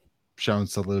sailor shown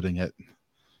saluting it.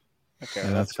 Okay,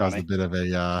 and that's caused funny. a bit of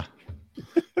a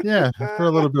for a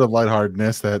little bit of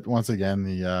lightheartedness that once again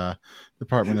the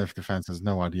Department of Defense has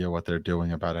no idea what they're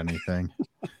doing about anything.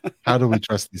 How do we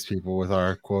trust these people with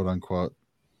our quote unquote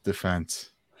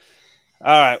defense?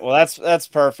 All right. Well, that's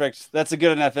perfect. That's a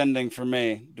good enough ending for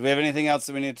me. Do we have anything else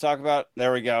that we need to talk about?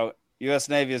 There we go. U.S.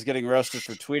 Navy is getting roasted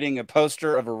for tweeting a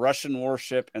poster of a Russian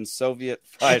warship and Soviet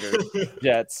fighter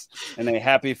jets in a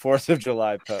Happy 4th of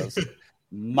July post.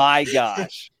 My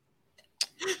gosh.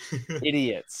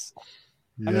 Idiots.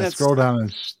 Yeah, scroll down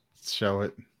and show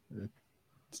it.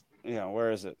 Yeah,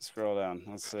 where is it? Scroll down.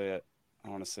 Let's see it. I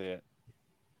want to see it.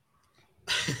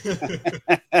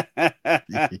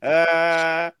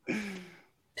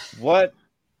 What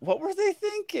were they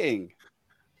thinking?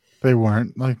 They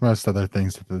weren't, like most other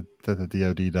things that the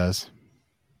DoD does.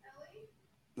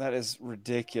 That is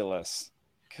ridiculous.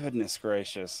 Goodness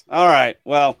gracious. All right.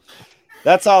 Well,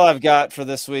 that's all I've got for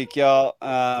this week, y'all.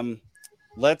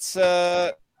 Let's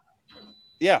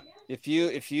if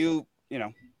you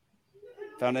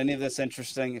found any of this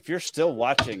interesting, if you're still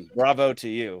watching, bravo to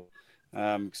you.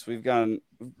 Because we've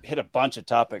hit a bunch of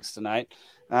topics tonight.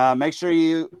 Make sure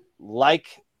you like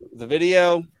the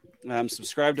video,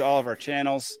 subscribe to all of our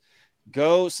channels.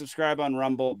 Go subscribe on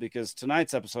Rumble because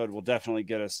tonight's episode will definitely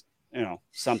get us,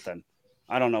 something.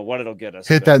 I don't know what it'll get us.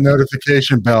 Hit that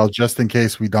notification bell just in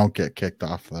case we don't get kicked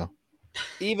off, though.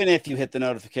 Even if you hit the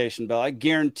notification bell, I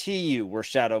guarantee you we're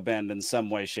shadow banned in some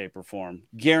way, shape, or form.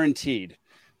 Guaranteed.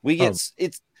 We get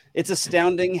it's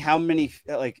astounding how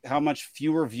much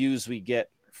fewer views we get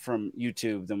from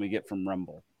YouTube than we get from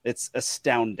Rumble. It's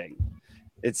astounding.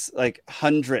 It's like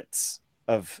hundreds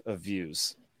of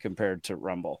views compared to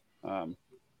Rumble.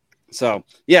 So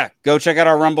go check out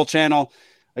our Rumble channel.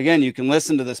 Again, you can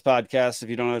listen to this podcast if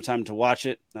you don't have time to watch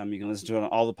it. You can listen to it on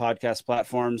all the podcast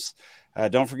platforms.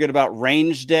 Don't forget about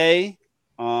Range Day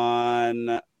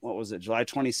on, July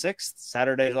 26th,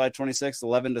 Saturday, July 26th,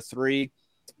 11 to 3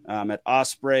 at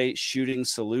Osprey Shooting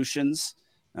Solutions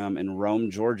in Rome,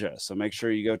 Georgia. So make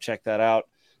sure you go check that out.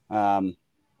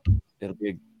 It'll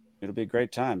be a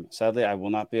great time. Sadly, I will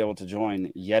not be able to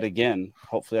join yet again.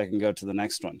 Hopefully I can go to the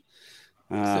next one.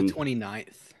 It's the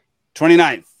 29th.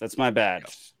 29th. That's my bad.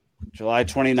 July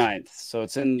 29th. So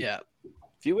it's in a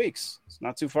few weeks. It's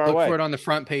not too far away. Look for it on the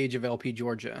front page of LP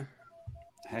Georgia.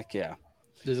 Heck yeah.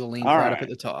 There's a link All right right up at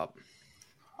the top.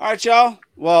 All right, y'all.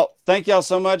 Well, thank y'all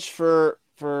so much for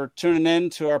tuning in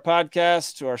to our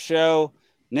podcast, to our show.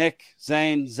 Nick,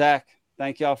 Zane, Zach,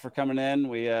 thank y'all for coming in.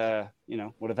 We,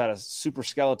 would have had a super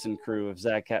skeleton crew if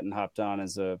Zach hadn't hopped on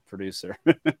as a producer.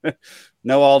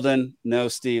 No Alden, no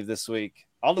Steve this week.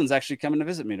 Alden's actually coming to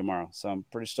visit me tomorrow, so I'm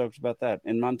pretty stoked about that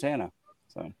in Montana.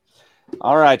 So,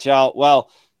 all right, y'all.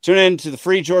 Well, tune in to the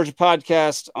Free Georgia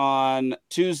podcast on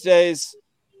Tuesdays.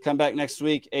 Come back next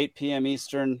week, 8 p.m.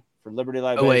 Eastern for Liberty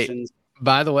Libations.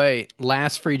 By the way,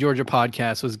 last Free Georgia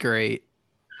podcast was great.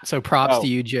 So props to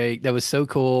you, Jake. That was so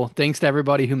cool. Thanks to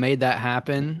everybody who made that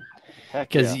happen.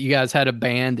 Because you guys had a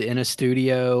band in a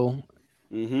studio,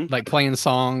 like playing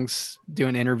songs,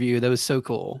 doing an interview. That was so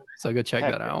cool. So go check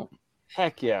that out.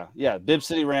 Heck yeah. Yeah. Bib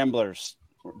City Ramblers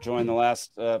joined the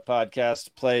last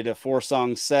podcast, played a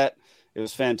 4-song set. It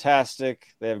was fantastic.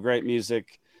 They have great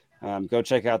music. Go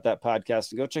check out that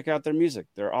podcast and go check out their music.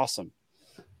 They're awesome.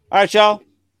 All right, y'all.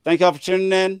 Thank y'all for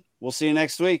tuning in. We'll see you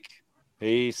next week.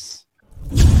 Peace.